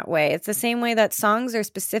written that way. It's the same way that songs are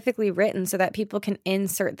specifically written so that people can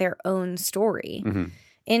insert their own story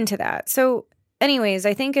into that. So anyways,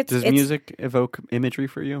 I think Does music evoke imagery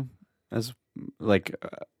for you? As like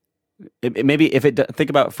maybe if it think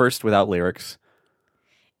about first without lyrics.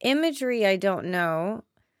 Imagery, I don't know.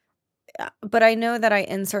 But I know that I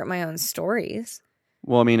insert my own stories.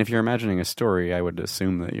 Well, I mean, if you're imagining a story, I would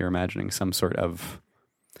assume that you're imagining some sort of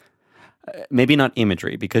maybe not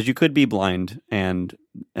imagery, because you could be blind and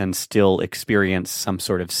still experience some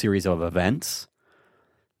sort of series of events,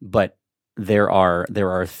 but there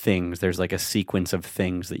are things. There's like a sequence of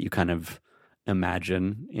things that you kind of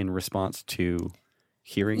imagine in response to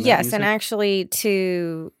hearing. Yes, music. And actually,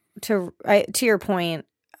 to your point,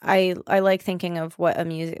 I like thinking of what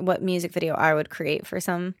music video I would create for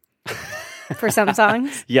some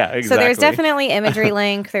songs. Yeah, exactly. So there's definitely imagery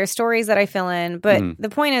link. There's stories that I fill in, but the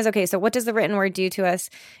point is, okay, so what does the written word do to us?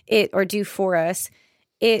 Do for us?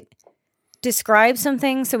 It describes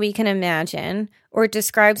something so we can imagine, or it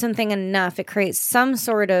describes something enough. It creates some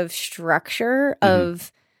sort of structure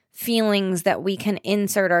of feelings that we can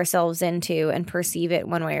insert ourselves into and perceive it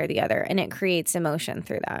one way or the other, and it creates emotion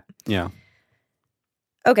through that. Yeah.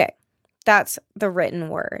 Okay, that's the written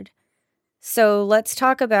word. So let's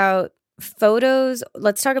talk about photos.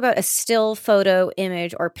 Let's talk about a still photo,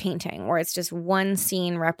 image, or painting where it's just one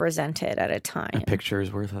scene represented at a time. A picture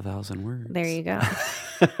is worth 1,000 words. There you go.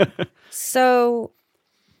 So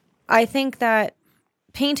I think that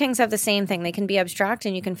paintings have the same thing. They can be abstract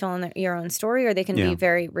and you can fill in your own story, or they can be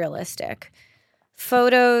very realistic.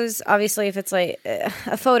 Photos, obviously, if it's like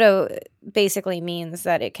a photo, basically means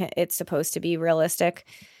that it's supposed to be realistic.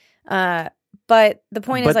 But the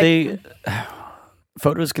point is,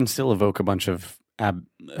 photos can still evoke a bunch of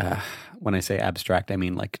when I say abstract, I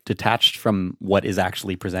mean like detached from what is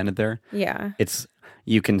actually presented there. Yeah,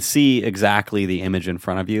 you can see exactly the image in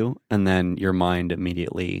front of you, and then your mind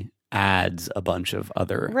immediately adds a bunch of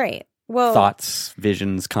other thoughts,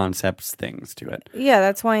 visions, concepts, things to it. Yeah,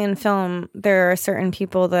 that's why in film there are certain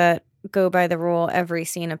people that go by the rule every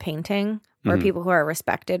scene a painting, or people who are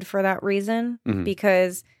respected for that reason,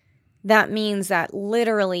 because that means that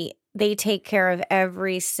literally they take care of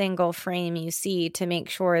every single frame you see to make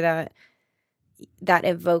sure that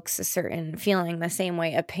evokes a certain feeling, the same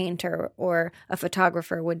way a painter or a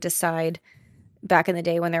photographer would decide back in the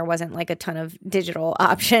day when there wasn't like a ton of digital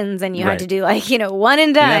options and you had to do like, one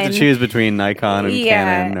and done. You had to choose between Nikon and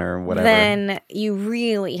Canon or whatever. Then you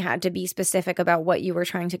really had to be specific about what you were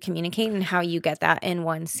trying to communicate and how you get that in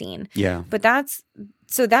one scene. Yeah. But that's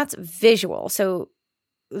visual. So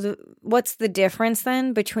what's the difference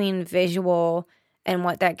then between visual and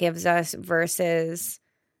what that gives us versus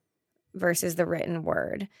the written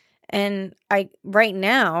word? And right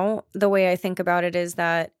now, the way I think about it is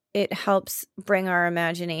that it helps bring our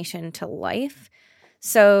imagination to life.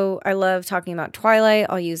 So I love talking about Twilight.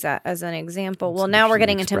 I'll use that as an example. Well, now we're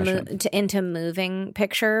getting into moving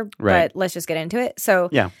picture, but let's just get into it. So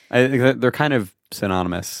yeah, I think they're kind of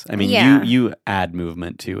synonymous. I mean, you add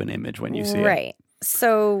movement to an image when you see it. Right.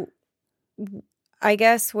 So I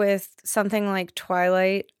guess with something like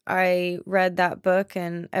Twilight, I read that book,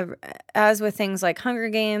 and as with things like Hunger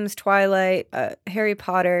Games, Twilight, Harry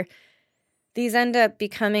Potter, these end up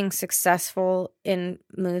becoming successful in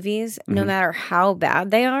movies, no matter how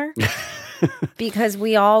bad they are, because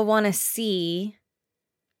we all want to see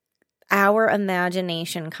our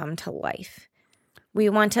imagination come to life. We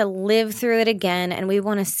want to live through it again, and we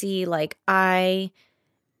want to see, like, I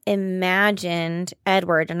imagined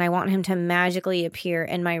Edward, and I want him to magically appear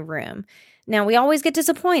in my room. Now, we always get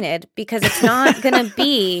disappointed because it's not going to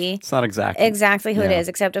be... It's not exactly who it is,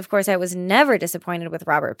 except, of course, I was never disappointed with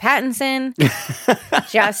Robert Pattinson,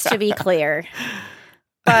 just to be clear.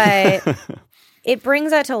 But it brings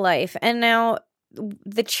that to life. And now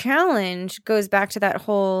the challenge goes back to that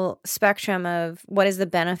whole spectrum of what is the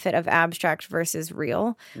benefit of abstract versus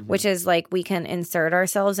real, which is like we can insert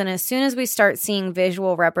ourselves. And as soon as we start seeing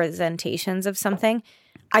visual representations of something,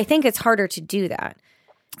 I think it's harder to do that.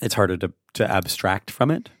 It's harder to abstract from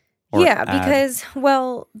it? Because,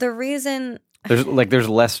 the reason... There's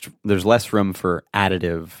less room for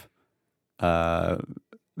additive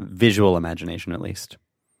visual imagination, at least,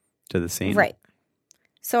 to the scene. Right.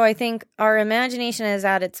 So I think our imagination is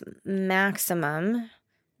at its maximum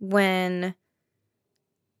when...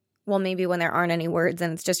 Well, maybe when there aren't any words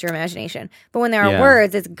and it's just your imagination. But when there are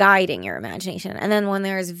words, it's guiding your imagination. And then when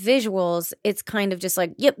there's visuals, it's kind of just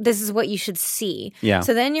like, yep, this is what you should see. Yeah.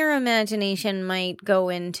 So then your imagination might go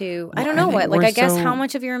into, I don't know what. Like, I guess how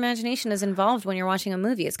much of your imagination is involved when you're watching a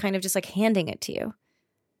movie? It's kind of just like handing it to you.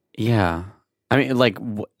 Yeah. I mean, like,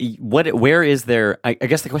 where is there? I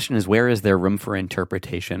guess the question is, where is there room for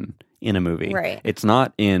interpretation in a movie? Right. It's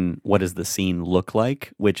not in what does the scene look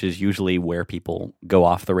like, which is usually where people go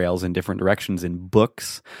off the rails in different directions in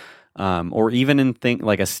books, or even in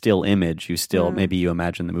like a still image. You still maybe you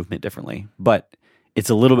imagine the movement differently, but it's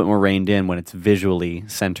a little bit more reined in when it's visually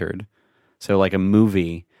centered. So, like a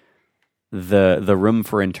movie, the room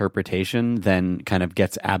for interpretation then kind of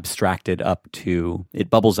gets abstracted up to, it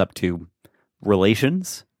bubbles up to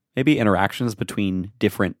relations, maybe interactions between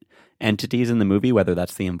different entities in the movie, whether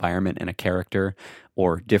that's the environment and a character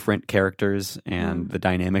or different characters and the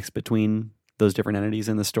dynamics between those different entities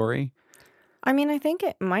in the story. I mean, I think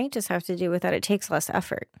it might just have to do with that it takes less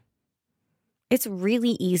effort. It's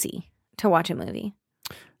really easy to watch a movie.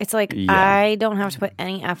 It's like I don't have to put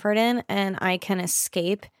any effort in and I can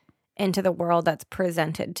escape into the world that's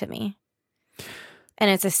presented to me.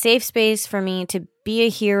 And it's a safe space for me to be a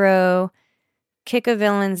hero, kick a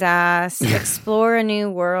villain's ass, explore a new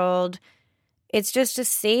world. It's just a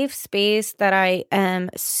safe space that I am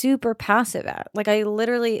super passive at. Like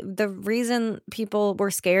the reason people were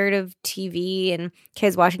scared of TV and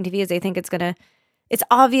kids watching TV is they think it's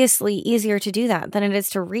obviously easier to do that than it is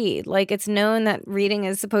to read. Like it's known that reading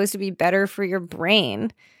is supposed to be better for your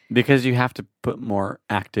brain. Because you have to put more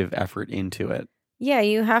active effort into it. Yeah,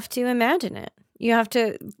 you have to imagine it. You have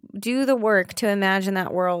to do the work to imagine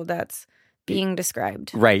that world that's being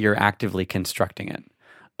described. Right, you're actively constructing it.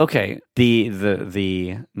 Okay,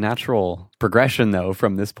 the natural progression though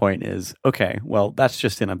from this point is, okay, well, that's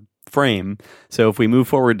just in a frame. So if we move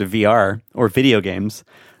forward to VR or video games,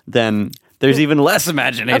 then there's even less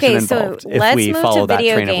imagination involved if we follow that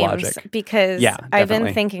train of logic. Because I've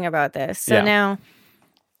been thinking about this. So now,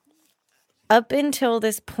 up until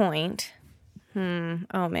this point,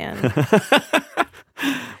 oh man.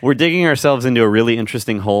 We're digging ourselves into a really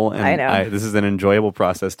interesting hole, and I know. This is an enjoyable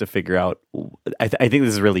process to figure out. I think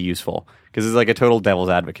this is really useful because it's like a total devil's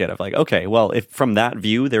advocate of like, okay, well, if from that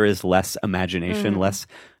view there is less imagination, less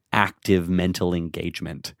active mental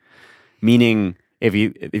engagement. Meaning, if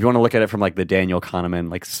you want to look at it from like the Daniel Kahneman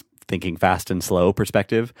like thinking fast and slow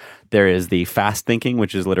perspective, there is the fast thinking,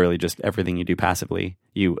 which is literally just everything you do passively.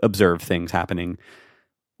 You observe things happening.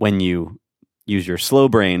 When you use your slow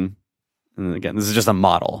brain. And again, this is just a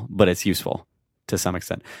model, but it's useful to some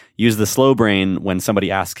extent. Use the slow brain when somebody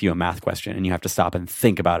asks you a math question and you have to stop and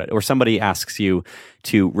think about it. Or somebody asks you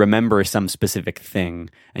to remember some specific thing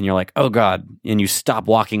and you're like, oh God, and you stop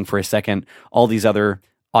walking for a second. All these other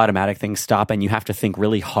automatic things stop and you have to think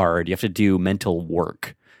really hard. You have to do mental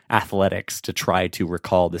work, athletics to try to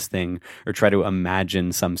recall this thing or try to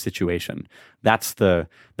imagine some situation. That's the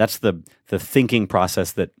thinking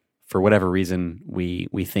process that for whatever reason we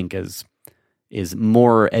think is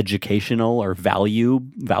more educational or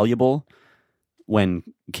valuable when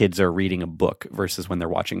kids are reading a book versus when they're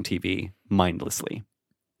watching TV mindlessly.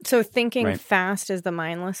 So thinking fast is the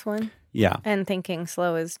mindless one? Yeah. And thinking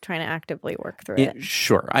slow is trying to actively work through it?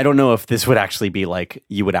 Sure. I don't know if this would actually be like,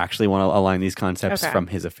 you would actually want to align these concepts from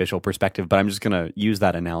his official perspective, but I'm just going to use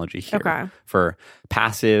that analogy here for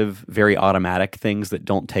passive, very automatic things that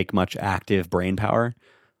don't take much active brain power.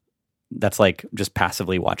 That's like just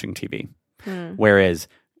passively watching TV. Whereas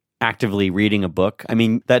actively reading a book, I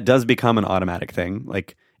mean, that does become an automatic thing.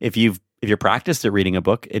 Like if you're practiced at reading a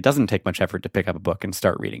book, it doesn't take much effort to pick up a book and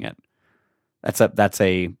start reading it. That's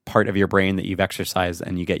a part of your brain that you've exercised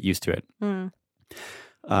and you get used to it.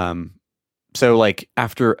 So like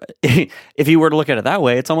after, if you were to look at it that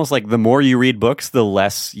way, it's almost like the more you read books, the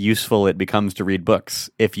less useful it becomes to read books.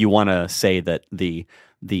 If you want to say that the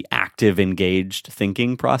active, engaged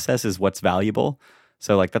thinking process is what's valuable.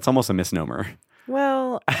 So, like, that's almost a misnomer.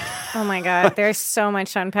 Well, oh my God, there's so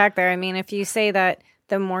much to unpack there. I mean, if you say that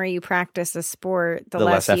the more you practice a sport, the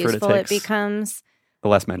less useful it becomes. The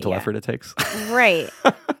less mental effort it takes. Right.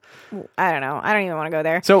 I don't know. I don't even want to go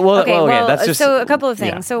there. So, that's just... So, a couple of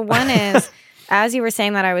things. Yeah. So, one is, as you were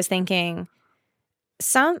saying that, I was thinking,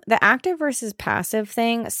 the active versus passive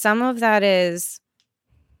thing, some of that is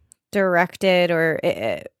directed or,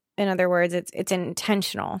 in other words, it's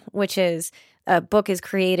intentional, which is... A book is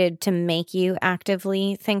created to make you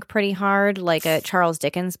actively think pretty hard, like a Charles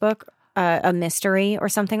Dickens book, a mystery or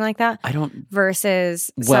something like that.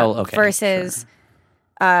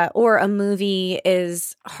 Or a movie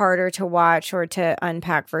is harder to watch or to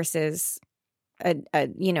unpack versus a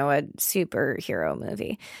superhero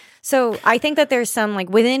movie. So I think that there's some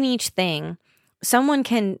like within each thing, someone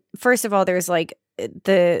can. First of all, there's like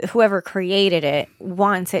whoever created it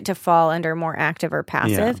wants it to fall under more active or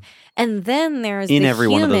passive. And then there's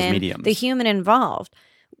one of those mediums. The human involved.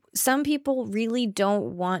 some people really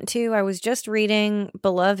don't want to. I was just reading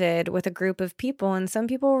Beloved with a group of people, and some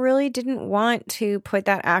people really didn't want to put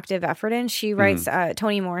that active effort in. She writes,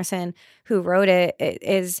 Toni Morrison, who wrote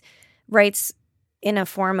it, writes in a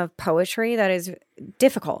form of poetry that is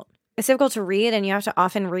difficult. It's difficult to read, and you have to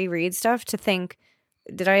often reread stuff to think,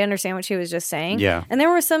 did I understand what she was just saying? Yeah. And there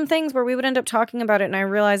were some things where we would end up talking about it, and I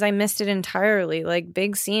realized I missed it entirely, like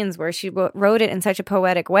big scenes where she wrote it in such a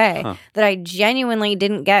poetic way that I genuinely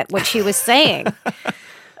didn't get what she was saying.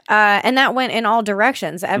 And that went in all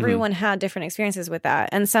directions. Everyone had different experiences with that.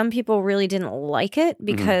 And some people really didn't like it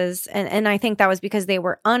because, and I think that was because they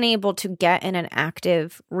were unable to get in an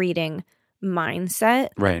active reading mindset.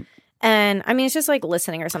 Right. And I mean, it's just like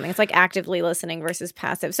listening or something. It's like actively listening versus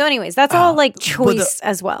passive. So anyways, that's all like choice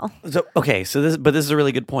as well. So, okay. So this is a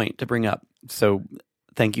really good point to bring up. So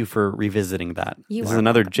thank you for revisiting that. This is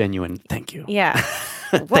another genuine thank you. Yeah.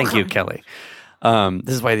 Thank you, Kelly.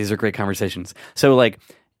 This is why these are great conversations. So like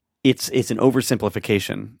it's an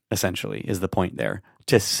oversimplification, essentially, is the point there.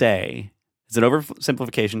 It's an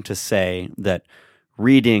oversimplification to say that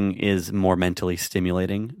reading is more mentally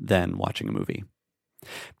stimulating than watching a movie.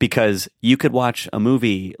 Because you could watch a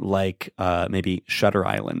movie like maybe Shutter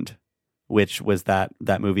Island, which was that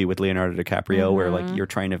movie with Leonardo DiCaprio where like you're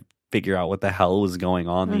trying to figure out what the hell was going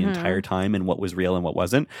on the entire time and what was real and what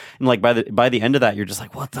wasn't. And like by the end of that, you're just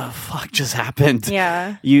like, what the fuck just happened?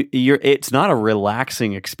 Yeah. It's not a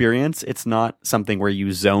relaxing experience. It's not something where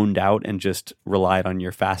you zoned out and just relied on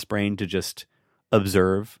your fast brain to just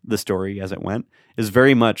observe the story as it went. It's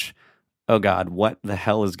very much, oh God, what the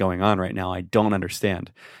hell is going on right now? I don't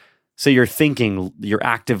understand. So you're thinking, you're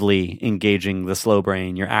actively engaging the slow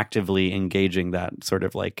brain. You're actively engaging that sort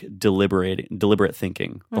of like deliberate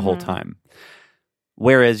thinking the whole time.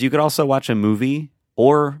 Whereas you could also watch a movie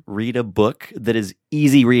or read a book that is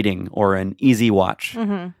easy reading or an easy watch.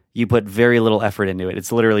 You put very little effort into it.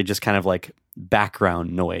 It's literally just kind of like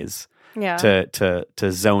background noise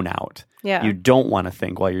to zone out. Yeah. You don't want to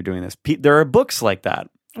think while you're doing this. There are books like that.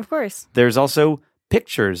 Of course. There's also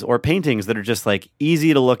pictures or paintings that are just like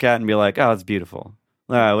easy to look at and be like, oh, it's beautiful.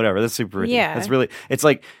 Whatever. That's super pretty. Yeah. It's really, it's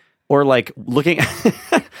like, or like looking,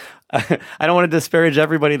 I don't want to disparage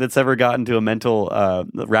everybody that's ever gotten to a mental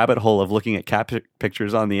rabbit hole of looking at cat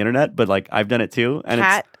pictures on the internet, but like I've done it too.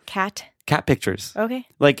 And cat pictures. Okay.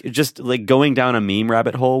 Like just like going down a meme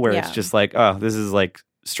rabbit hole where it's just like, oh, this is like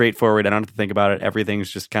straightforward. I don't have to think about it. Everything's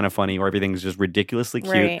just kind of funny or everything's just ridiculously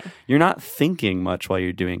cute. Right. You're not thinking much while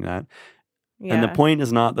you're doing that. Yeah. And the point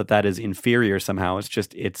is not that is inferior somehow. It's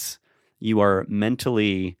just you are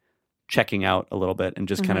mentally checking out a little bit and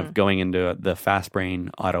just kind of going into the fast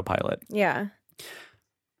brain autopilot. Yeah.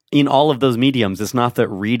 In all of those mediums, it's not that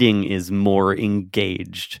reading is more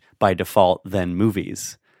engaged by default than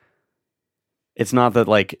movies. It's not that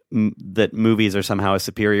like that movies are somehow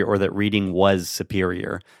superior or that reading was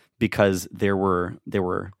superior, because there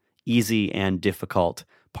were easy and difficult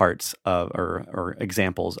parts of or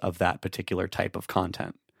examples of that particular type of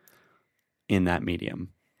content in that medium,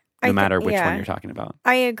 no matter which one you're talking about.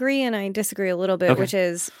 I agree and I disagree a little bit, which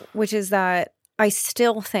is that I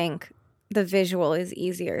still think the visual is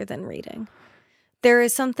easier than reading. There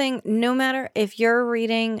is something, no matter if you're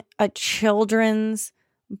reading a children's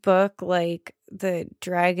book like The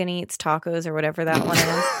Dragon Eats Tacos or whatever that one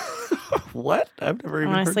is. What? I've never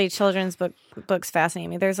even Honestly, heard. children's books fascinate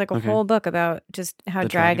me. There's like a whole book about just how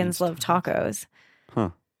dragons love tacos.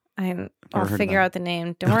 Huh. I'll figure out the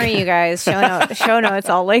name. Don't worry, you guys. Show notes.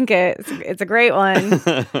 I'll link it. It's a great one.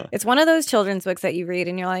 It's one of those children's books that you read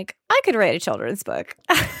and you're like, I could write a children's book.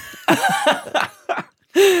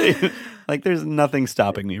 Like, there's nothing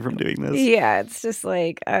stopping me from doing this. Yeah, it's just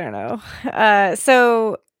like, I don't know.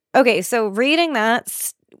 So reading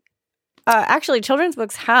that, actually, children's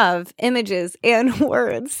books have images and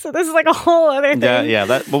words. So this is like a whole other thing. Yeah.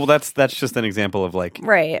 That's just an example of like,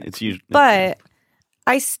 right. It's usually, but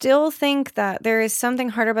I still think that there is something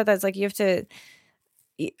harder about that. It's like you have to.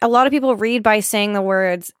 A lot of people read by saying the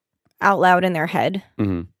words out loud in their head,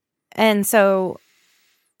 and so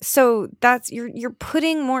that's you're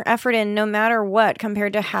putting more effort in no matter what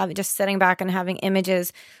compared to just sitting back and having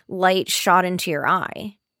images light shot into your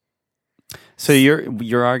eye. So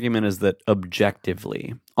your argument is that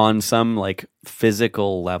objectively, on some like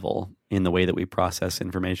physical level in the way that we process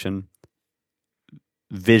information,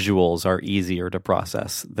 visuals are easier to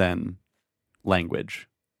process than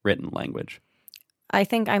written language. I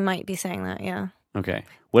think I might be saying that, yeah. Okay.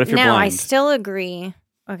 What if you're blind? I still agree.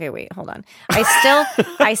 Okay, wait, hold on.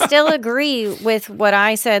 I still agree with what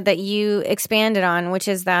I said that you expanded on, which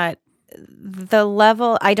is that the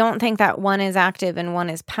level, I don't think that one is active and one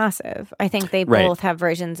is passive. I think they both have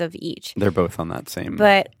versions of each. They're both on that same.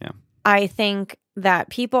 But I think that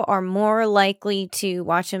people are more likely to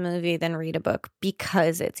watch a movie than read a book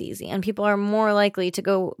because it's easy. And people are more likely to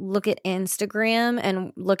go look at Instagram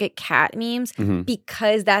and look at cat memes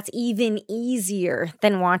because that's even easier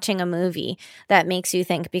than watching a movie that makes you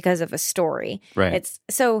think because of a story. Right.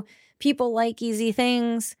 So people like easy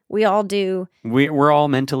things. We all do. We're all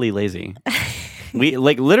mentally lazy. We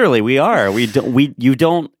literally we are. You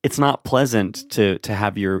don't it's not pleasant to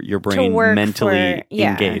have your brain mentally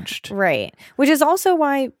engaged. Right. Which is also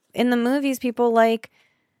why in the movies people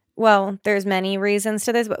there's many reasons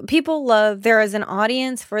to this, but people there is an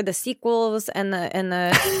audience for the sequels and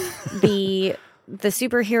the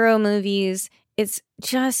superhero movies. It's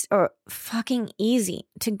just fucking easy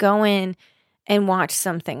to go in and watch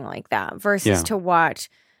something like that versus to watch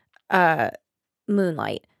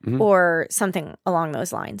Moonlight or something along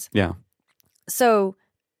those lines. Yeah. So,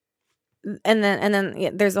 and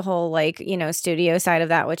then there's a whole studio side of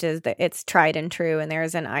that, which is that it's tried and true, and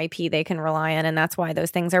there's an IP they can rely on, and that's why those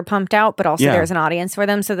things are pumped out. But also there's an audience for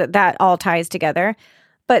them, so that all ties together.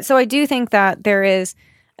 But so I do think that there is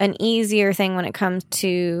an easier thing when it comes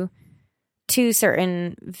to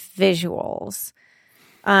certain visuals.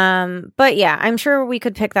 But yeah, I'm sure we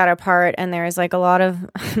could pick that apart, and there's a lot of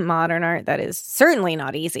modern art that is certainly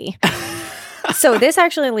not easy. So this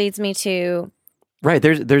actually leads me to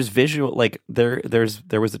there's visual there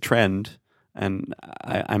was a trend, and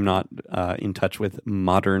I'm not in touch with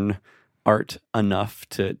modern art enough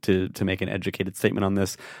to make an educated statement on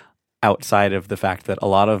this, outside of the fact that a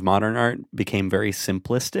lot of modern art became very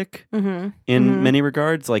simplistic in many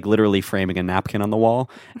regards, like literally framing a napkin on the wall.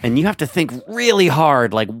 And you have to think really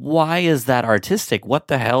hard, why is that artistic? What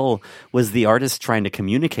the hell was the artist trying to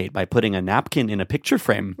communicate by putting a napkin in a picture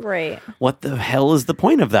frame? Right. What the hell is the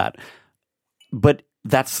point of that? But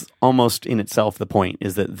that's almost in itself the point,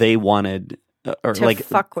 is that they wanted... to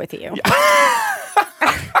fuck with you.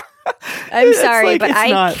 I'm sorry, but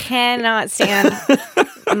I cannot stand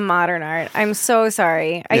modern art. I'm so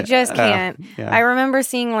sorry. I just can't. I remember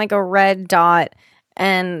seeing a red dot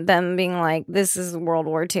and them being like, this is World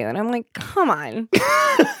War II. And I'm like, come on.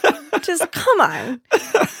 Just come on.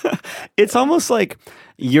 It's almost like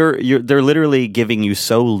they're literally giving you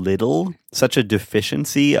so little, such a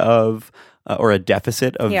deficiency of... or a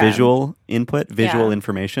deficit of visual input, visual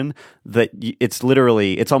information, that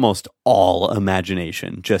it's almost all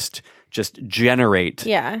imagination. Just generate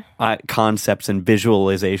concepts and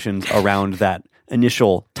visualizations around that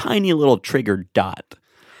initial tiny little trigger dot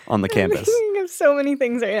on the canvas. I'm thinking of so many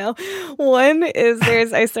things right now. One is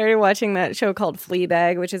I started watching that show called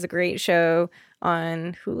Fleabag, which is a great show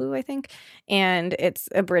on Hulu, I think. And it's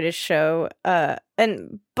a British show.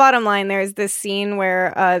 And bottom line, there's this scene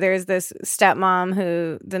where there's this stepmom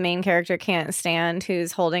who the main character can't stand,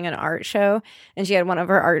 who's holding an art show. And she had one of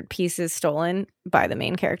her art pieces stolen by the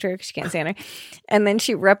main character because she can't stand her. And then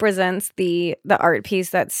she represents the art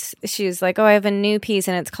piece she's like, oh, I have a new piece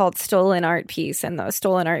and it's called Stolen Art Piece. And the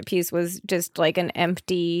stolen art piece was just an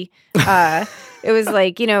empty, it was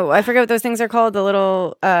I forget what those things are called, the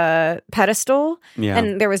little pedestal. Yeah.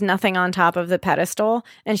 And there was nothing on top of the pedestal.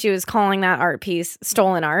 And she was calling that art piece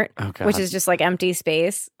stolen art, which is just empty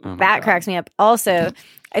space. That cracks me up. Also,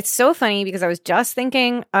 it's so funny because I was just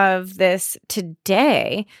thinking of this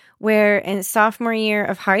today, where in sophomore year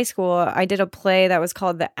of high school, I did a play that was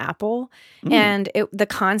called The Apple. And the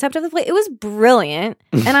concept of the play, it was brilliant.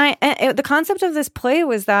 And the concept of this play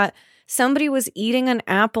was that somebody was eating an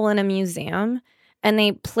apple in a museum, and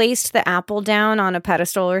they placed the apple down on a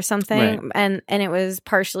pedestal or something, and it was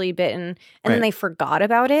partially bitten, and then they forgot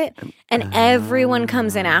about it, and everyone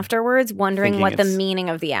comes in afterwards wondering what the meaning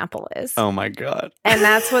of the apple is. Oh my God. And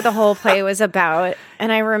that's what the whole play was about.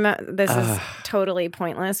 And I remember, this is totally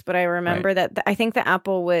pointless, but I remember that I think the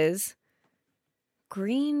apple was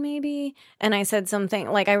green maybe, and I said something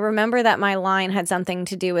I remember that my line had something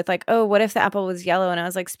to do with oh, what if the apple was yellow? And I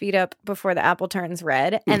was like, speed up before the apple turns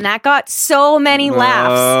red. And that got so many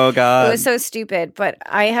laughs. Oh God, it was so stupid. But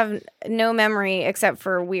I have no memory except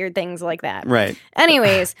for weird things like that. Right.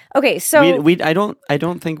 Anyways, okay, so I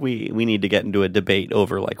don't think we need to get into a debate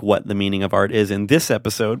over what the meaning of art is in this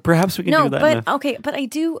episode. Perhaps we can do that. But I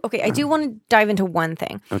do want to dive into one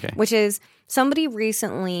thing. Okay. Which is, somebody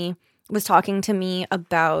recently was talking to me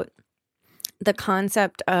about the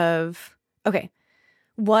concept of,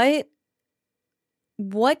 what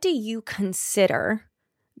do you consider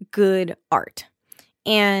good art?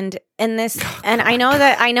 And this, and I know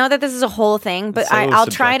that this is a whole thing, but I'll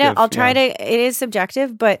try to, it is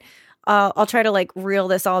subjective, but I'll try to like reel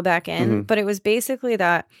this all back in, but it was basically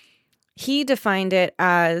that he defined it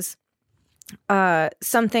as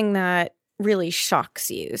something that really shocks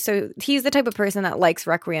you. So he's the type of person that likes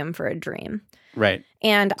Requiem for a Dream. Right.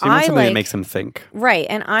 And so I something that makes him think. Right.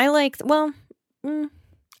 And I like, well, I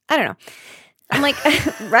don't know. I'm like,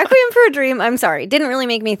 Requiem for a Dream, I'm sorry, didn't really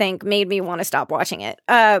make me think, made me want to stop watching it.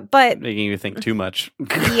 But making you think too much.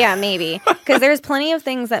 Yeah, maybe. Because there's plenty of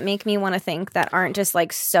things that make me want to think that aren't just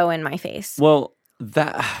like so in my face. Well,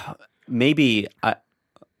 that maybe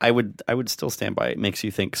I would still stand by it. It makes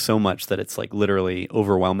you think so much that it's like literally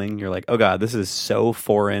overwhelming. You're like, oh God, this is so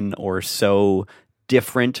foreign or so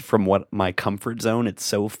different from what my comfort zone. It's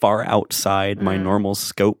so far outside my normal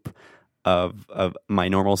scope of my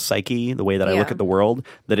normal psyche, the way that I look at the world,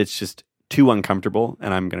 that it's just too uncomfortable,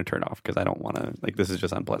 and I'm going to turn it off because I don't want to, like, this is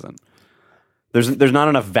just unpleasant. There's not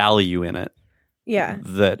enough value in it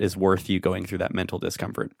that is worth you going through that mental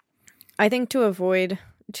discomfort. I think to avoid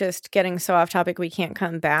just getting so off topic we can't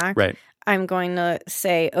come back, right, I'm going to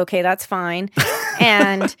say, okay, that's fine.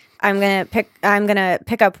 And I'm going to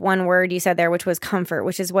pick up one word you said there, which was comfort,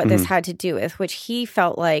 which is what this had to do with, which he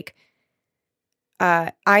felt like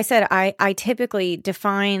I said I typically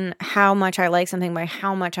define how much I like something by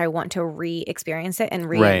how much I want to re-experience it and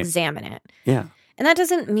re-examine it. Yeah. And that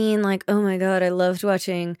doesn't mean like, oh my God, I loved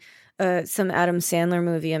watching some Adam Sandler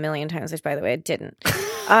movie a million times, which by the way, I didn't.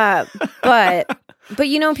 But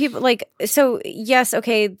you know, people like, so yes,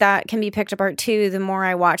 okay, that can be picked apart too. The more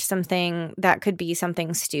I watch something that could be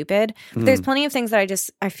something stupid, but there's plenty of things that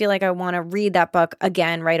I feel like I want to read that book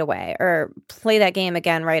again right away or play that game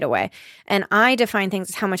again right away. And I define things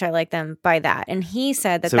as how much I like them by that. And he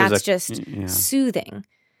said that that's just soothing.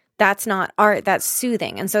 That's not art, that's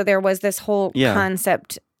soothing. And so there was this whole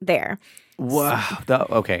concept there. Wow.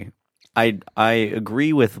 Okay. I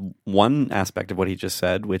agree with one aspect of what he just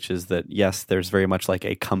said, which is that, yes, there's very much like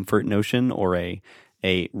a comfort notion or a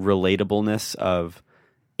relatableness of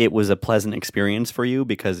it was a pleasant experience for you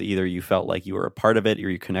because either you felt like you were a part of it or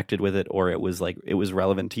you connected with it, or it was like it was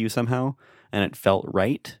relevant to you somehow and it felt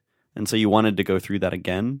right. And so you wanted to go through that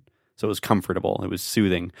again. So it was comfortable. It was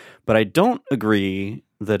soothing. But I don't agree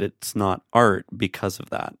that it's not art because of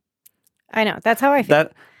that. I know. That's how I feel.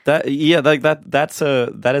 That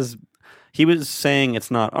is. He was saying it's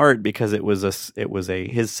not art because it was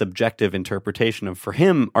his subjective interpretation of, for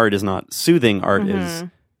him, art is not soothing. Art is,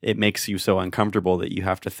 it makes you so uncomfortable that you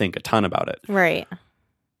have to think a ton about it. Right.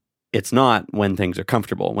 It's not when things are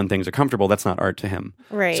comfortable. When things are comfortable, that's not art to him.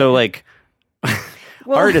 Right. So like,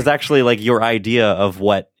 art is actually like your idea of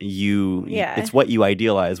what you, it's what you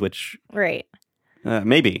idealize, which. Right.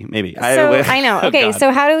 Maybe. So, I know. Okay, oh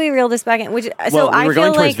so how do we reel this back in? We're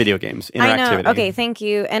going towards video games, interactivity. I know. Okay, thank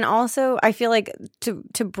you. And also, I feel like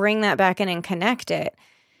to bring that back in and connect it,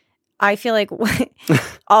 I feel like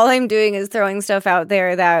all I'm doing is throwing stuff out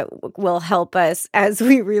there that will help us as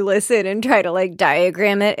we re-listen and try to like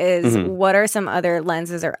diagram it is what are some other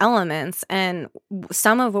lenses or elements. And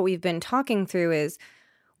some of what we've been talking through is,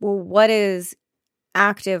 well, what is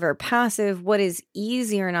active or passive, what is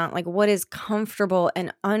easy or not, like what is comfortable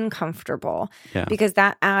and uncomfortable, because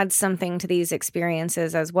that adds something to these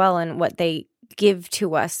experiences as well and what they give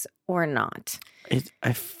to us or not.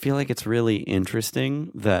 I feel like it's really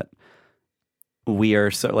interesting that we are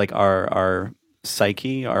so like our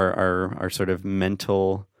psyche, our sort of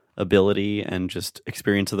mental ability and just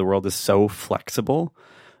experience of the world is so flexible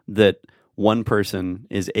that one person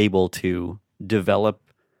is able to develop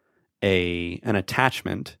an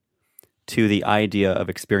attachment to the idea of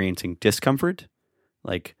experiencing discomfort,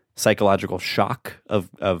 like psychological shock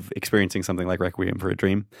of experiencing something like Requiem for a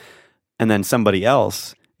Dream, and then somebody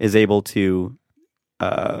else is able to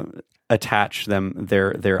attach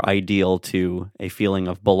their ideal to a feeling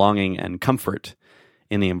of belonging and comfort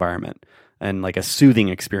in the environment and like a soothing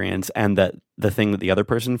experience, and that the thing that the other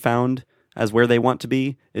person found as where they want to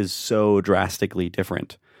be is so drastically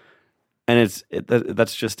different. And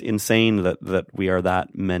that's just insane that we are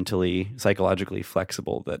that mentally, psychologically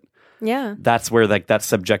flexible that that's where like that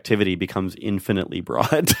subjectivity becomes infinitely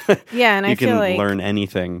broad. Yeah, and I feel like you can learn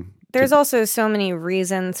anything. There's also so many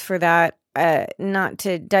reasons for that. Not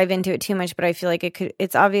to dive into it too much, but I feel like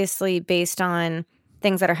it's obviously based on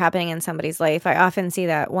things that are happening in somebody's life. I often see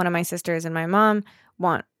that one of my sisters and my mom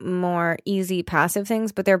want more easy passive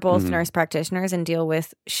things, but they're both nurse practitioners and deal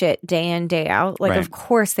with shit day in, day out. Like, of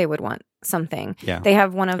course they would want something. Yeah. They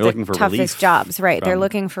have one of the toughest jobs, right? They're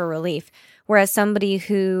looking for relief. Whereas somebody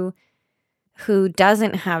who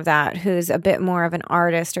doesn't have that, who's a bit more of an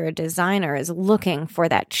artist or a designer, is looking for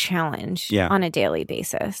that challenge on a daily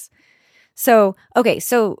basis. So, okay,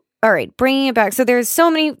 so all right, bringing it back. So there's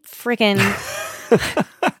so many freaking...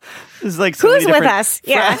 It's like so who's with us?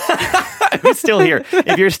 Yeah. Who's still here?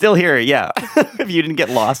 If you're still here, yeah. If you didn't get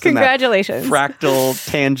lost Congratulations. in that fractal,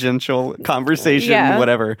 tangential conversation,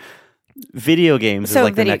 whatever. Video games is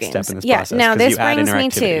like the next step in this process. Now this brings me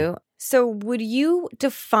to, so would you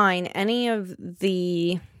define any of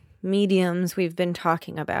the mediums we've been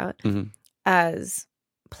talking about as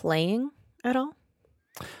playing at all?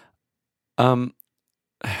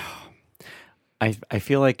 I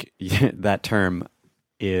feel like that term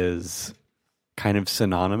is kind of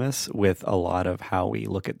synonymous with a lot of how we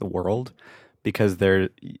look at the world, because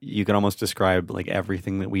you can almost describe like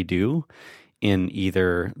everything that we do in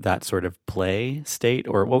either that sort of play state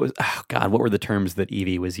or what were the terms that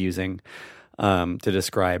Evie was using to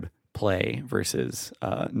describe play versus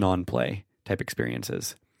non-play type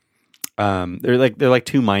experiences. They're like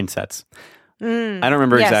two mindsets. I don't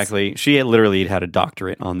remember exactly. She had literally had a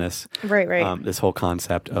doctorate on this. Right. This whole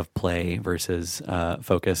concept of play versus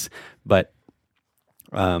focus. But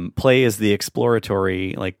play is the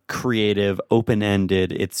exploratory, like creative,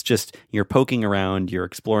 open-ended. It's just you're poking around, you're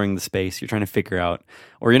exploring the space, you're trying to figure out,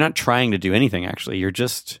 or you're not trying to do anything actually. You're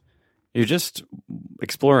just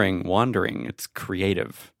exploring, wandering. It's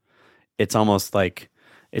creative. It's almost like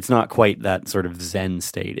it's not quite that sort of Zen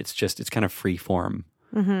state. It's kind of free form.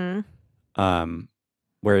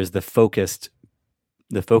 Whereas the focused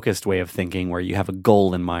way of thinking, where you have a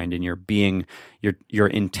goal in mind and you're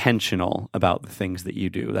intentional about the things that you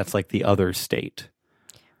do. That's like the other state.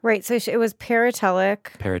 Right. So it was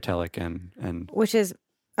paratelic. Paratelic and which is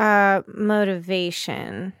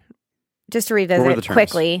motivation. Just to revisit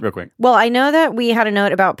quickly. Real quick. Well, I know that we had a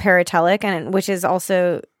note about paratelic, and which is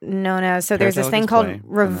also known as, so there's this thing called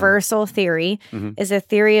reversal theory, is a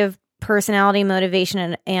theory of personality,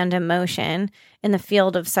 motivation, and emotion in the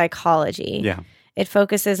field of psychology. Yeah. It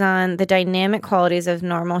focuses on the dynamic qualities of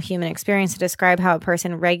normal human experience to describe how a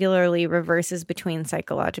person regularly reverses between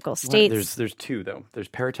psychological states. There's two, though. There's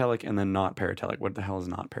paratelic and then not paratelic. What the hell is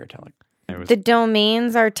not paratelic? The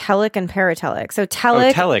domains are telic and paratelic. So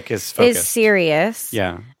telic is serious.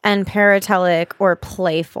 Yeah. And paratelic or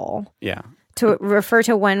playful. Yeah. To refer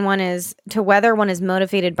to whether one is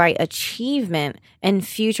motivated by achievement and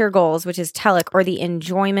future goals, which is telic, or the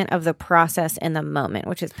enjoyment of the process in the moment,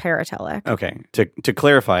 which is paratelic. Okay. To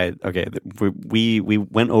clarify, okay, we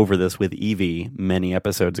went over this with Evie many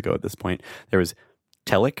episodes ago at this point. There was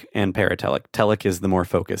telic and paratelic. Telic is the more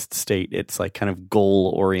focused state. It's like kind of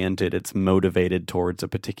goal oriented. It's motivated towards a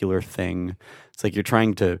particular thing. It's like you're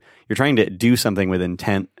trying to do something with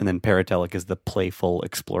intent, and then paratelic is the playful,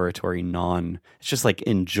 exploratory, it's just like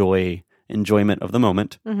enjoyment of the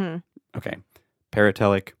moment. Okay.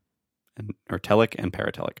 Paratelic or telic and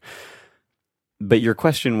paratelic. But your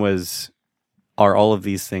question was, are all of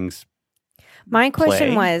these things My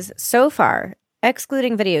question was, so far,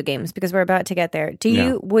 excluding video games, because we're about to get there,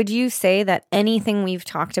 would you say that anything we've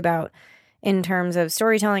talked about in terms of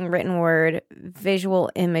storytelling, written word, visual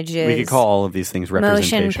images, we could call all of these things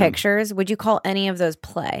representation, motion pictures, would you call any of those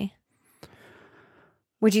play?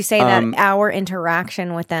 Would you say that our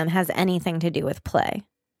interaction with them has anything to do with play?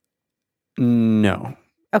 No.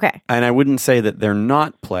 Okay. And I wouldn't say that they're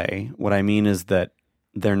not play. What I mean is that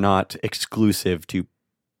they're not exclusive to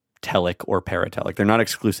telic or paratelic. They're not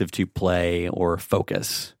exclusive to play or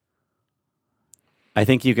focus. I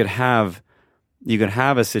think you could have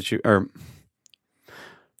a situation, or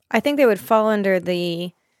I think they would fall under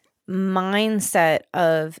the mindset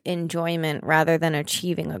of enjoyment rather than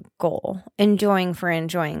achieving a goal. Enjoying for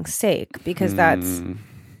enjoying's sake, because that's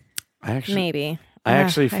maybe. I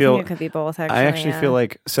actually feel think it could be both. Actually, I actually feel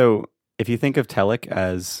like, so if you think of telic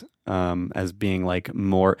as being like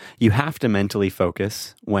more, you have to mentally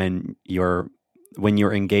focus when you're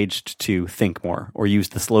engaged to think more or use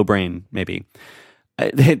the slow brain. Maybe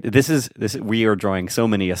this we are drawing so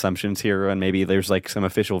many assumptions here, and maybe there's like some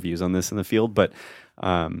official views on this in the field, but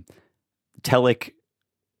telic,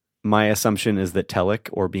 my assumption is that telic,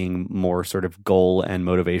 or being more sort of goal and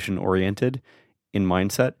motivation oriented in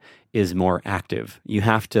mindset, is more active. You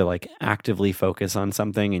have to like actively focus on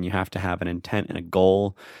something, and you have to have an intent and a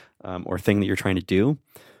goal or thing that you're trying to do.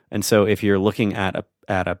 And so if you're looking at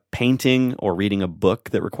a painting or reading a book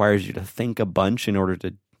that requires you to think a bunch in order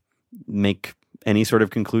to make any sort of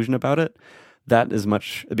conclusion about it,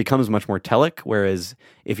 it becomes much more telic. Whereas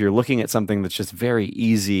if you're looking at something that's just very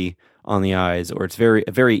easy on the eyes, or it's a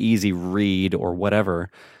very easy read or whatever,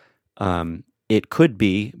 it could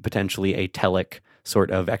be potentially a telic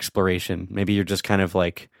sort of exploration. Maybe you're just kind of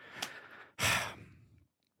like,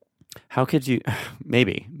 how could you?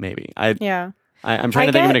 Maybe. I'm trying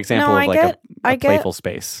to think of an example of like a playful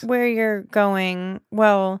space. Where you're going,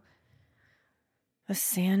 well, a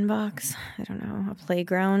sandbox, I don't know, a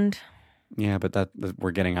playground. Yeah, but that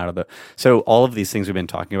we're getting out of the... So all of these things we've been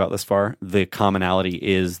talking about this far, the commonality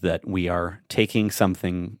is that we are taking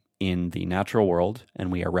something in the natural world and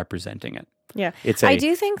we are representing it. Yeah. I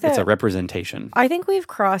do think that... It's a representation. I think we've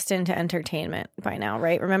crossed into entertainment by now,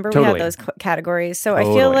 right? Remember we Totally. had those categories. So I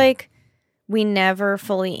feel like we never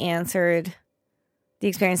fully answered the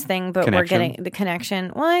experience thing, but we're getting the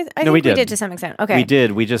connection. Well, I think we did to some extent. Okay. We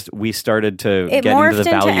did. We started to get into the value prop. It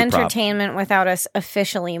morphed into entertainment without us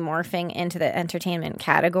officially morphing into the entertainment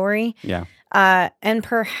category. Yeah. And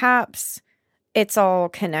perhaps it's all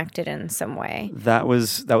connected in some way. That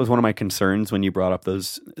was one of my concerns when you brought up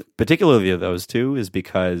those, particularly those two, is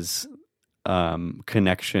because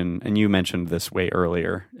connection, and you mentioned this way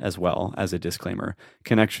earlier as well as a disclaimer,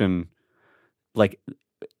 connection, like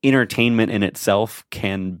entertainment in itself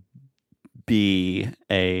can be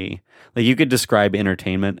like you could describe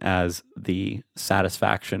entertainment as the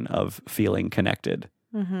satisfaction of feeling connected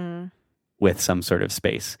with some sort of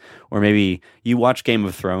space. Or maybe you watch Game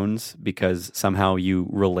of Thrones because somehow you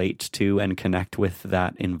relate to and connect with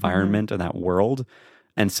that environment and that world,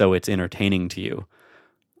 and so it's entertaining to you.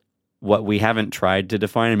 What we haven't tried to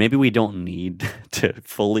define, and maybe we don't need to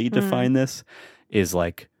fully define this, is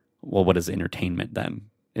like, well, what is entertainment then?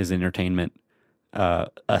 Is entertainment a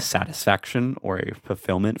satisfaction or a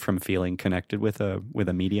fulfillment from feeling connected with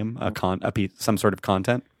a medium, some sort of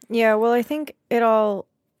content? Yeah, well, I think the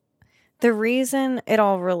reason it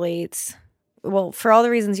all relates, well, for all the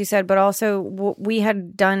reasons you said, but also what we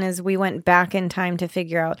had done is we went back in time to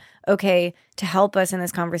figure out, okay, to help us in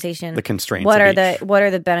this conversation, the constraints. What are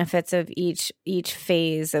the benefits of each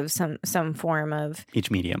phase of some form of each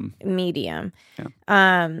medium?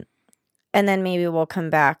 Yeah. And then maybe we'll come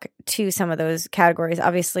back to some of those categories.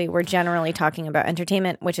 Obviously, we're generally talking about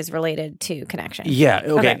entertainment, which is related to connection. Yeah.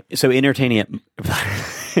 Okay. So entertainment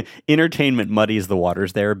muddies the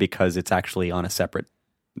waters there because it's actually on a separate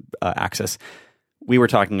axis. We were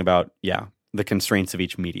talking about, the constraints of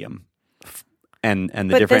each medium and the different and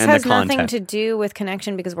the content. But this has nothing to do with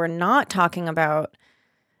connection because we're not talking about...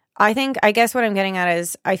 I guess what I'm getting at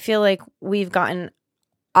is I feel like we've gotten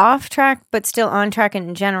off track, but still on track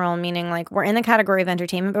in general, meaning like we're in the category of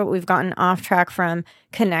entertainment, but we've gotten off track from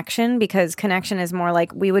connection because connection is more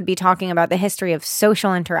like we would be talking about the history of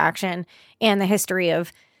social interaction and the history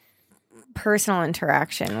of personal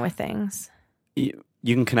interaction with things. You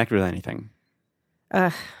can connect with anything.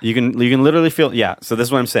 You can literally feel, so this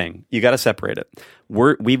is what I'm saying. You got to separate it.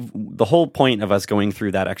 The whole point of us going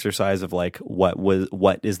through that exercise of like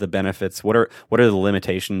what is the benefits, what are the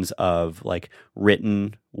limitations of like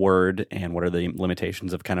written word, and what are the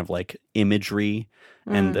limitations of kind of like imagery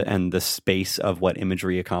and the space of what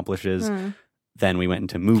imagery accomplishes. Then we went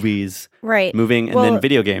into movies, right, moving, and then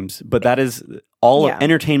video games. But that is all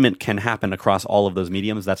entertainment can happen across all of those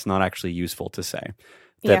mediums. That's not actually useful to say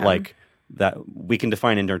that like that we can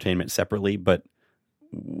define entertainment separately, but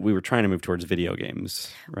we were trying to move towards video games.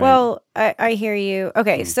 Right? Well, I hear you.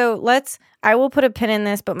 Okay, so I will put a pin in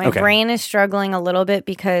this, but my brain is struggling a little bit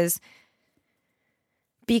because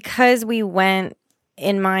we went,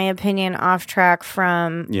 in my opinion, off track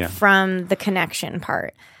from the connection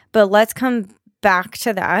part. But let's come back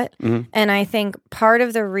to that. And I think part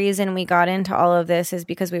of the reason we got into all of this is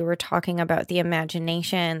because we were talking about the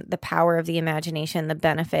imagination, the power of the imagination, the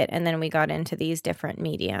benefit, and then we got into these different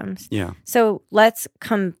mediums. Yeah. So let's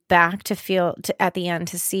come back at the end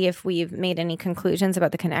to see if we've made any conclusions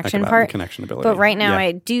about the connection part. The connection ability. But right now,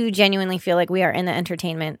 I do genuinely feel like we are in the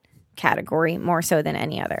entertainment category more so than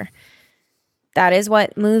any other. That is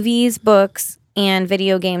what movies, books, and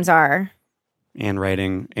video games are. And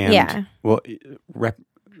writing, and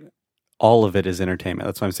all of it is entertainment.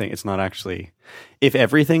 That's why I'm saying it's not actually. If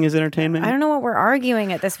everything is entertainment, I don't know what we're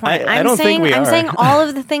arguing at this point. I don't think we are. I'm saying all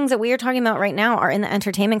of the things that we are talking about right now are in the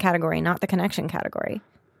entertainment category, not the connection category.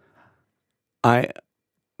 I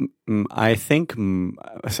think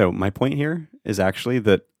so. My point here is actually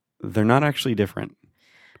that they're not actually different.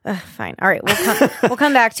 Fine. All right. We'll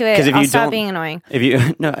come back to it. I'll stop being annoying.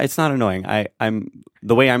 No, it's not annoying. I'm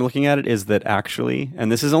the way I'm looking at it is that actually,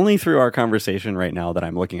 and this is only through our conversation right now that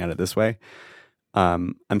I'm looking at it this way.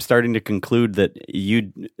 I'm starting to conclude that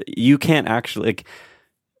you can't actually, like,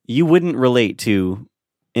 you wouldn't relate to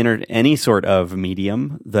any sort of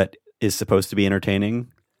medium that is supposed to be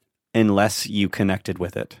entertaining unless you connected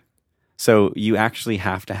with it. So you actually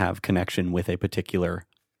have to have connection with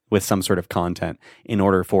with some sort of content in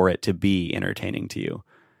order for it to be entertaining to you.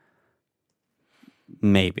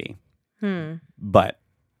 Maybe. But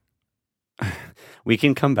we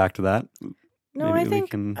can come back to that. No, I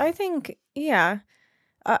think, yeah.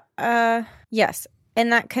 Yes.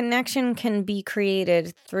 And that connection can be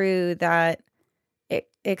created through that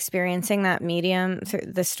experiencing that medium, through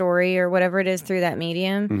the story or whatever it is through that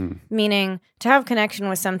medium. Mm-hmm. Meaning to have connection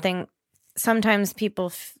with something, sometimes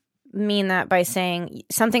people mean that by saying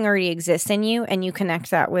something already exists in you and you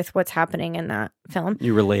connect that with what's happening in that film.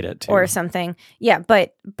 You relate it to. Or something. Yeah,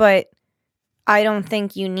 but I don't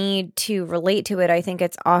think you need to relate to it. I think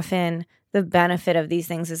it's often the benefit of these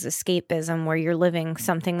things is escapism, where you're living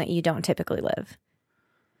something that you don't typically live.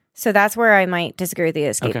 So that's where I might disagree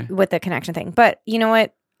with with the connection thing. But you know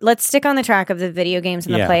what? Let's stick on the track of the video games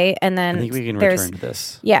and the play, and then I think we can return to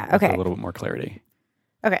this. Yeah, okay. With a little bit more clarity.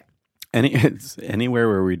 Okay. Anywhere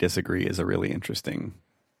where we disagree is a really interesting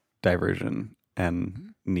diversion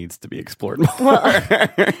and needs to be explored more.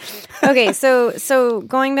 Well, okay, so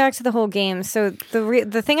going back to the whole game, so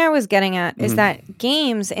the thing I was getting at is that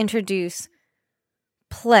games introduce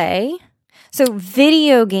play. So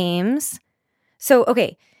video games. So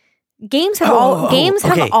okay. Games have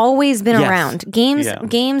always been around. Games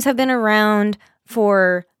have been around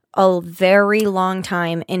for a very long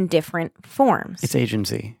time in different forms. It's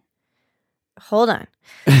agency. Hold on.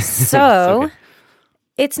 So okay.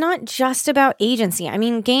 It's not just about agency. I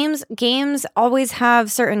mean, games always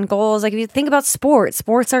have certain goals. Like if you think about sports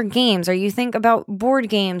are games, or you think about board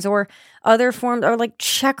games or other forms, or like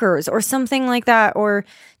checkers or something like that, or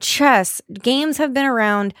chess. Games have been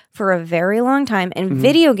around for a very long time, and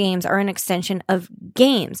video games are an extension of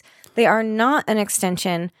games. They are not an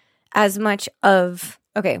extension as much of,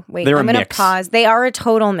 okay, wait, I'm going to pause. They are a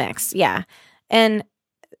total mix. Yeah. And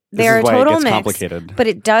they're a total mix, but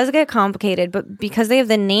it does get complicated. But because they have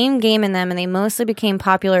the name game in them, and they mostly became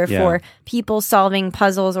popular for people solving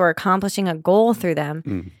puzzles or accomplishing a goal through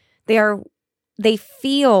them, they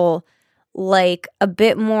feel like a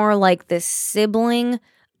bit more like the sibling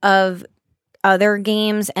of other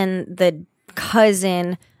games and the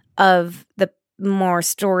cousin of the more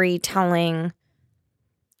storytelling,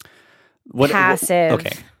 passive.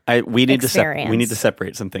 Okay. We need to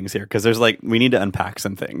separate some things here, because we need to unpack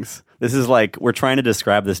some things. This is like we're trying to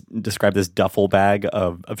describe this duffel bag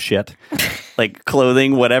of shit, like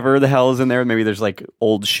clothing, whatever the hell is in there. Maybe there's like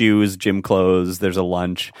old shoes, gym clothes. There's a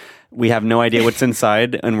lunch. We have no idea what's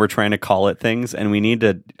inside, and we're trying to call it things. And we need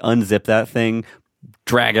to unzip that thing,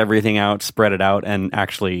 drag everything out, spread it out, and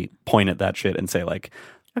actually point at that shit and say like,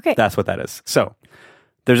 okay, that's what that is. So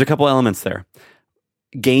there's a couple elements there.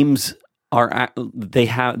 Games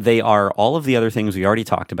they are all of the other things we already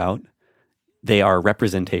talked about. They are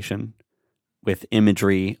representation with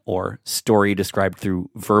imagery or story described through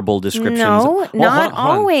verbal descriptions. No, not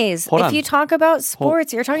always. If you talk about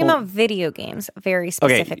sports, you're talking about video games very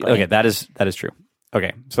specifically. Okay, that is true.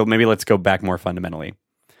 Okay, so maybe let's go back more fundamentally.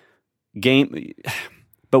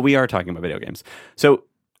 But we are talking about video games. So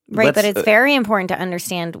right, but it's very important to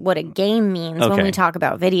understand what a game means when we talk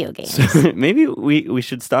about video games. So maybe we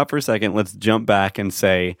should stop for a second. Let's jump back and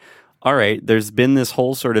say, all right, there's been this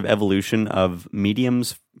whole sort of evolution of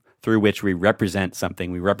mediums through which we represent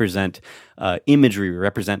something. We represent imagery. We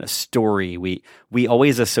represent a story. We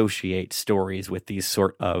always associate stories with these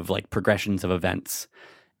sort of like progressions of events.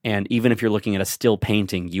 And even if you're looking at a still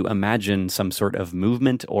painting, you imagine some sort of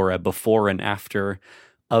movement or a before and after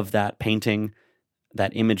of that painting.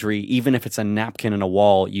 That imagery, even if it's a napkin on a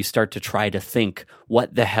wall, you start to try to think,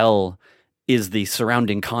 what the hell is the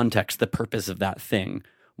surrounding context, the purpose of that thing?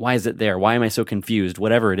 Why is it there? Why am I so confused?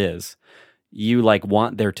 Whatever it is, you like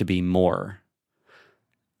want there to be more.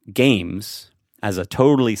 Games, as a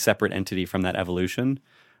totally separate entity from that evolution,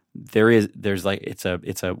 there's like it's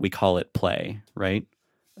a we call it play, right?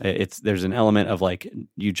 There's an element of like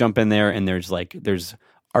you jump in there and there's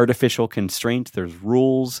artificial constraints, there's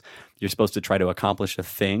rules. You're supposed to try to accomplish a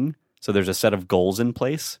thing. So there's a set of goals in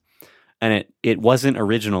place. And it wasn't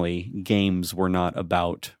originally, games were not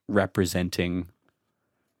about representing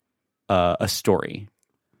a story.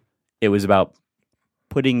 It was about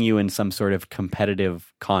putting you in some sort of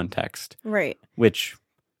competitive context. Right. Which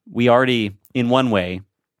we already, in one way,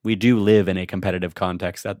 we do live in a competitive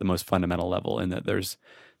context at the most fundamental level, in that there's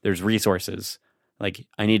resources. Like,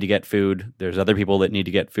 I need to get food. There's other people that need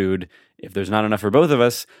to get food. If there's not enough for both of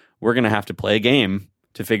us, we're going to have to play a game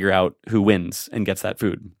to figure out who wins and gets that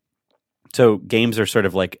food. So games are sort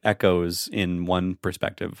of like echoes in one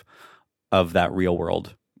perspective of that real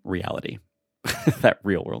world reality. That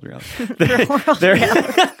real world reality. Real world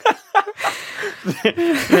reality.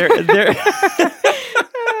 They're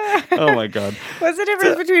oh my God. What's the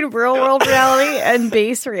difference between real world reality and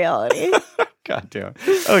base reality? God damn.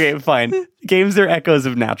 Okay, fine. Games are echoes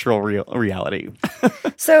of natural reality.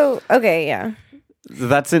 So, okay, yeah.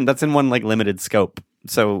 That's in one like limited scope.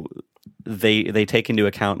 So they take into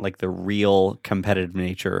account like the real competitive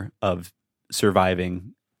nature of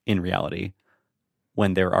surviving in reality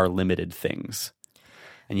when there are limited things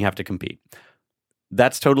and you have to compete.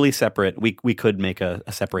 That's totally separate. We could make a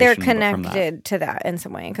separation. They're connected to that in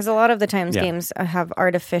some way because a lot of the times games have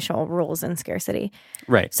artificial rules and scarcity.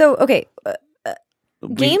 Right. So, okay,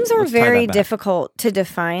 games are very difficult to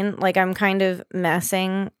define. Like I'm kind of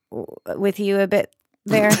messing with you a bit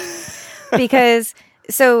there because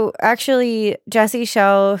so actually Jesse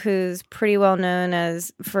Schell, who's pretty well known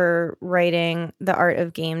for writing The Art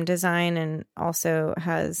of Game Design and also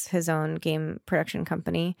has his own game production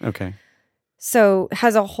company. Okay. So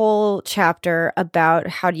has a whole chapter about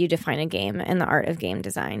how do you define a game and the art of game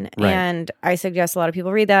design. Right. And I suggest a lot of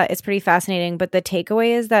people read that. It's pretty fascinating. But the takeaway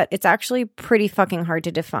is that it's actually pretty fucking hard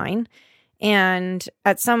to define. And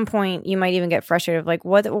at some point you might even get frustrated of like,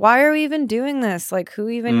 why are we even doing this? Like who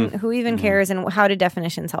even cares, and how do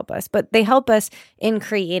definitions help us? But they help us in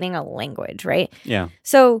creating a language, right? Yeah.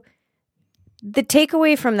 So the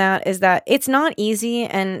takeaway from that is that it's not easy,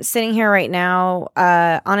 and sitting here right now,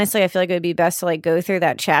 honestly, I feel like it would be best to like go through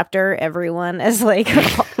that chapter, everyone, as like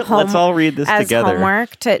let's all read this as together.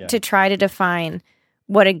 Homework to try to define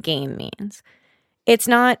what a game means. It's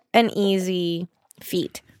not an easy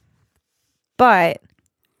feat, but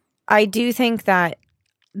I do think that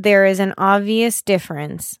there is an obvious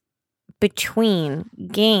difference between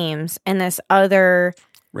games and this other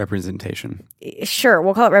representation. Sure,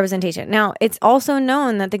 we'll call it representation. Now, it's also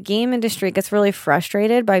known that the game industry gets really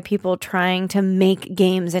frustrated by people trying to make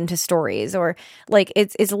games into stories, or like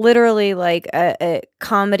it's literally like a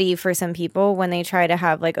comedy for some people when they try to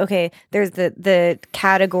have like, okay, there's the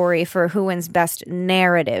category for who wins best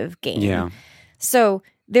narrative game. Yeah. So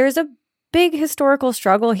there's a big historical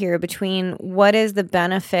struggle here between what is the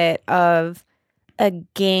benefit of a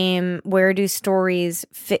game, where do stories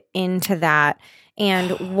fit into that,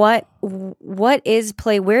 and what is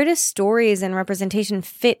play? Where does stories and representation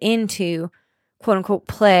fit into quote unquote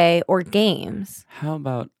play or games? How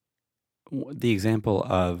about the example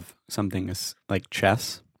of something like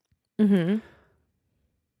chess? Mm-hmm.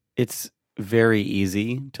 It's very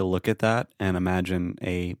easy to look at that and imagine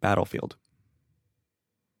a battlefield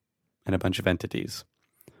and a bunch of entities.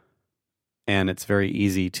 And it's very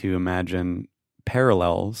easy to imagine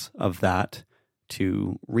parallels of that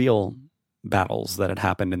to real battles that had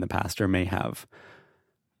happened in the past or may have.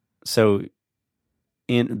 So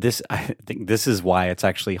in this, I think this is why it's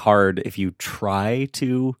actually hard if you try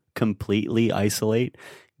to completely isolate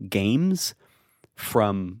games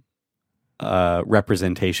from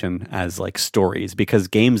representation as like stories, because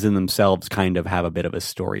games in themselves kind of have a bit of a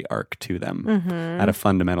story arc to them at a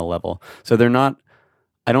fundamental level. So they're not,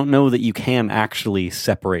 I don't know that you can actually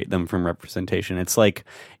separate them from representation. It's like,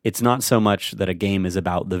 it's not so much that a game is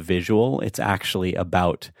about the visual, it's actually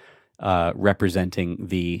about representing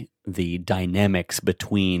the dynamics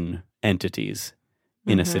between entities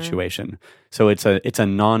in a situation. So it's a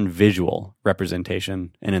non-visual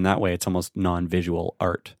representation, and in that way it's almost non-visual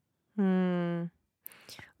art.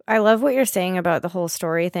 I love what you're saying about the whole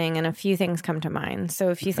story thing, and a few things come to mind. So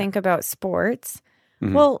if you think about sports,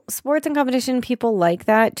 well, sports and competition, people like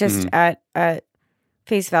that just at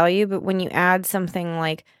face value. But when you add something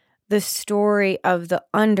like the story of the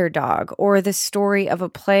underdog, or the story of a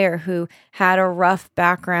player who had a rough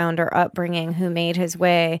background or upbringing, who made his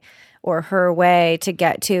way or her way to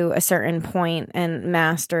get to a certain point and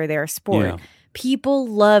master their sport, people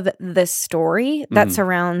love the story that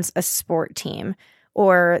surrounds a sport team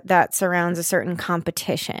or that surrounds a certain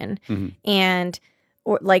competition. And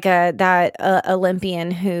or like that Olympian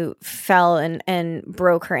who fell and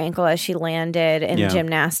broke her ankle as she landed in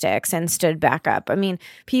gymnastics and stood back up. I mean,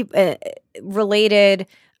 related,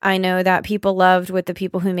 I know that people loved with the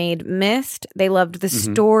people who made Myst. They loved the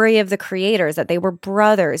story of the creators, that they were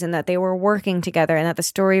brothers and that they were working together, and that the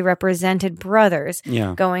story represented brothers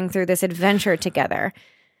going through this adventure together.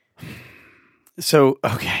 So,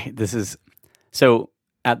 okay, so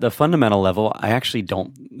at the fundamental level, I actually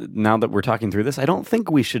don't, now that we're talking through this, I don't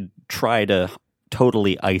think we should try to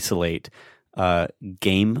totally isolate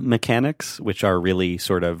game mechanics, which are really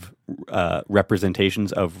sort of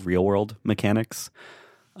representations of real world mechanics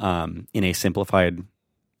in a simplified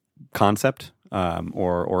concept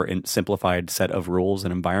or in simplified set of rules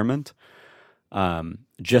and environment.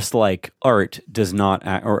 Just like art does not,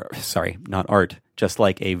 not art, just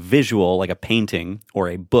like a visual, like a painting or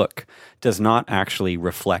a book, does not actually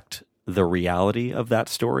reflect the reality of that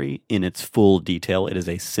story in its full detail. It is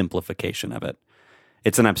a simplification of it.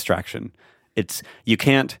 It's an abstraction. You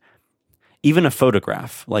can't, even a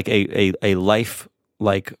photograph, like a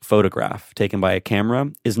life-like photograph taken by a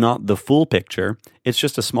camera is not the full picture. It's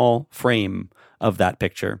just a small frame of that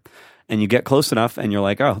picture. And you get close enough and you're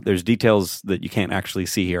like, oh, there's details that you can't actually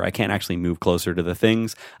see here. I can't actually move closer to the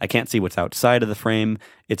things. I can't see what's outside of the frame.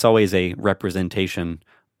 It's always a representation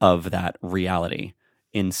of that reality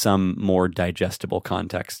in some more digestible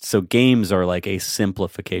context. So games are like a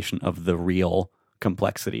simplification of the real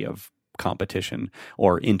complexity of competition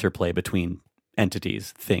or interplay between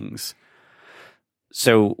entities, things.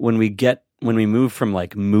 So when we move from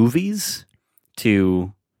like movies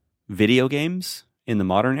to video games in the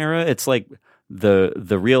modern era, it's like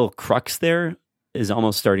the real crux there is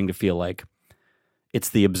almost starting to feel like it's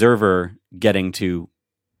the observer getting to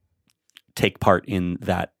take part in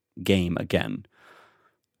that game again.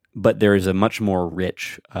 But there is a much more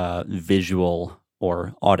rich visual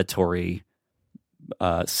or auditory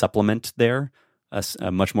supplement there,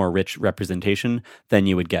 a much more rich representation than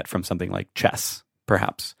you would get from something like chess,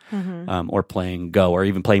 perhaps, or playing Go, or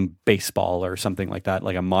even playing baseball or something like that,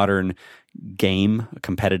 like a modern game, a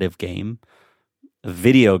competitive game. A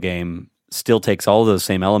video game still takes all of those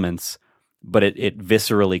same elements, but it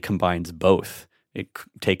viscerally combines both. It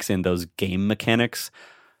takes in those game mechanics,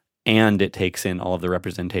 and it takes in all of the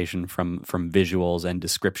representation from visuals and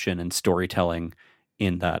description and storytelling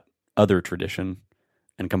in that other tradition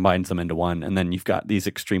and combines them into one. And then you've got these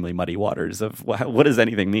extremely muddy waters of what does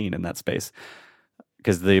anything mean in that space?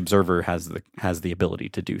 Because the observer has the ability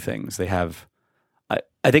to do things. They have,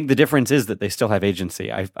 I think the difference is that they still have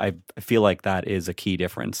agency. I feel like that is a key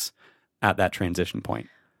difference at that transition point.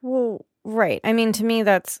 Well, right. I mean, to me,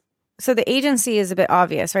 so the agency is a bit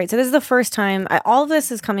obvious, right? So this is the first time, all of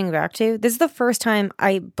this is coming back to, this is the first time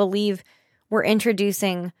I believe we're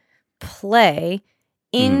introducing play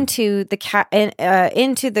into the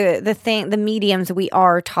mediums we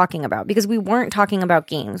are talking about, because we weren't talking about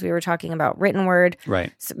games. We were talking about written word,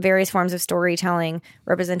 right? Various forms of storytelling,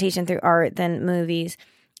 representation through art, then movies.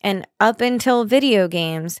 And up until video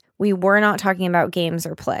games, we were not talking about games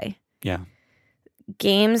or play. Yeah.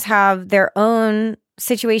 Games have their own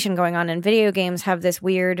situation going on, and video games have this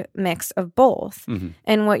weird mix of both.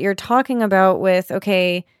 And what you're talking about with,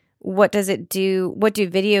 okay, what does it do? What do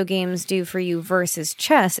video games do for you versus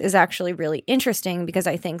chess is actually really interesting, because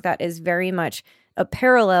I think that is very much a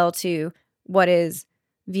parallel to what is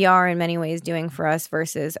VR in many ways doing for us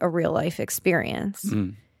versus a real life experience.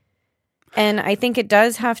 And I think it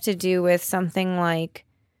does have to do with something like,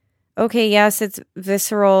 okay, yes, it's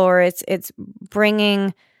visceral, or it's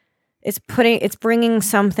bringing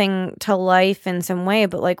something to life in some way,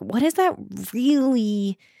 but like, what is that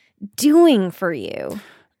really doing for you?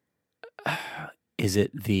 Is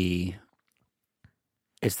it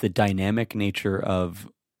it's the dynamic nature of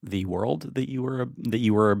the world that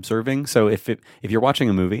you were observing? So if you're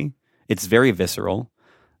watching a movie, it's very visceral.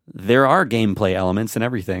 There are gameplay elements and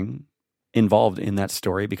everything involved in that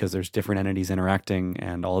story because there's different entities interacting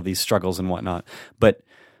and all of these struggles and whatnot. But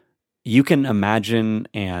you can imagine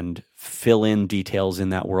and fill in details in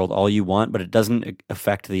that world all you want, but it doesn't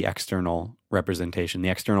affect the external representation, the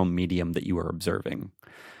external medium that you are observing.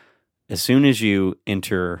 As soon as you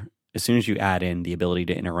add in the ability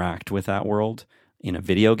to interact with that world in a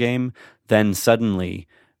video game, then suddenly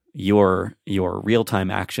your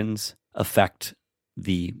real-time actions affect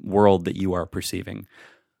the world that you are perceiving.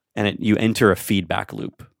 And you enter a feedback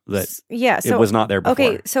loop that it was not there before.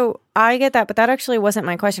 Okay, so I get that, but that actually wasn't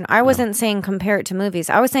my question. I wasn't saying compare it to movies.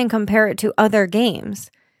 I was saying compare it to other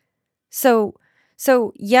games. So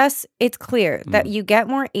yes, it's clear that you get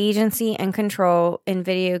more agency and control in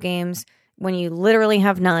video games when you literally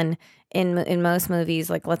have none in most movies.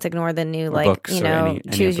 Like, let's ignore the new, like, any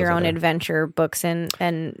choose your own adventure books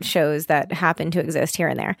and shows that happen to exist here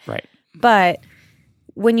and there. Right. But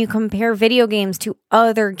when you compare video games to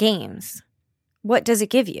other games, what does it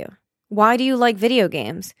give you? Why do you like video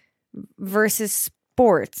games versus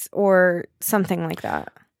sports or something like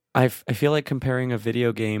that? I feel like comparing a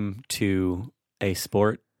video game to a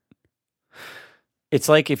sport, it's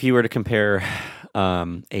like if you were to compare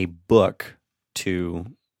a book to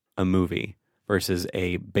a movie versus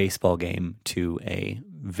a baseball game to a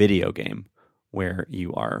video game, where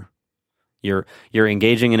you're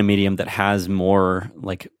engaging in a medium that has more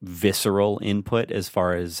like visceral input as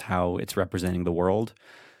far as how it's representing the world.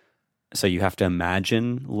 So you have to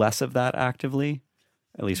imagine less of that actively,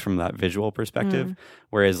 at least from that visual perspective.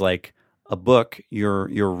 Whereas like a book, you're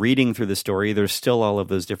reading through the story. There's still all of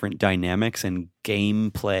those different dynamics and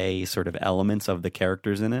gameplay sort of elements of the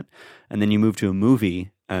characters in it. And then you move to a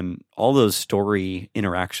movie and all those story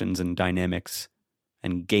interactions and dynamics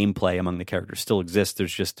and gameplay among the characters still exists.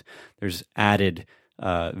 There's added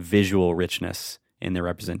visual richness in the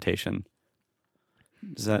representation.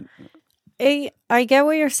 Is that? I get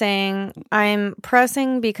what you're saying. I'm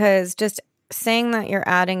pressing because just saying that you're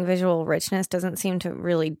adding visual richness doesn't seem to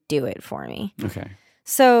really do it for me. Okay.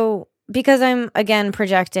 So because I'm, again,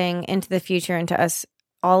 projecting into the future, into us,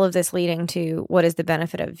 all of this leading to what is the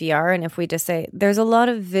benefit of VR, and if we just say there's a lot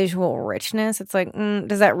of visual richness, it's like,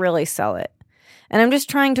 does that really sell it? And I'm just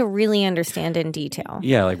trying to really understand in detail.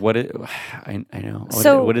 Yeah, like I know.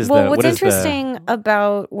 What's interesting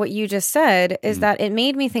about what you just said is that it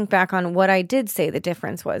made me think back on what I did say the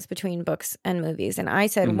difference was between books and movies. And I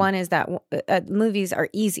said one is that movies are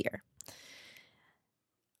easier.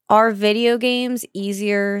 Are video games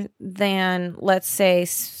easier than, let's say,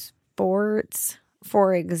 sports?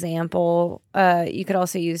 For example, you could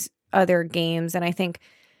also use other games. And I think,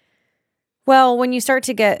 well, when you start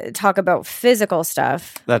to talk about physical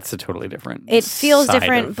stuff, that's a totally different. It feels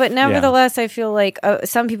different, but nevertheless, I feel like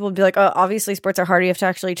some people would be like, "Oh, obviously, sports are harder. You have to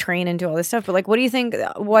actually train and do all this stuff." But like, what do you think?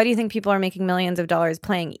 Why do you think people are making millions of dollars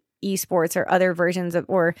playing esports or other versions of,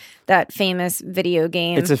 or that famous video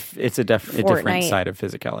game? It's a different side of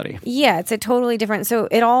physicality. Yeah, it's a totally different. So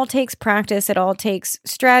it all takes practice. It all takes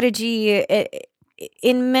strategy.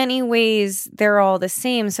 In many ways, they're all the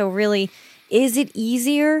same. So really, is it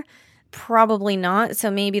easier? Probably not.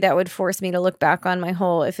 So maybe that would force me to look back on my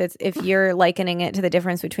whole, if you're likening it to the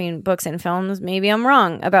difference between books and films, maybe I'm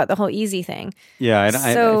wrong about the whole easy thing. Yeah,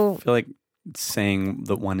 I feel like saying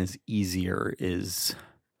that one is easier is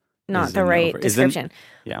not the right description.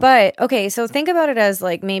 Yeah. But okay, so think about it as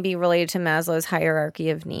like maybe related to Maslow's hierarchy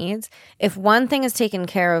of needs. If one thing is taken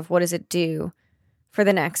care of, what does it do for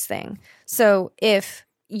the next thing? So if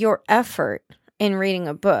your effort in reading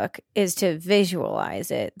a book is to visualize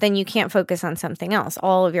it, then you can't focus on something else.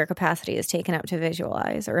 All of your capacity is taken up to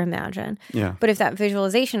visualize or imagine. Yeah. But if that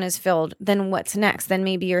visualization is filled, then what's next? Then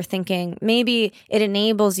maybe you're thinking, maybe it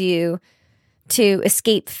enables you to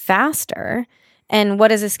escape faster. And what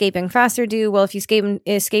does escaping faster do? Well, if you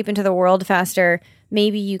escape into the world faster,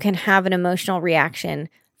 maybe you can have an emotional reaction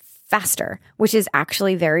faster, which is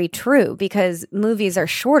actually very true because movies are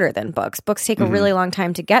shorter than books. Books take a really long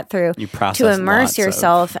time to get through, to immerse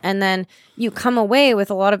yourself, and then you come away with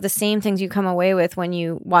a lot of the same things you come away with when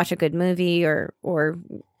you watch a good movie or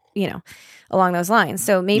along those lines.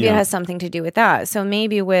 So maybe it has something to do with that. So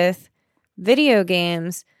maybe with video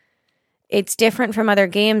games, it's different from other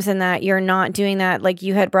games in that you're not doing that. Like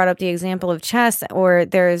you had brought up the example of chess, or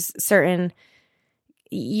there's certain...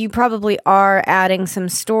 You probably are adding some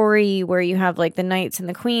story where you have like the knights and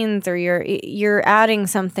the queens, or you're adding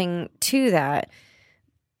something to that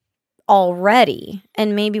already.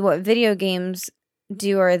 And maybe what video games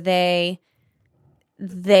do are they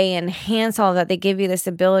enhance all of that. They give you this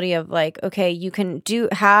ability of like, okay, you can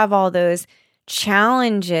have all those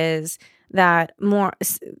challenges that more,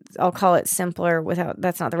 I'll call it simpler without,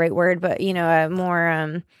 that's not the right word, but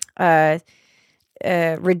more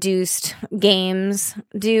reduced games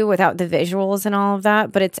do without the visuals and all of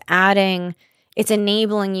that, but it's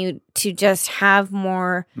enabling you to just have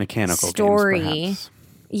more mechanical story. Games,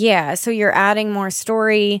 yeah, so you're adding more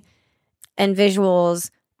story and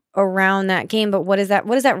visuals around that game, but what does that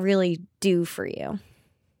really do for you?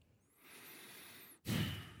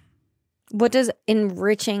 Why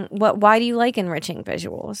do you like enriching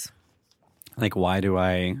visuals? Like, why do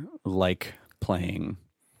I like playing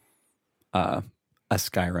a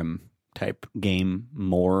Skyrim type game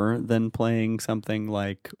more than playing something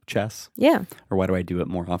like chess? Yeah. Or why do I do it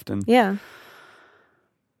more often? Yeah.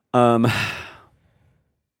 Or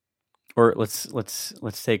let's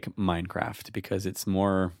take Minecraft because it's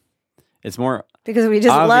more because we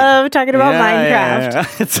just love talking about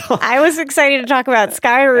Minecraft. Yeah. I was excited to talk about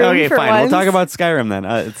Skyrim. Okay, for fine. once. We'll talk about Skyrim then.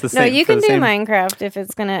 It's the same. No, you can do Minecraft if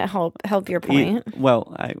it's going to help your point.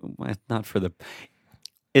 Not for the.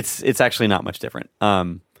 It's actually not much different.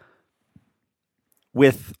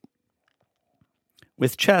 With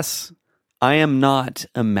chess, I'm not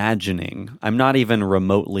even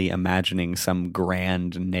remotely imagining some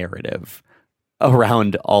grand narrative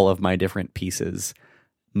around all of my different pieces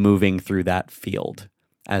moving through that field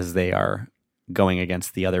as they are going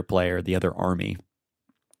against the other player, the other army.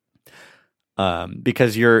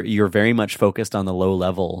 Because you're very much focused on the low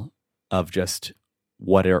level of just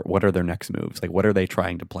what are their next moves? Like, what are they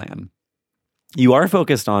trying to plan? You are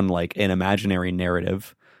focused on like an imaginary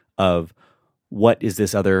narrative of what is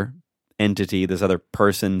this other entity, this other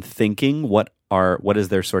person thinking? What is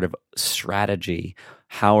their sort of strategy?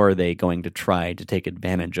 How are they going to try to take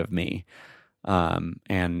advantage of me?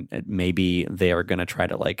 And maybe they are going to try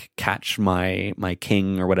to like catch my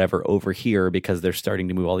king or whatever over here because they're starting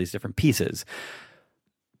to move all these different pieces.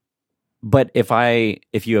 But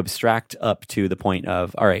if you abstract up to the point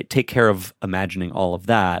of, all right, take care of imagining all of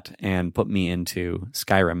that and put me into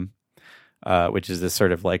Skyrim, which is this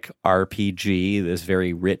sort of like RPG, this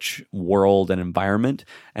very rich world and environment,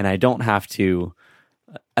 and I don't have to.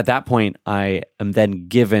 At that point, I am then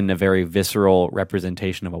given a very visceral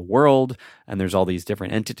representation of a world, and there's all these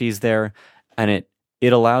different entities there, and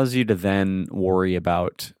it allows you to then worry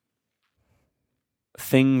about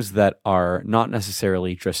things that are not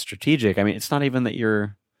necessarily just strategic. I mean, it's not even that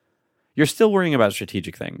you're still worrying about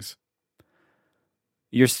strategic things.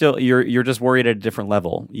 You're just worried at a different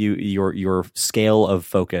level. Your scale of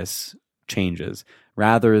focus changes.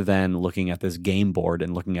 Rather than looking at this game board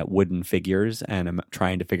and looking at wooden figures and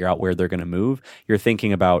trying to figure out where they're going to move, you're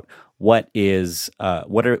thinking about what is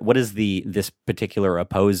this particular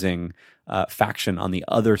opposing faction on the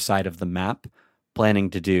other side of the map planning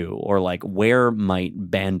to do, or like where might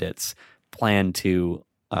bandits plan to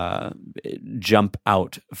jump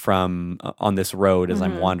out from on this road as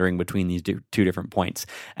I'm wandering between these two different points.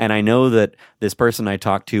 And I know that this person I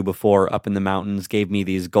talked to before up in the mountains gave me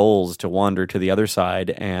these goals to wander to the other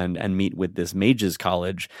side and meet with this mages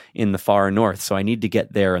college in the far north. So I need to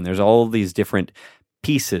get there, and there's all these different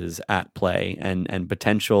pieces at play and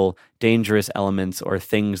potential dangerous elements or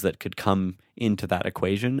things that could come into that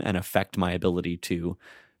equation and affect my ability to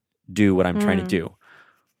do what I'm trying to do.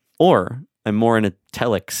 Or I'm more in a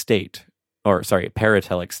paratelic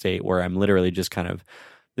state where I'm literally just kind of,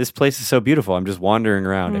 this place is so beautiful. I'm just wandering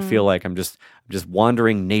around. I feel like I'm just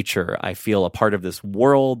wandering nature. I feel a part of this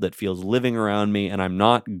world that feels living around me, and I'm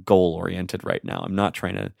not goal oriented right now. I'm not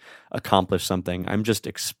trying to accomplish something. I'm just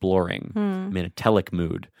exploring. I'm in a telic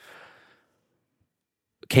mood.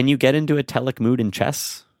 Can you get into a telic mood in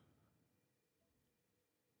chess?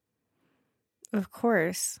 Of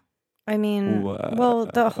course. I mean,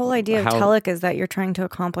 the whole idea of telic is that you're trying to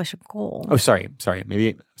accomplish a goal. Oh, sorry.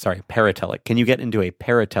 Paratelic. Can you get into a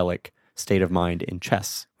paratelic state of mind in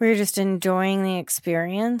chess? Where you're just enjoying the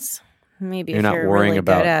experience? Maybe if you're really good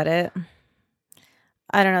at it.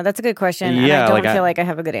 I don't know. That's a good question. Yeah, and I don't feel like I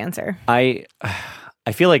have a good answer. I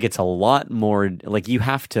feel like it's a lot more, like you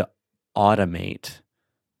have to automate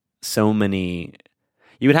so many.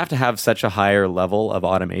 You would have to have such a higher level of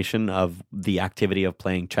automation of the activity of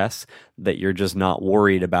playing chess that you're just not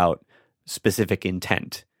worried about specific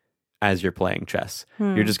intent as you're playing chess.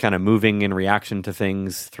 You're just kind of moving in reaction to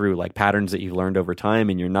things through like patterns that you've learned over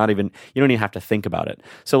time, and you don't even have to think about it.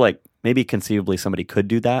 So like maybe conceivably somebody could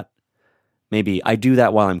do that. Maybe I do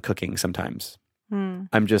that while I'm cooking sometimes.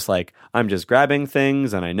 I'm just grabbing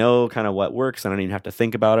things and I know kind of what works and I don't even have to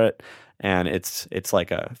think about it. And it's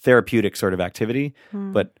like a therapeutic sort of activity,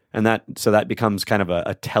 but that becomes kind of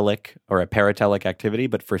a telic or a paratelic activity.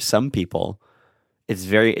 But for some people,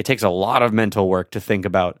 it takes a lot of mental work to think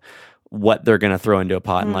about what they're going to throw into a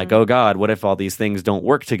pot and like, oh God, what if all these things don't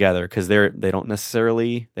work together? Because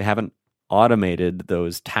they haven't automated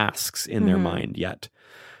those tasks in their mind yet.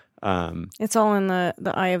 It's all in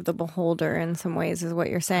the eye of the beholder in some ways, is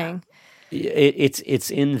what you're saying. It's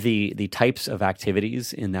in the types of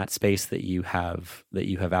activities in that space that you have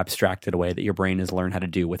abstracted away, that your brain has learned how to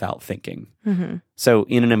do without thinking. So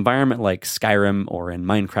in an environment like Skyrim or in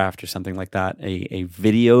Minecraft or something like that, a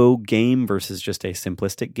video game versus just a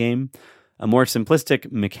simplistic game, a more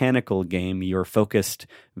simplistic mechanical game, you're focused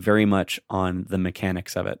very much on the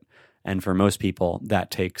mechanics of it. And for most people,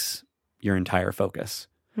 that takes your entire focus.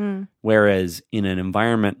 Whereas in an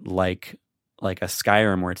environment like a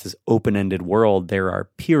Skyrim, where it's this open-ended world, there are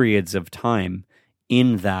periods of time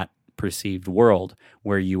in that perceived world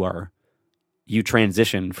where you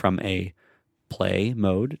transition from a play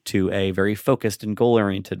mode to a very focused and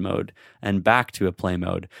goal-oriented mode, and back to a play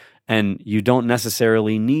mode. And you don't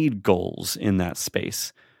necessarily need goals in that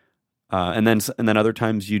space. And then other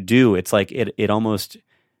times you do. It's like it almost,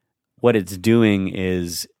 what it's doing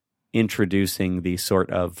is introducing the sort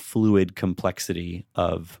of fluid complexity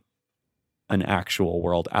of an actual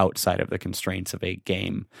world outside of the constraints of a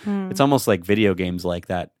game. It's almost like video games like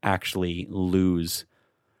that actually lose.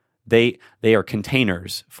 They are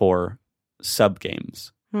containers for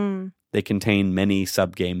sub-games. They contain many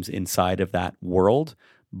sub-games inside of that world,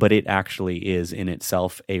 but it actually is in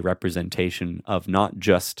itself a representation of not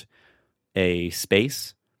just a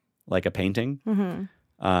space, like a painting,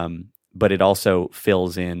 but it also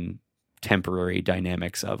fills in temporary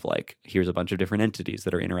dynamics of like, here's a bunch of different entities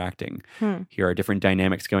that are interacting. Here are different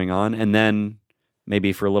dynamics going on. And then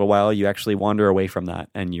maybe for a little while, you actually wander away from that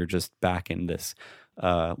and you're just back in this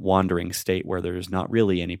wandering state where there's not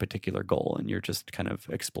really any particular goal and you're just kind of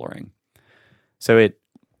exploring. So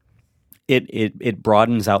it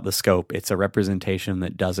broadens out the scope. It's a representation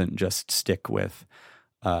that doesn't just stick with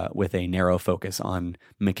a narrow focus on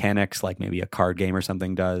mechanics like maybe a card game or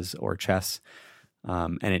something does, or chess.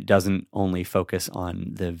 And it doesn't only focus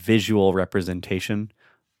on the visual representation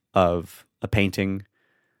of a painting,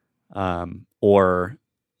 or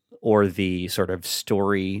the sort of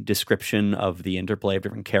story description of the interplay of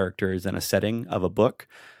different characters in a setting of a book.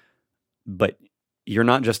 But you're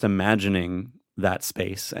not just imagining that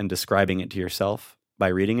space and describing it to yourself by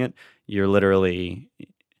reading it. You're literally,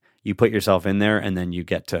 you put yourself in there, and then you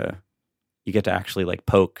get to actually like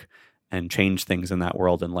poke and change things in that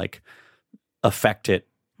world and like affect it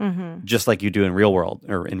just like you do in real world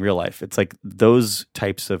or in real life. It's like those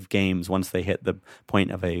types of games, once they hit the point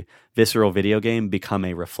of a visceral video game, become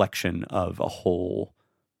a reflection of a whole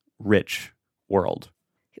rich world.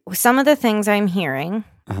 Some of the things I'm hearing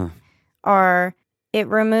are it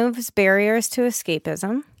removes barriers to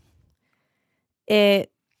escapism.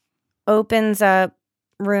 It opens up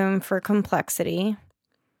room for complexity.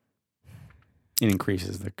 It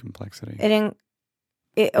increases the complexity. It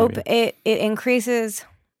increases,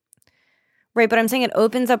 right? But I'm saying it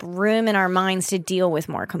opens up room in our minds to deal with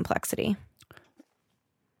more complexity.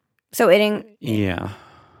 So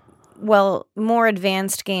well, more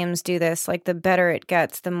advanced games do this. Like the better it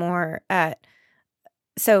gets, the more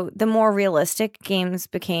realistic games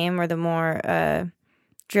became, or the more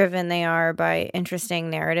driven they are by interesting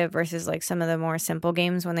narrative versus like some of the more simple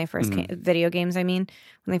games when they first came, video games. I mean,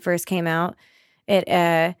 when they first came out,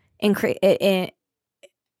 it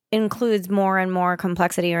includes more and more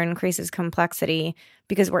complexity, or increases complexity,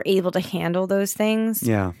 because we're able to handle those things.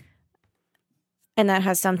 Yeah. And that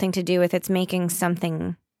has something to do with it's making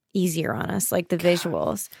something easier on us, like the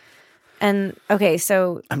visuals. And okay,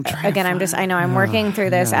 so again, I'm working through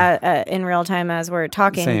this in real time as we're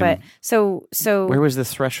talking. Same. But so where was the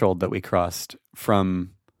threshold that we crossed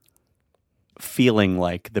from feeling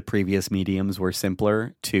like the previous mediums were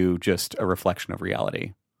simpler to just a reflection of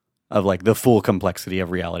reality, of like the full complexity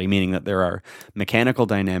of reality, meaning that there are mechanical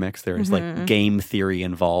dynamics, there's like game theory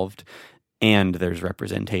involved, and there's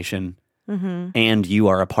representation, and you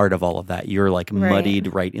are a part of all of that. You're like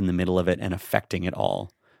muddied right in the middle of it and affecting it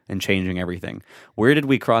all and changing everything. Where did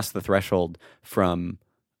we cross the threshold from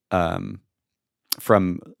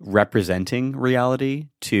representing reality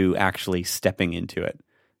to actually stepping into it?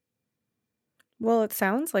 Well, it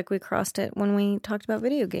sounds like we crossed it when we talked about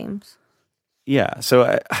video games. Yeah,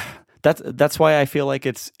 so that's why I feel like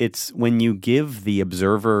it's when you give the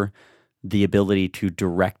observer the ability to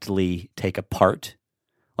directly take a part,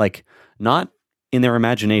 like not in their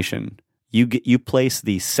imagination. You place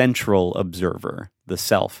the central observer, the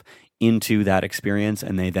self, into that experience,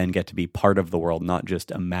 and they then get to be part of the world, not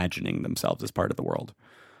just imagining themselves as part of the world.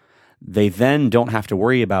 They then don't have to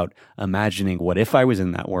worry about imagining what if I was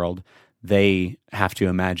in that world. They have to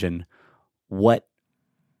imagine what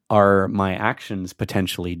are my actions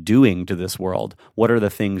potentially doing to this world? What are the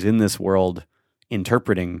things in this world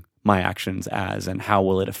interpreting my actions as, and how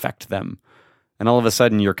will it affect them? And all of a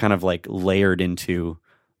sudden you're kind of like layered into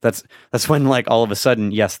that's when like all of a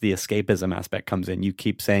sudden, yes, the escapism aspect comes in. You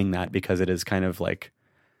keep saying that because it is kind of like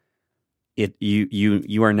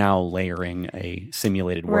you are now layering a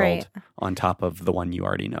simulated world on top of the one you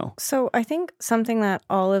already know. So I think something that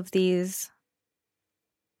all of these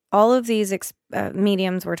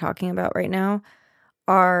mediums we're talking about right now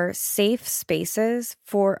are safe spaces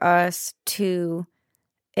for us to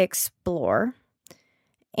explore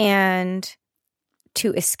and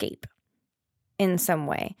to escape in some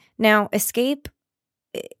way. Now, escape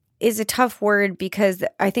is a tough word because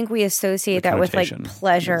I think we associate that with like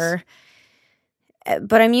pleasure. Yes.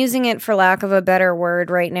 But I'm using it for lack of a better word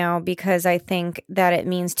right now because I think that it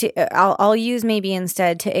means to, I'll use maybe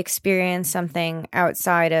instead to experience something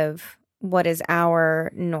outside of what is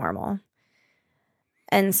our normal.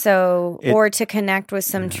 And so, or to connect with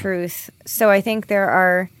some truth. So I think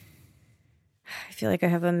I feel like I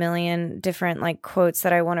have a million different like quotes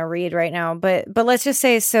that I want to read right now, but let's just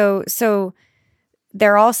say, so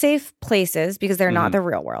they're all safe places because they're not the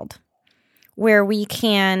real world where we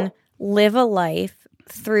can live a life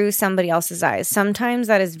through somebody else's eyes. Sometimes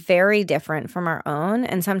that is very different from our own,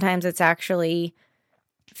 and sometimes it's actually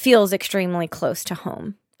feels extremely close to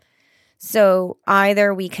home. So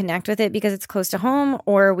either we connect with it because it's close to home,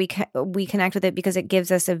 or we connect with it because it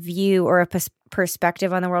gives us a view or a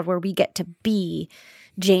perspective on the world where we get to be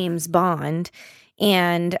James Bond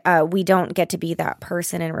And we don't get to be that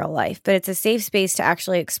person in real life. But it's a safe space to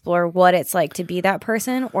actually explore what it's like to be that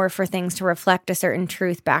person, or for things to reflect a certain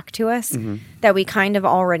truth back to us that we kind of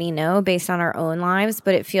already know based on our own lives,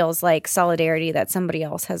 but it feels like solidarity that somebody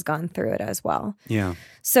else has gone through it as well. Yeah.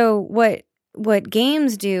 So what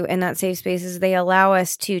games do in that safe space is they allow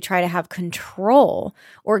us to try to have control,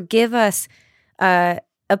 or give us a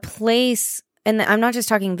place, and I'm not just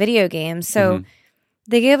talking video games. So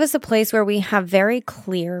they give us a place where we have very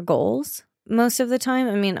clear goals most of the time.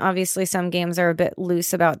 I mean, obviously some games are a bit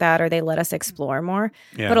loose about that, or they let us explore more.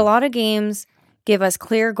 Yeah. But a lot of games give us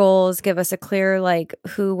clear goals, give us a clear, like,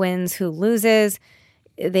 who wins, who loses.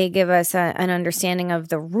 They give us an understanding of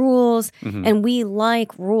the rules. And we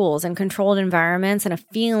like rules and controlled environments and a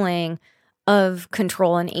feeling of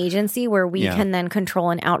control and agency where we can then control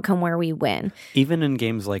an outcome where we win. Even in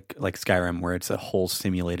games like Skyrim, where it's a whole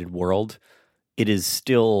simulated world, it is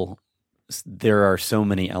still, there are so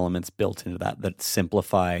many elements built into that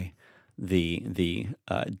simplify the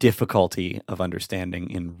difficulty of understanding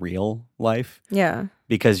in real life. Yeah.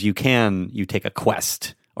 Because you take a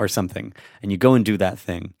quest or something and you go and do that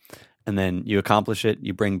thing, and then you accomplish it,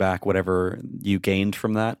 you bring back whatever you gained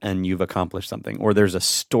from that, and you've accomplished something. Or there's a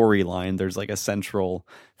storyline, there's like a central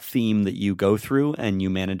theme that you go through, and you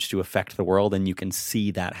manage to affect the world, and you can see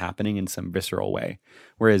that happening in some visceral way.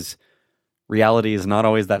 Whereas reality is not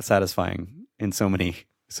always that satisfying in so many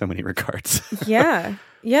regards. Yeah.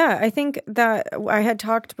 I think that I had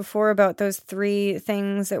talked before about those 3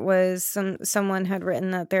 things. It was someone had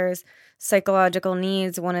written that there's psychological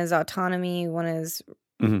needs. One is autonomy. One is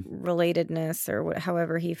relatedness, or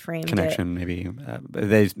however he framed connection,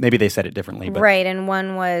 it. Maybe they said it differently. But. Right. And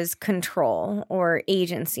one was control or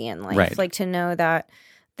agency in life. Right. Like to know that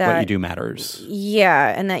what you do matters.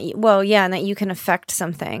 Yeah. And that, and that you can affect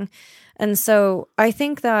something. And so I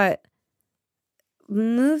think that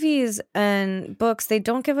movies and books, they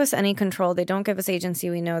don't give us any control. They don't give us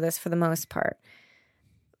agency. We know this for the most part.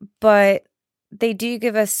 But they do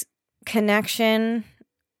give us connection,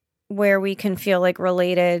 where we can feel like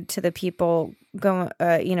related to the people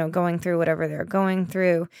going through whatever they're going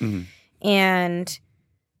through. And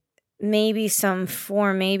maybe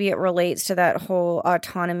maybe it relates to that whole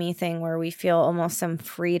autonomy thing, where we feel almost some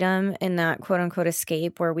freedom in that quote unquote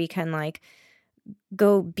escape, where we can like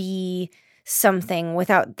go be something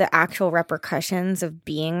without the actual repercussions of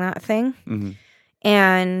being that thing.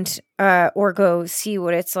 And or go see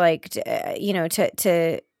what it's like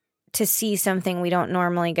to see something we don't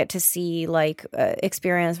normally get to see, like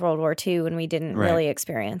experience World War II when we didn't really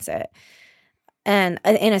experience it, and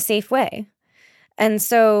in a safe way. And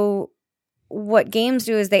so what games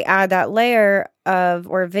do is they add that layer of,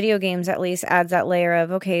 or video games at least adds that layer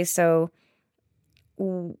of, okay, so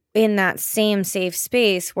in that same safe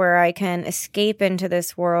space where I can escape into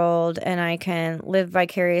this world and I can live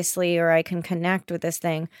vicariously, or I can connect with this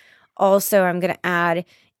thing, also I'm going to add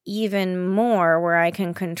even more where I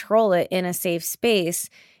can control it in a safe space,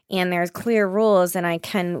 and there's clear rules, and I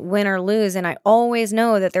can win or lose, and I always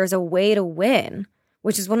know that there's a way to win,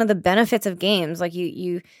 which is one of the benefits of games. Like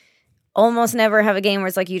you almost never have a game where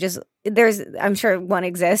it's like I'm sure one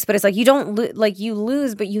exists, but it's like you don't you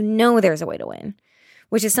lose, but you know there's a way to win,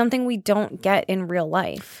 which is something we don't get in real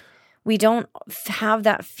life. We don't have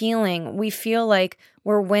that feeling. We feel like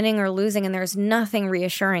we're winning or losing, and there's nothing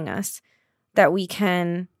reassuring us that we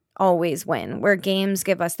can always win, where games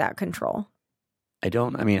give us that control.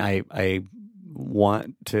 I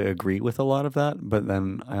want to agree with a lot of that, but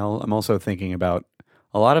then I'm also thinking about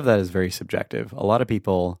a lot of that is very subjective. A lot of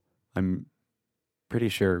people, I'm pretty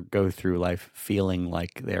sure, go through life feeling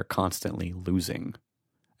like they're constantly losing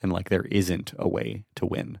and like there isn't a way to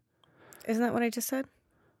win. Isn't that what I just said?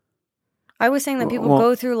 I was saying that people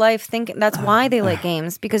go through life thinking that's why they like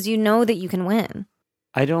games, because you know that you can win.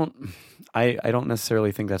 I don't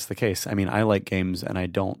necessarily think that's the case. I mean, I like games, and I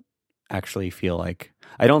don't actually feel like,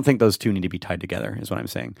 I don't think those two need to be tied together, is what I'm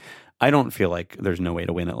saying. I don't feel like there's no way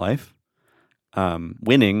to win at life.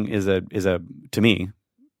 Winning is to me,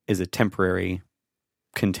 is a temporary,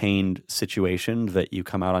 contained situation that you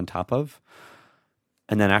come out on top of.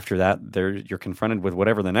 And then after that, you're confronted with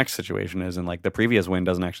whatever the next situation is, and like the previous win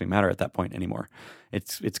doesn't actually matter at that point anymore.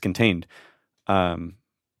 It's contained.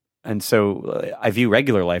 And so I view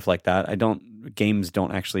regular life like that. Games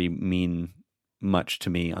don't actually mean much to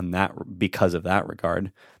me on that, because of that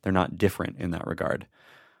regard. They're not different in that regard.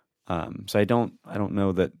 So I don't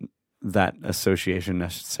know that association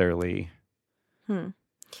necessarily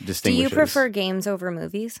distinguishes. Do you prefer games over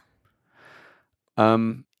movies?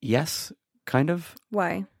 Yes, kind of.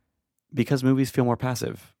 Why? Because movies feel more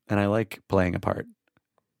passive, and I like playing a part.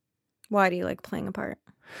 Why do you like playing a part?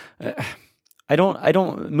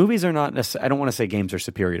 Movies are not necessarily, I don't want to say games are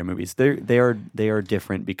superior to movies. They are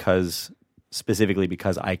different specifically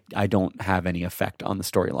because I don't have any effect on the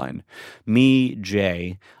storyline. Me,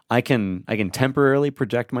 Jay, I can temporarily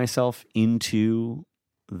project myself into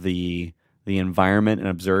the environment and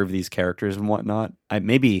observe these characters and whatnot.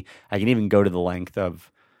 Maybe I can even go to the length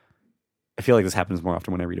of, I feel like this happens more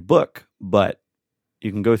often when I read a book, but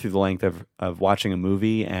you can go through the length of watching a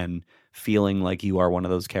movie and feeling like you are one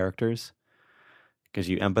of those characters, because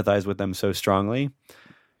you empathize with them so strongly.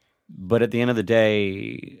 But at the end of the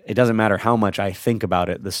day, it doesn't matter how much I think about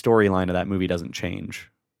it. The storyline of that movie doesn't change.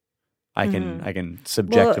 I can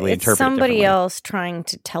subjectively interpret it differently. It's somebody else trying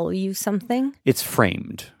to tell you something. It's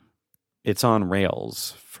framed. It's on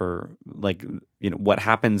rails for, like, what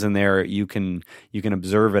happens in there. You can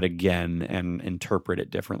observe it again and interpret it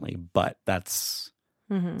differently. But that's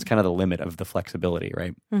it's kind of the limit of the flexibility,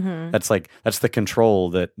 right? Mm-hmm. That's the control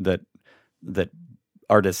that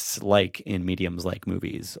artists like in mediums like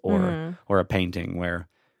movies or a painting,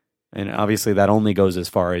 and obviously that only goes as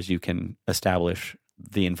far as you can establish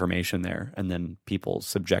the information there, and then people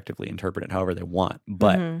subjectively interpret it however they want,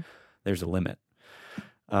 but there's a limit.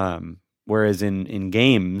 Whereas in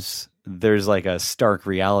games, there's like a stark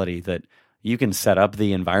reality that you can set up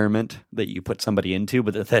the environment that you put somebody into,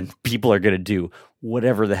 but then people are going to do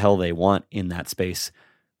whatever the hell they want in that space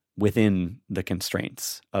within the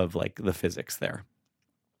constraints of, like, the physics there.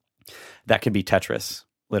 That could be Tetris.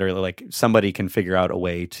 Literally, like, somebody can figure out a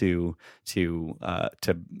way to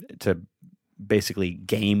basically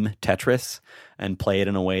game Tetris and play it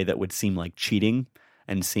in a way that would seem like cheating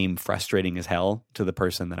and seem frustrating as hell to the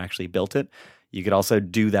person that actually built it. You could also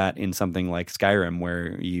do that in something like Skyrim,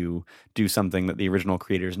 where you do something that the original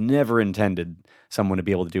creators never intended someone to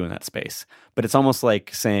be able to do in that space. But it's almost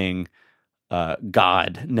like saying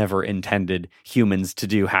God never intended humans to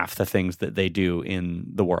do half the things that they do in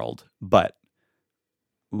the world, but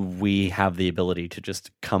we have the ability to just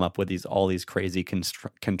come up with all these crazy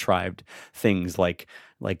contrived things, like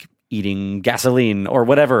eating gasoline or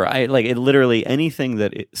whatever. It literally anything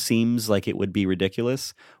that it seems like it would be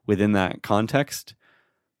ridiculous within that context.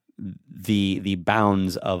 The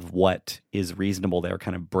bounds of what is reasonable there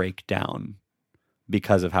kind of break down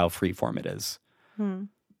because of how freeform it is.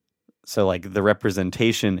 So, like, the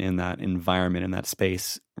representation in that environment, in that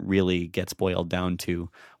space, really gets boiled down to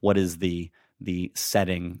what is the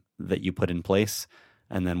setting that you put in place,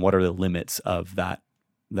 and then what are the limits of that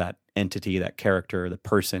entity, that character, the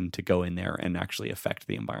person to go in there and actually affect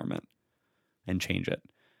the environment and change it.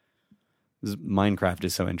 Minecraft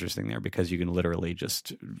is so interesting there because you can literally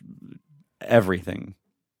just everything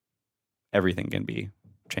can be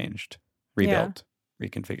changed, rebuilt,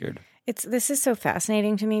 reconfigured. This is so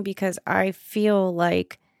fascinating to me because I feel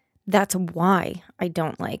like that's why I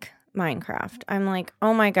don't like Minecraft. I'm like,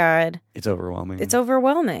 oh my God. It's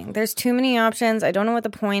overwhelming. There's too many options. I don't know what the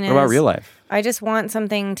point is. What about real life? I just want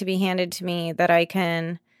something to be handed to me that I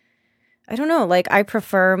can, I don't know, like, I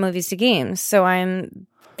prefer movies to games. So I'm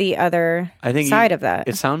the other side of that.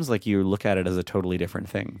 It sounds like you look at it as a totally different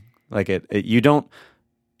thing. Like it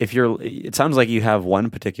sounds like you have one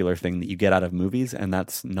particular thing that you get out of movies, and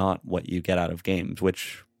that's not what you get out of games,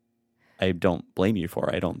 which I don't blame you for.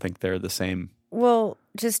 I don't think they're the same. Well,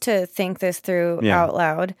 just to think this through out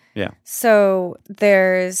loud. Yeah. So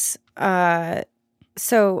there's,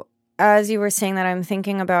 so as you were saying that, I'm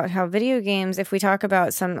thinking about how video games, if we talk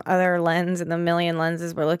about some other lens and the million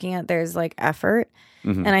lenses we're looking at, there's like effort.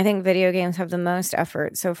 Mm-hmm. And I think video games have the most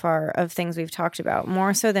effort so far of things we've talked about,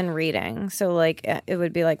 more so than reading. So like it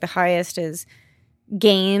would be like the highest is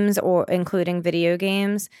games, or including video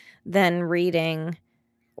games, then reading,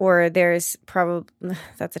 or there's probably,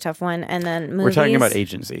 that's a tough one. And then movies. We're talking about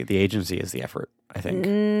agency. The agency is the effort, I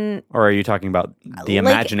think. Or are you talking about the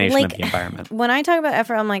imagination of the environment? When I talk about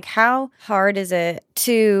effort, I'm like, how hard is it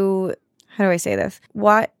to, how do I say this?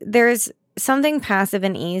 There's something passive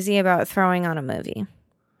and easy about throwing on a movie.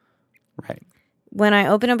 Right. When I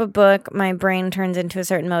open up a book, my brain turns into a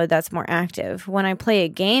certain mode that's more active. When I play a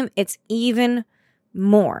game, it's even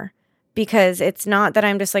more, because it's not that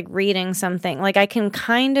I'm just like reading something. Like, I can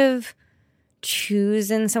kind of choose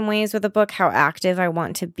in some ways with a book how active I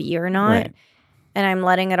want to be or not. Right. And I'm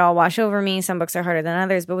letting it all wash over me. Some books are harder than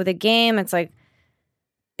others. But with a game, it's like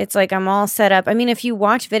I'm all set up. I mean, if you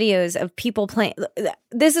watch videos of people playing,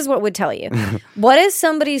 this is what would tell you. What does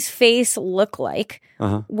somebody's face look like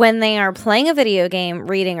when they are playing a video game,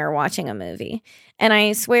 reading, or watching a movie. And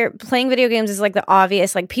I swear, playing video games is like the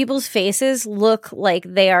obvious, like people's faces look like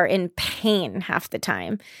they are in pain half the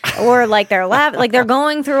time, or like they're laughing, like they're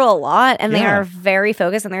going through a lot, and they are very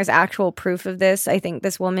focused. And there's actual proof of this. I think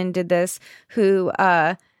this woman did this who,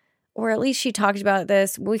 or at least she talked about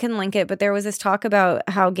this. We can link it, but there was this talk about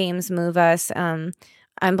how games move us. I'm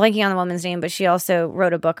blanking on the woman's name, but she also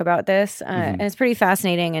wrote a book about this, and it's pretty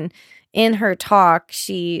fascinating. And in her talk,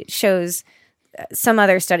 she shows some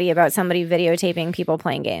other study about somebody videotaping people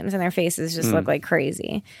playing games, and their faces just look like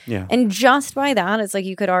crazy. Yeah. And just by that, it's like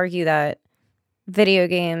you could argue that video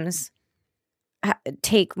games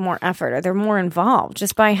take more effort, or they're more involved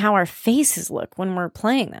just by how our faces look when we're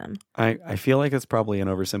playing them. I feel like it's probably an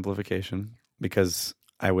oversimplification, because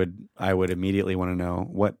I would immediately want to know,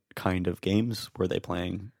 what kind of games were they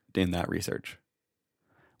playing in that research?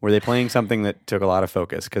 Were they playing something that took a lot of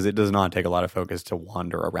focus? Because it does not take a lot of focus to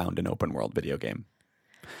wander around an open world video game.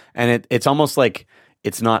 And it's almost like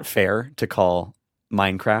it's not fair to call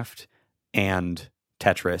Minecraft and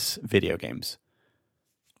Tetris video games.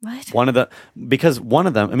 What? Because one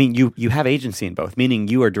of them, I mean, you have agency in both, meaning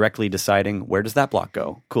you are directly deciding, where does that block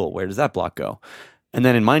go? Cool, where does that block go? And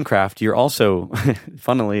then in Minecraft, you're also,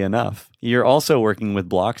 funnily enough, you're also working with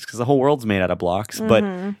blocks, because the whole world's made out of blocks, but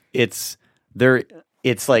it's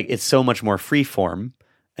so much more free form,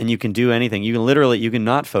 and you can do anything. You can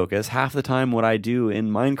not focus. Half the time what I do in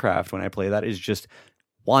Minecraft when I play that is just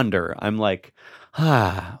wander. I'm like,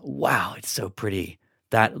 wow, it's so pretty.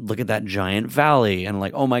 Look at that giant valley, and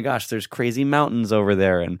like, oh my gosh, there's crazy mountains over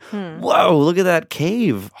there, and whoa, look at that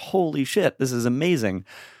cave. Holy shit, this is amazing.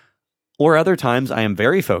 Or other times I am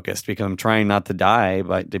very focused because I'm trying not to die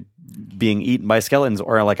by being eaten by skeletons,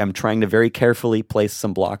 or like I'm trying to very carefully place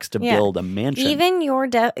some blocks to build a mansion. Even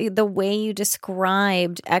the way you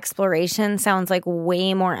described exploration sounds like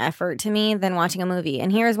way more effort to me than watching a movie.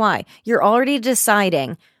 And here's why. You're already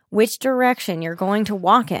deciding which direction you're going to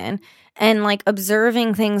walk in, and like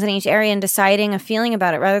observing things in each area and deciding a feeling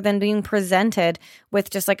about it, rather than being presented with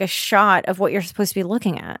just like a shot of what you're supposed to be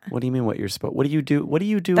looking at. What do you mean what do you do? What do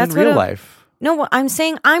you do in real life? No, what I'm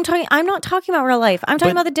saying, I'm not talking about real life. I'm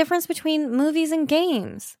talking about the difference between movies and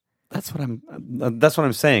games. That's what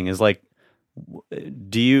I'm saying, is like,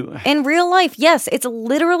 do you... In real life, yes, it's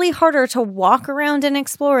literally harder to walk around and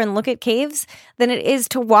explore and look at caves than it is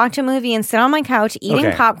to watch a movie and sit on my couch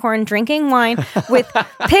eating popcorn, drinking wine with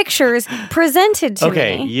pictures presented to me.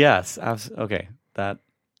 Okay, yes. Okay,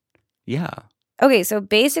 yeah. Okay, so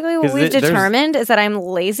basically what we've determined is that I'm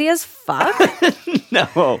lazy as fuck.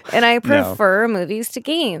 No. And I prefer movies to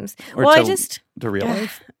games. To real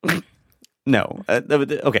life? No.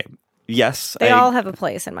 Okay. Yes. They all have a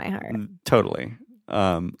place in my heart. Totally.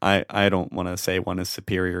 I don't want to say one is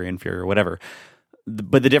superior, inferior, whatever.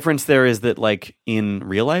 But the difference there is that, like, in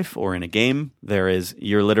real life or in a game,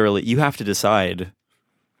 you have to decide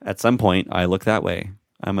at some point, I look that way.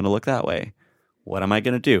 I'm going to look that way. What am I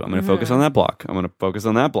going to do? I'm going to focus on that block. I'm going to focus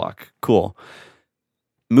on that block. Cool.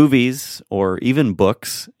 Movies or even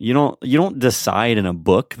books, you don't decide in a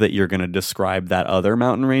book that you're going to describe that other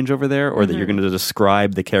mountain range over there, or that you're going to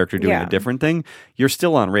describe the character doing a different thing. You're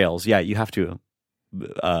still on rails. Yeah, you have to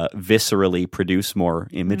viscerally produce more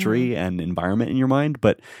imagery and environment in your mind,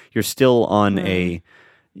 but you're still on a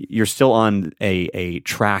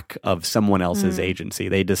track of someone else's agency.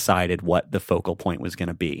 They decided what the focal point was going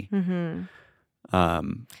to be.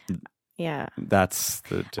 Yeah. That's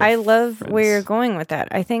the difference. I love where you're going with that.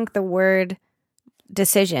 I think the word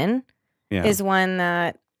decision is one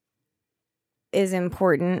that is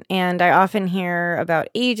important. And I often hear about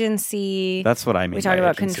agency. That's what I mean. We talk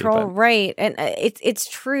about control, right. And it's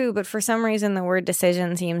true, but for some reason the word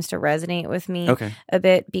decision seems to resonate with me a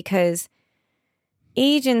bit, because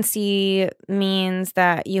agency means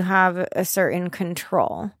that you have a certain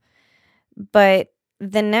control. But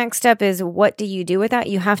the next step is, what do you do with that?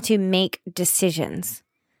 You have to make decisions.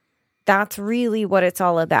 That's really what it's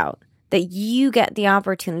all about. That you get the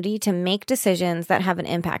opportunity to make decisions that have an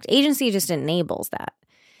impact. Agency just enables that.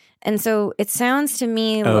 And so it sounds to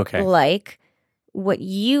me like what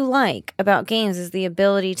you like about games is the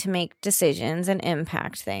ability to make decisions and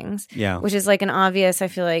impact things. Yeah. Which is like an obvious, I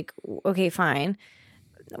feel like, okay, fine.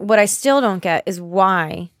 What I still don't get is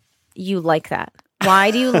why you like that. Why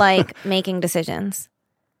do you like making decisions?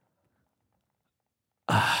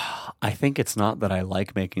 I think it's not that I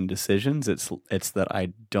like making decisions. It's that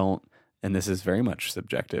I don't, and this is very much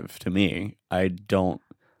subjective to me, I don't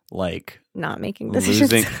like not making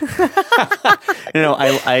decisions.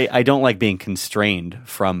 I don't like being constrained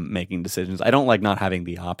from making decisions. I don't like not having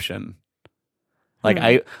the option.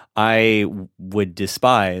 Like I would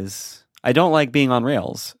despise. I don't like being on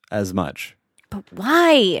rails as much. But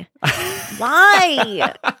why?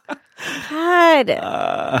 Why? God.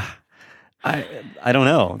 I don't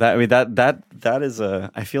know. That is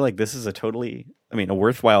I feel like this is a totally, a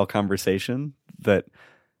worthwhile conversation that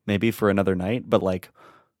maybe for another night, but like,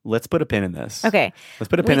 let's put a pin in this. Okay. Let's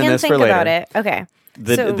put a pin in this for later. About it. Okay.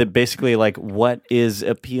 The basically, like, what is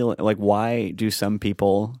appealing? Like, why do some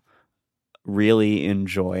people really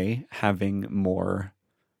enjoy having more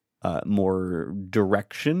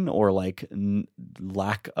direction, or like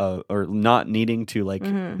lack of, or not needing to like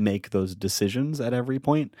make those decisions at every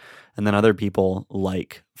point, and then other people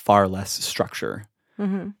like far less structure,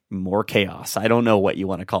 more chaos. I don't know what you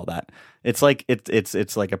want to call that. It's like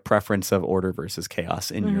it's like a preference of order versus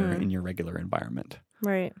chaos in your regular environment.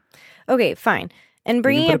 Right. Okay. Fine. And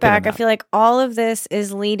bringing it back, I feel like all of this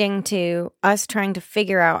is leading to us trying to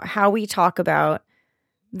figure out how we talk about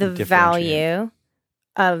the value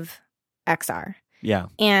of XR. Yeah.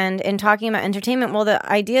 And in talking about entertainment, well, the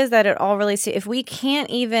idea is that it all relates to, if we can't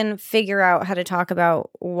even figure out how to talk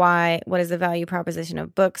about what is the value proposition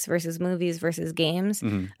of books versus movies versus games,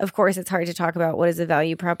 of course, it's hard to talk about what is the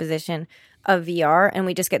value proposition of VR. And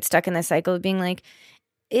we just get stuck in the cycle of being like,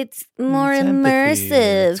 it's more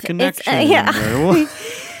immersive. It's connection.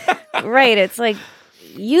 Right. It's like,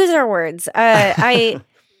 use our words.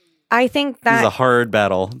 I think that this is a hard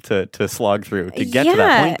battle to slog through to get to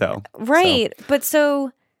that point, though. Right. So. But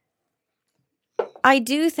so I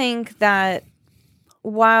do think that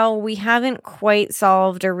while we haven't quite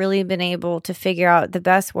solved or really been able to figure out the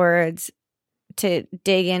best words to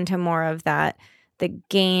dig into more of that, the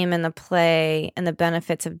game and the play and the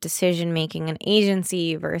benefits of decision making and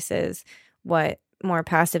agency versus what more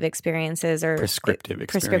passive experiences or prescriptive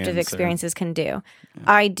experiences can do. Yeah.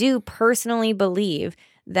 I do personally believe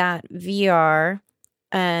that VR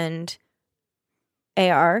and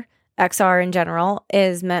AR, XR in general,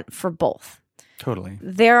 is meant for both. Totally.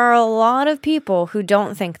 There are a lot of people who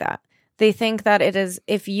don't think that. They think that it is,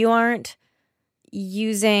 if you aren't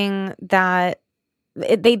using that,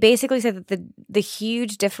 they basically say that the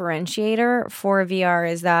huge differentiator for VR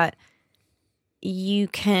is that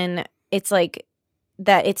it's like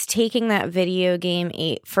that it's taking that video game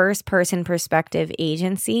first person perspective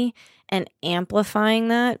agency and amplifying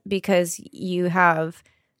that because you have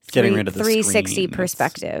getting rid of the 360 screen.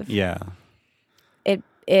 perspective. Yeah.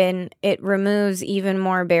 It removes even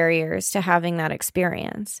more barriers to having that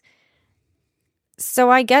experience. So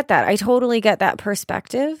I get that. I totally get that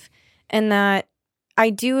perspective, and that I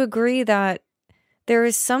do agree that there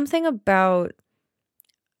is something about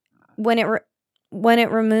when it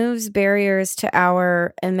removes barriers to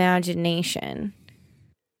our imagination.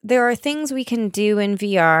 There are things we can do in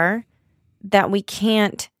VR that we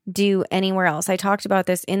can't do anywhere else. I talked about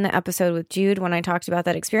this in the episode with Jude when I talked about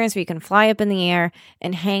that experience where you can fly up in the air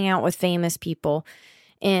and hang out with famous people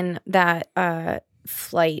in that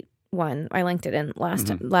flight one. I linked it in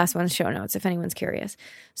last one's show notes if anyone's curious.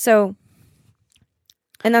 So,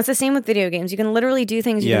 and that's the same with video games. You can literally do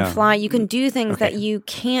things. You can fly. You can do things that you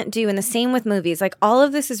can't do. And the same with movies. Like, all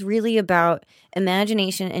of this is really about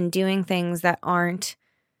imagination and doing things that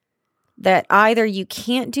either you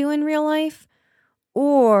can't do in real life,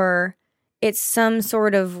 or it's some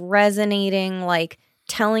sort of resonating, like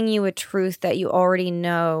telling you a truth that you already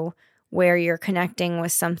know, where you're connecting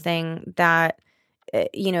with something that,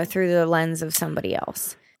 through the lens of somebody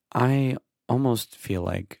else. I almost feel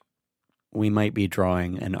like we might be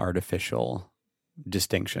drawing an artificial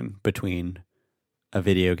distinction between a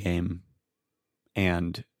video game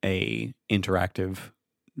and a interactive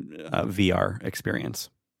VR experience.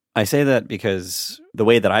 I say that because the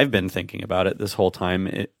way that I've been thinking about it this whole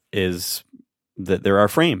time is that there are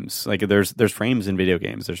frames. Like there's frames in video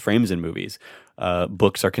games, there's frames in movies.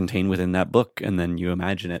 Books are contained within that book, and then you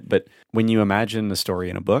imagine it. But when you imagine the story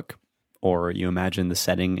in a book, or you imagine the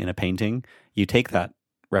setting in a painting, you take that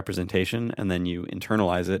representation and then you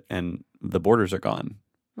internalize it, and the borders are gone.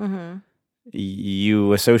 Mm-hmm.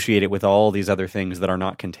 You associate it with all these other things that are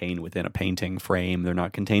not contained within a painting frame. They're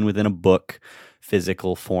not contained within a book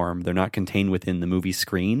physical form. They're not contained within the movie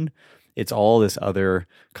screen. It's all this other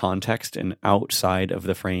context and outside of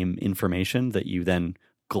the frame information that you then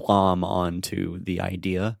glom onto the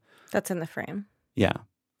idea. That's in the frame. Yeah.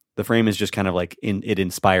 The frame is just kind of like, it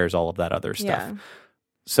inspires all of that other stuff. Yeah.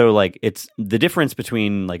 So like, it's the difference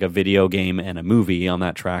between like a video game and a movie on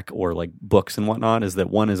that track, or like books and whatnot, is that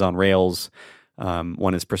one is on rails,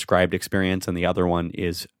 one is prescribed experience, and the other one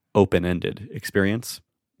is open-ended experience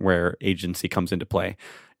where agency comes into play.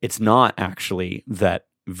 It's not actually that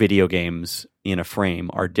video games in a frame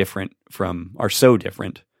are so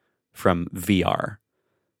different from VR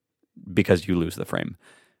because you lose the frame.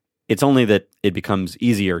 It's only that it becomes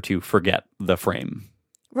easier to forget the frame.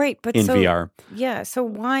 Right, but in VR. Yeah, so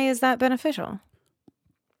why is that beneficial?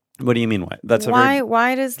 What do you mean?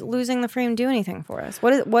 Why does losing the frame do anything for us?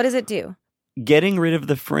 What does it do? Getting rid of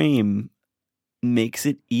the frame makes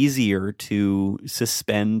it easier to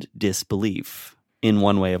suspend disbelief in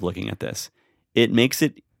one way of looking at this.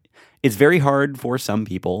 It's very hard for some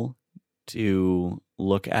people to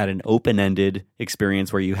look at an open-ended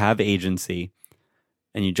experience where you have agency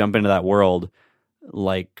and you jump into that world,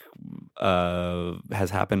 like has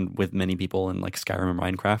happened with many people in like Skyrim or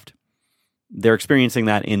Minecraft. They're experiencing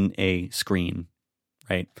that in a screen,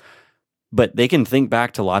 right? But they can think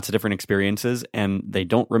back to lots of different experiences and they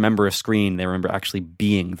don't remember a screen. They remember actually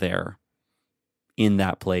being there in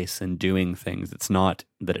that place and doing things. It's not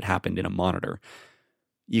that it happened in a monitor.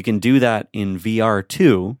 You can do that in VR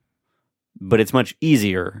too, but it's much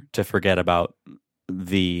easier to forget about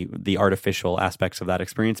the artificial aspects of that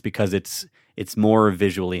experience because it's more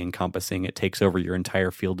visually encompassing. It takes over your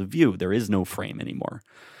entire field of view. There is no frame anymore.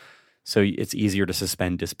 So it's easier to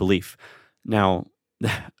suspend disbelief. Now,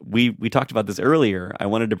 we talked about this earlier. I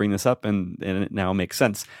wanted to bring this up and it now makes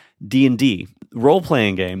sense. D&D,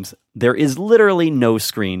 role-playing games, there is literally no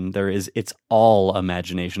screen. It's all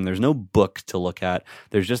imagination. There's no book to look at.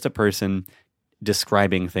 There's just a person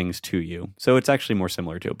describing things to you. So it's actually more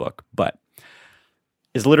similar to a book, but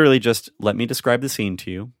it's literally just, let me describe the scene to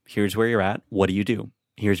you. Here's where you're at. What do you do?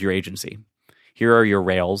 Here's your agency. Here are your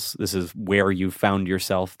rails. This is where you found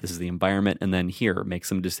yourself. This is the environment. And then here, make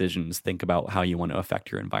some decisions. Think about how you want to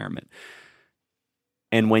affect your environment.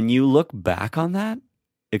 And when you look back on that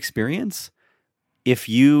experience, if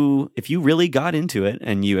you really got into it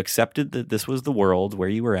and you accepted that this was the world where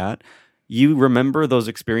you were at, you remember those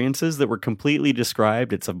experiences that were completely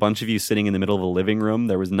described. It's a bunch of you sitting in the middle of a living room.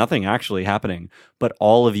 There was nothing actually happening, but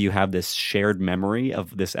all of you have this shared memory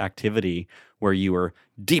of this activity where you were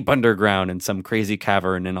deep underground in some crazy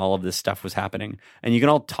cavern and all of this stuff was happening. And you can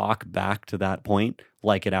all talk back to that point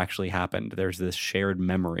like it actually happened. There's this shared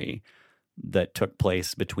memory that took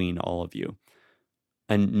place between all of you.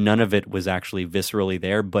 And none of it was actually viscerally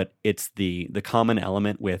there, but it's the common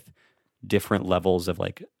element with different levels of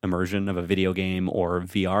like immersion of a video game or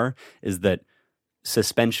VR is that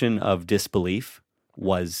suspension of disbelief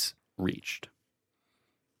was reached.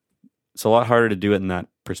 It's a lot harder to do it in that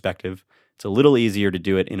perspective. It's a little easier to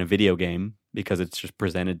do it in a video game because it's just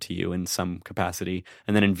presented to you in some capacity.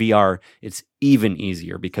 And then in VR, it's even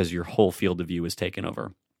easier because your whole field of view is taken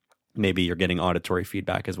over. Maybe you're getting auditory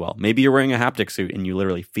feedback as well. Maybe you're wearing a haptic suit and you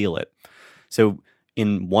literally feel it. So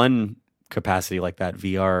in one capacity like that,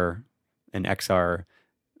 VR and XR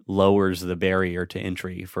lowers the barrier to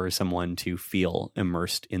entry for someone to feel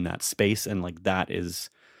immersed in that space, and like that is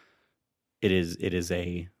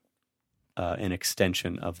an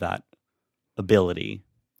extension of that ability.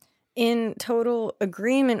 In total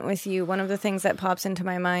agreement with you, one of the things that pops into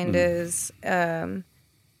my mind is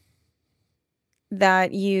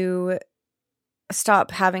that you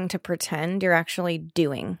stop having to pretend you're actually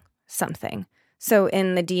doing something. So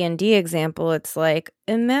in the D&D example, it's like,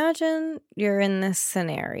 imagine you're in this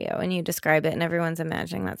scenario and you describe it and everyone's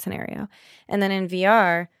imagining that scenario. And then in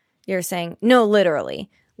VR, you're saying, no, literally,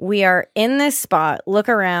 we are in this spot. Look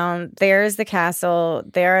around. There's the castle.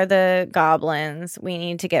 There are the goblins. We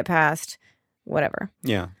need to get past whatever.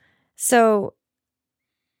 Yeah. So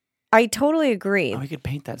I totally agree. We could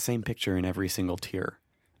paint that same picture in every single tier,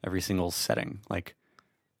 every single setting, like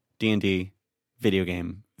D&D, video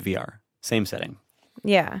game, VR. Same setting.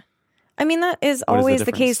 Yeah. I mean, that is always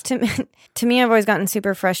the case to me. I've always gotten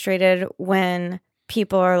super frustrated when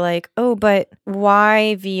people are like, oh, but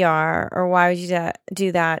why VR? Or why would you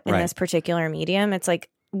do that in this particular medium? It's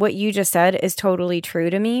like, what you just said is totally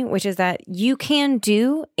true to me, which is that you can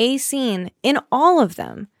do a scene in all of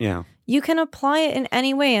them. Yeah. You can apply it in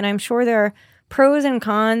any way. And I'm sure there are pros and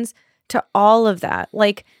cons to all of that.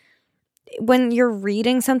 Like, when you're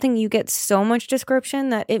reading something, you get so much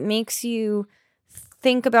description that it makes you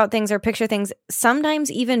think about things or picture things sometimes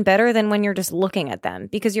even better than when you're just looking at them,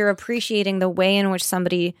 because you're appreciating the way in which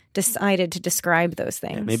somebody decided to describe those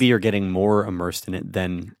things. Yeah, maybe you're getting more immersed in it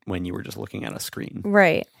than when you were just looking at a screen.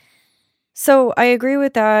 Right. So I agree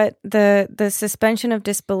with that. The suspension of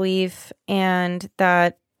disbelief, and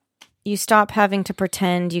that you stop having to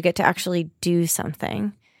pretend, you get to actually do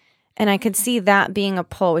something. And I could see that being a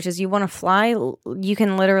pull, which is you want to fly, you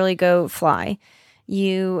can literally go fly.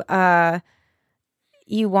 You want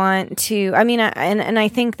to, I mean, and I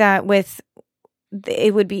think that with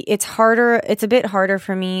it's harder. It's a bit harder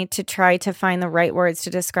for me to try to find the right words to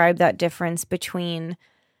describe that difference between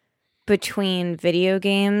video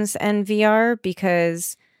games and VR,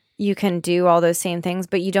 because you can do all those same things,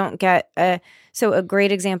 but you don't get so a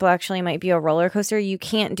great example actually might be a roller coaster. You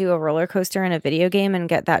can't do a roller coaster in a video game and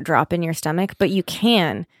get that drop in your stomach, but you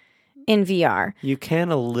can in VR. You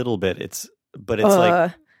can a little bit. But it's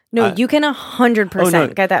like no, you can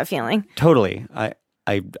 100% get that feeling. Totally. I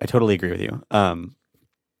totally agree with you.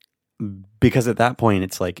 Because at that point,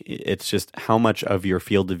 it's like, it's just how much of your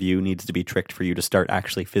field of view needs to be tricked for you to start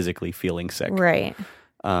actually physically feeling sick. Right.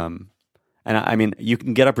 And I mean, you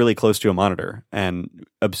can get up really close to a monitor and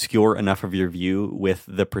obscure enough of your view with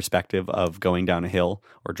the perspective of going down a hill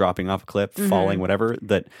or dropping off a cliff, falling, whatever,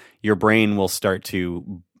 that your brain will start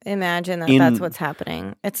to imagine that's what's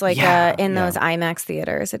happening. It's like in those IMAX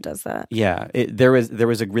theaters, it does that. Yeah, there was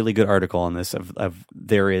a really good article on this of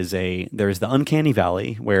there is the uncanny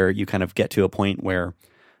valley where you kind of get to a point where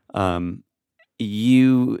the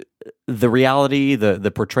reality,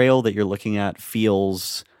 the portrayal that you're looking at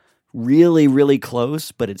feels really, really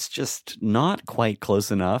close, but it's just not quite close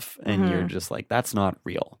enough, and you're just like, that's not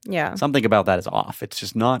real. Yeah, something about that is off. It's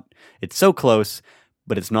just not. It's so close,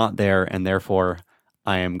 but it's not there, and therefore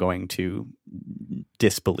I am going to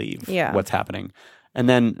disbelieve what's happening. And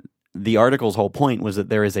then the article's whole point was that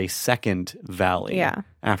there is a second valley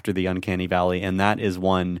after the uncanny valley, and that is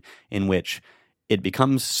one in which it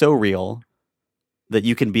becomes so real that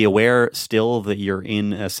you can be aware still that you're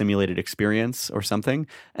in a simulated experience or something,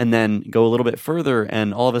 and then go a little bit further,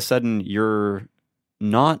 and all of a sudden you're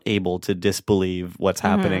not able to disbelieve what's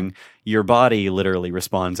happening. Your body literally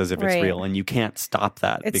responds as if it's real, and you can't stop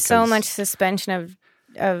that. It's so much suspension of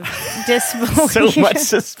disbelief. So much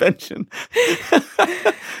suspension.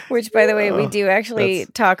 Which, by the way, we do actually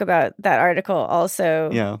talk about that article also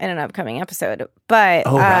in an upcoming episode. But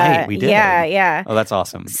right, we did. Yeah. Oh, that's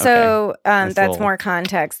awesome. So that's more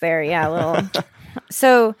context there. Yeah, a little.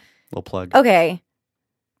 So little plug. Okay.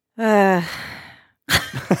 I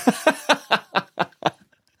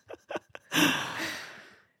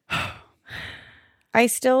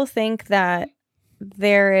still think that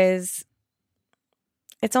there is.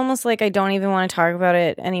 It's almost like I don't even want to talk about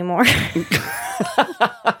it anymore.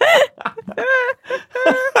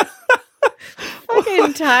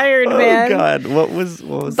 Fucking tired, man. Oh God, what was?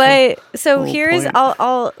 But so here's,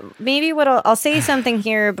 I'll say something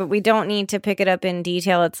here, but we don't need to pick it up in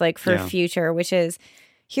detail. It's like for future, which is,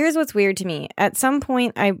 here's what's weird to me. At some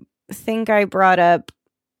point, I think I brought up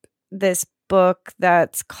this book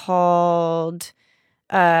that's called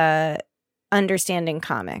Understanding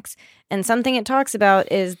Comics. And something it talks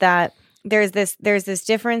about is that there's this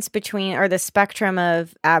difference between, or the spectrum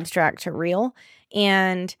of abstract to real.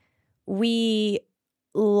 And we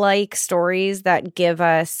like stories that give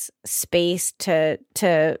us space to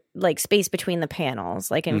like space between the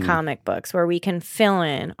panels, like in comic books, where we can fill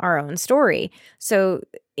in our own story. So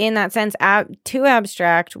in that sense, too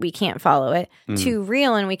abstract, we can't follow it. Too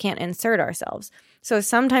real, and we can't insert ourselves. So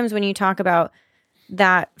sometimes when you talk about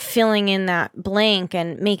that filling in that blank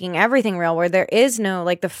and making everything real, where there is no,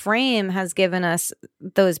 like, the frame has given us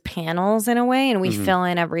those panels in a way, and we fill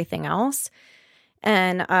in everything else.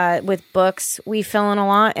 And with books, we fill in a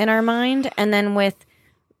lot in our mind. And then with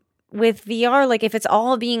VR, like, if it's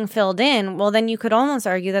all being filled in, well, then you could almost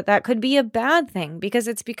argue that could be a bad thing, because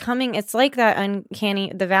it's like that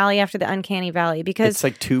the valley after the uncanny valley, because it's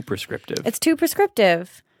like too prescriptive. It's too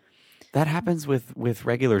prescriptive. That happens with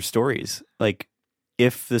regular stories. Like,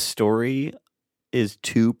 if the story is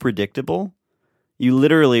too predictable, you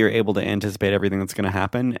literally are able to anticipate everything that's going to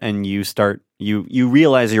happen, and you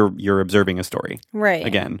realize you're observing a story. Right.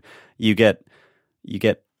 Again, you get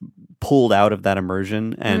pulled out of that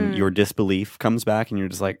immersion, and your disbelief comes back, and you're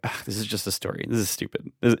just like, this is just a story. This is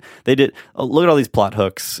stupid. Look at all these plot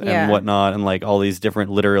hooks and whatnot, and like all these different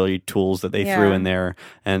literary tools that they threw in there,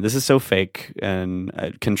 and this is so fake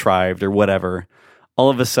and contrived or whatever. All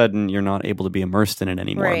of a sudden, you're not able to be immersed in it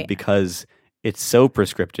anymore because it's so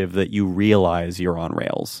prescriptive that you realize you're on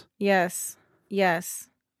rails. Yes.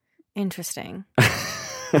 Interesting.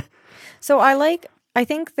 So I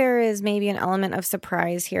think there is maybe an element of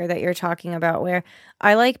surprise here that you're talking about, where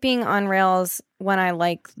I like being on rails when I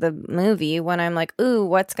like the movie, when I'm like, ooh,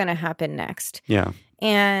 what's going to happen next? Yeah.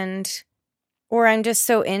 Or I'm just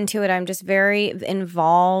so into it, I'm just very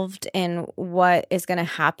involved in what is going to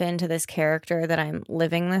happen to this character that I'm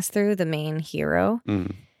living this through, the main hero.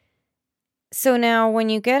 So now when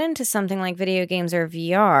you get into something like video games or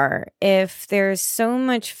VR, if there's so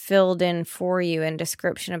much filled in for you in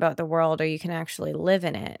description about the world, or you can actually live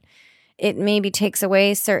in it, it maybe takes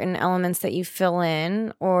away certain elements that you fill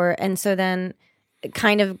in, and so then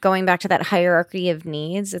kind of going back to that hierarchy of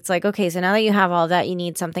needs, it's like, okay, so now that you have all that, you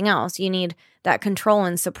need something else. You need that control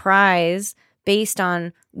and surprise based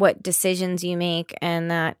on what decisions you make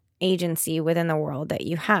and that agency within the world that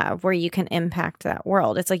you have where you can impact that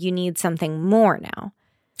world. It's like you need something more now.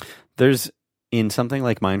 In something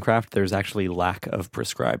like Minecraft, there's actually lack of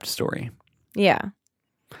prescribed story. Yeah.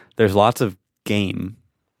 There's lots of gamification.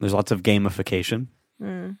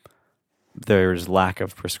 There's lack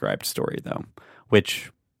of prescribed story, though,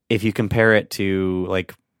 which if you compare it to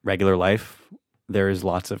like regular life, there is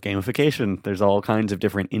lots of gamification. There's all kinds of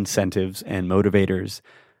different incentives and motivators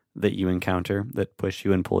that you encounter that push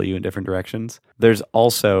you and pull you in different directions. There's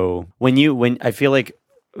also when I feel like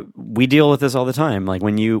we deal with this all the time. Like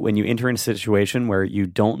when you enter in a situation where you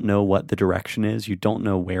don't know what the direction is, you don't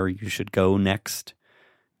know where you should go next.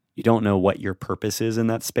 You don't know what your purpose is in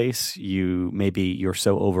that space. You're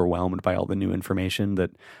so overwhelmed by all the new information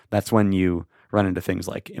that's when you run into things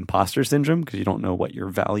like imposter syndrome because you don't know what your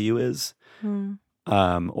value is.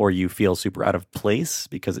 Or you feel super out of place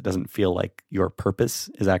because it doesn't feel like your purpose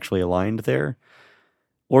is actually aligned there.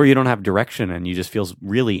 Or you don't have direction and you just feel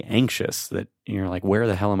really anxious that you're like, where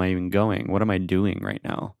the hell am I even going? What am I doing right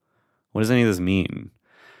now? What does any of this mean?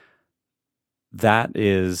 That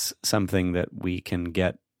is something that we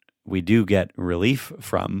do get relief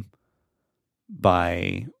from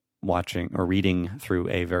by watching or reading through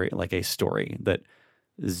a story that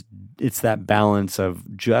it's that balance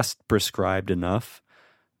of just prescribed enough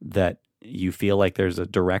that you feel like there's a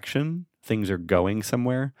direction, things are going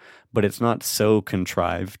somewhere, but it's not so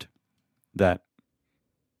contrived that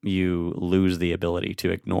you lose the ability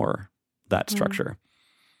to ignore that structure.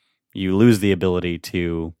 You lose the ability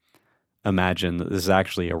to imagine that this is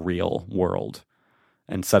actually a real world.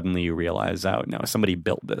 And suddenly you realize, oh, no, somebody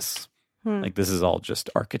built this. Like this is all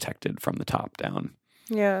just architected from the top down.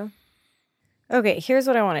 Yeah. Okay, here's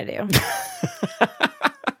what I want to do.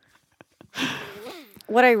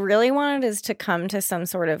 What I really wanted is to come to some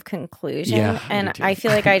sort of conclusion. Yeah, and I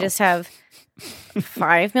feel like I just have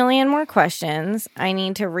 5 million more questions. I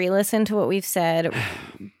need to re-listen to what we've said.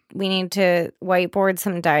 We need to whiteboard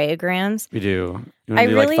some diagrams. We do. You want to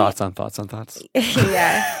do like thoughts on thoughts on thoughts?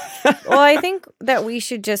 Yeah. Well, I think that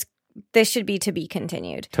this should be to be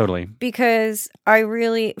continued. Totally. Because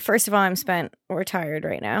first of all, we're tired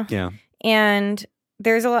right now. Yeah. And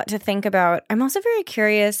there's a lot to think about. I'm also very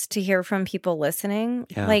curious to hear from people listening.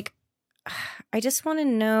 Yeah. Like, I just want to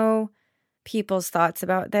know people's thoughts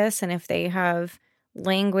about this and if they have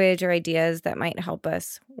language or ideas that might help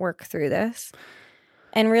us work through this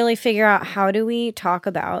and really figure out how do we talk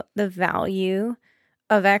about the value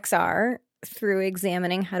of XR through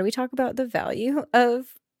examining how do we talk about the value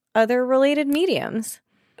of other related mediums.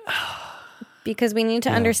 Because we need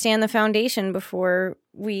to understand the foundation before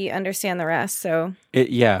we understand the rest. So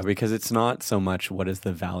because it's not so much what is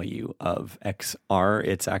the value of XR.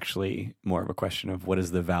 It's actually more of a question of what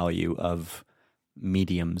is the value of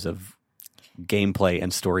mediums of gameplay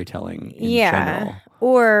and storytelling in general.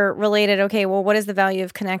 Or related, okay, well, what is the value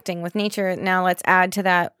of connecting with nature? Now let's add to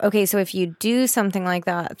that. Okay, so if you do something like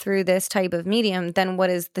that through this type of medium, then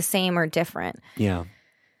what is the same or different? Yeah.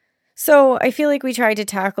 So I feel like we tried to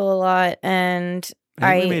tackle a lot, and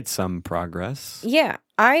I think we made some progress. Yeah.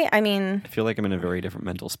 I mean... I feel like I'm in a very different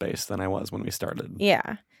mental space than I was when we started.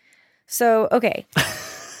 Yeah. So, okay.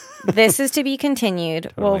 This is to be continued.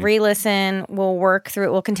 Totally. We'll re-listen. We'll work through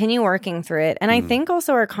it. We'll continue working through it. And I think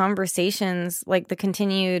also our conversations, like the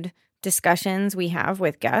continued discussions we have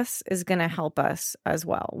with guests, is going to help us as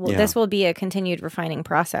well. This will be a continued refining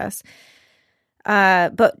process.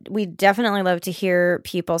 But we definitely love to hear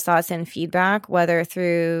people's thoughts and feedback, whether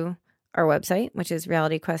through our website, which is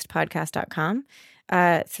realityquestpodcast.com,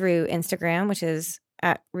 through Instagram, which is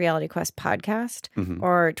at realityquestpodcast,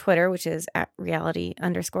 or Twitter, which is at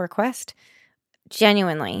reality_quest.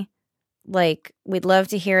 Genuinely, like, we'd love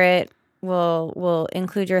to hear it. We'll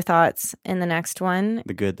include your thoughts in the next one.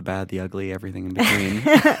 The good, the bad, the ugly, everything in between.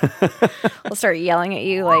 We'll start yelling at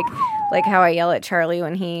you like how I yell at Charlie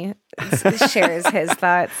when he shares his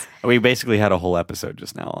thoughts. We basically had a whole episode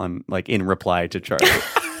just now on in reply to Charlie.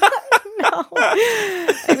 No.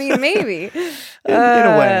 I mean, maybe. In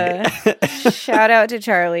a way. Shout out to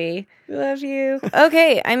Charlie. Love you.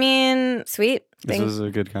 Okay. I mean, sweet. This was a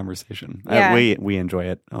good conversation. Yeah. We enjoy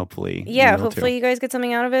it, hopefully. Yeah, hopefully you guys get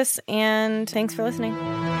something out of this, and thanks for listening.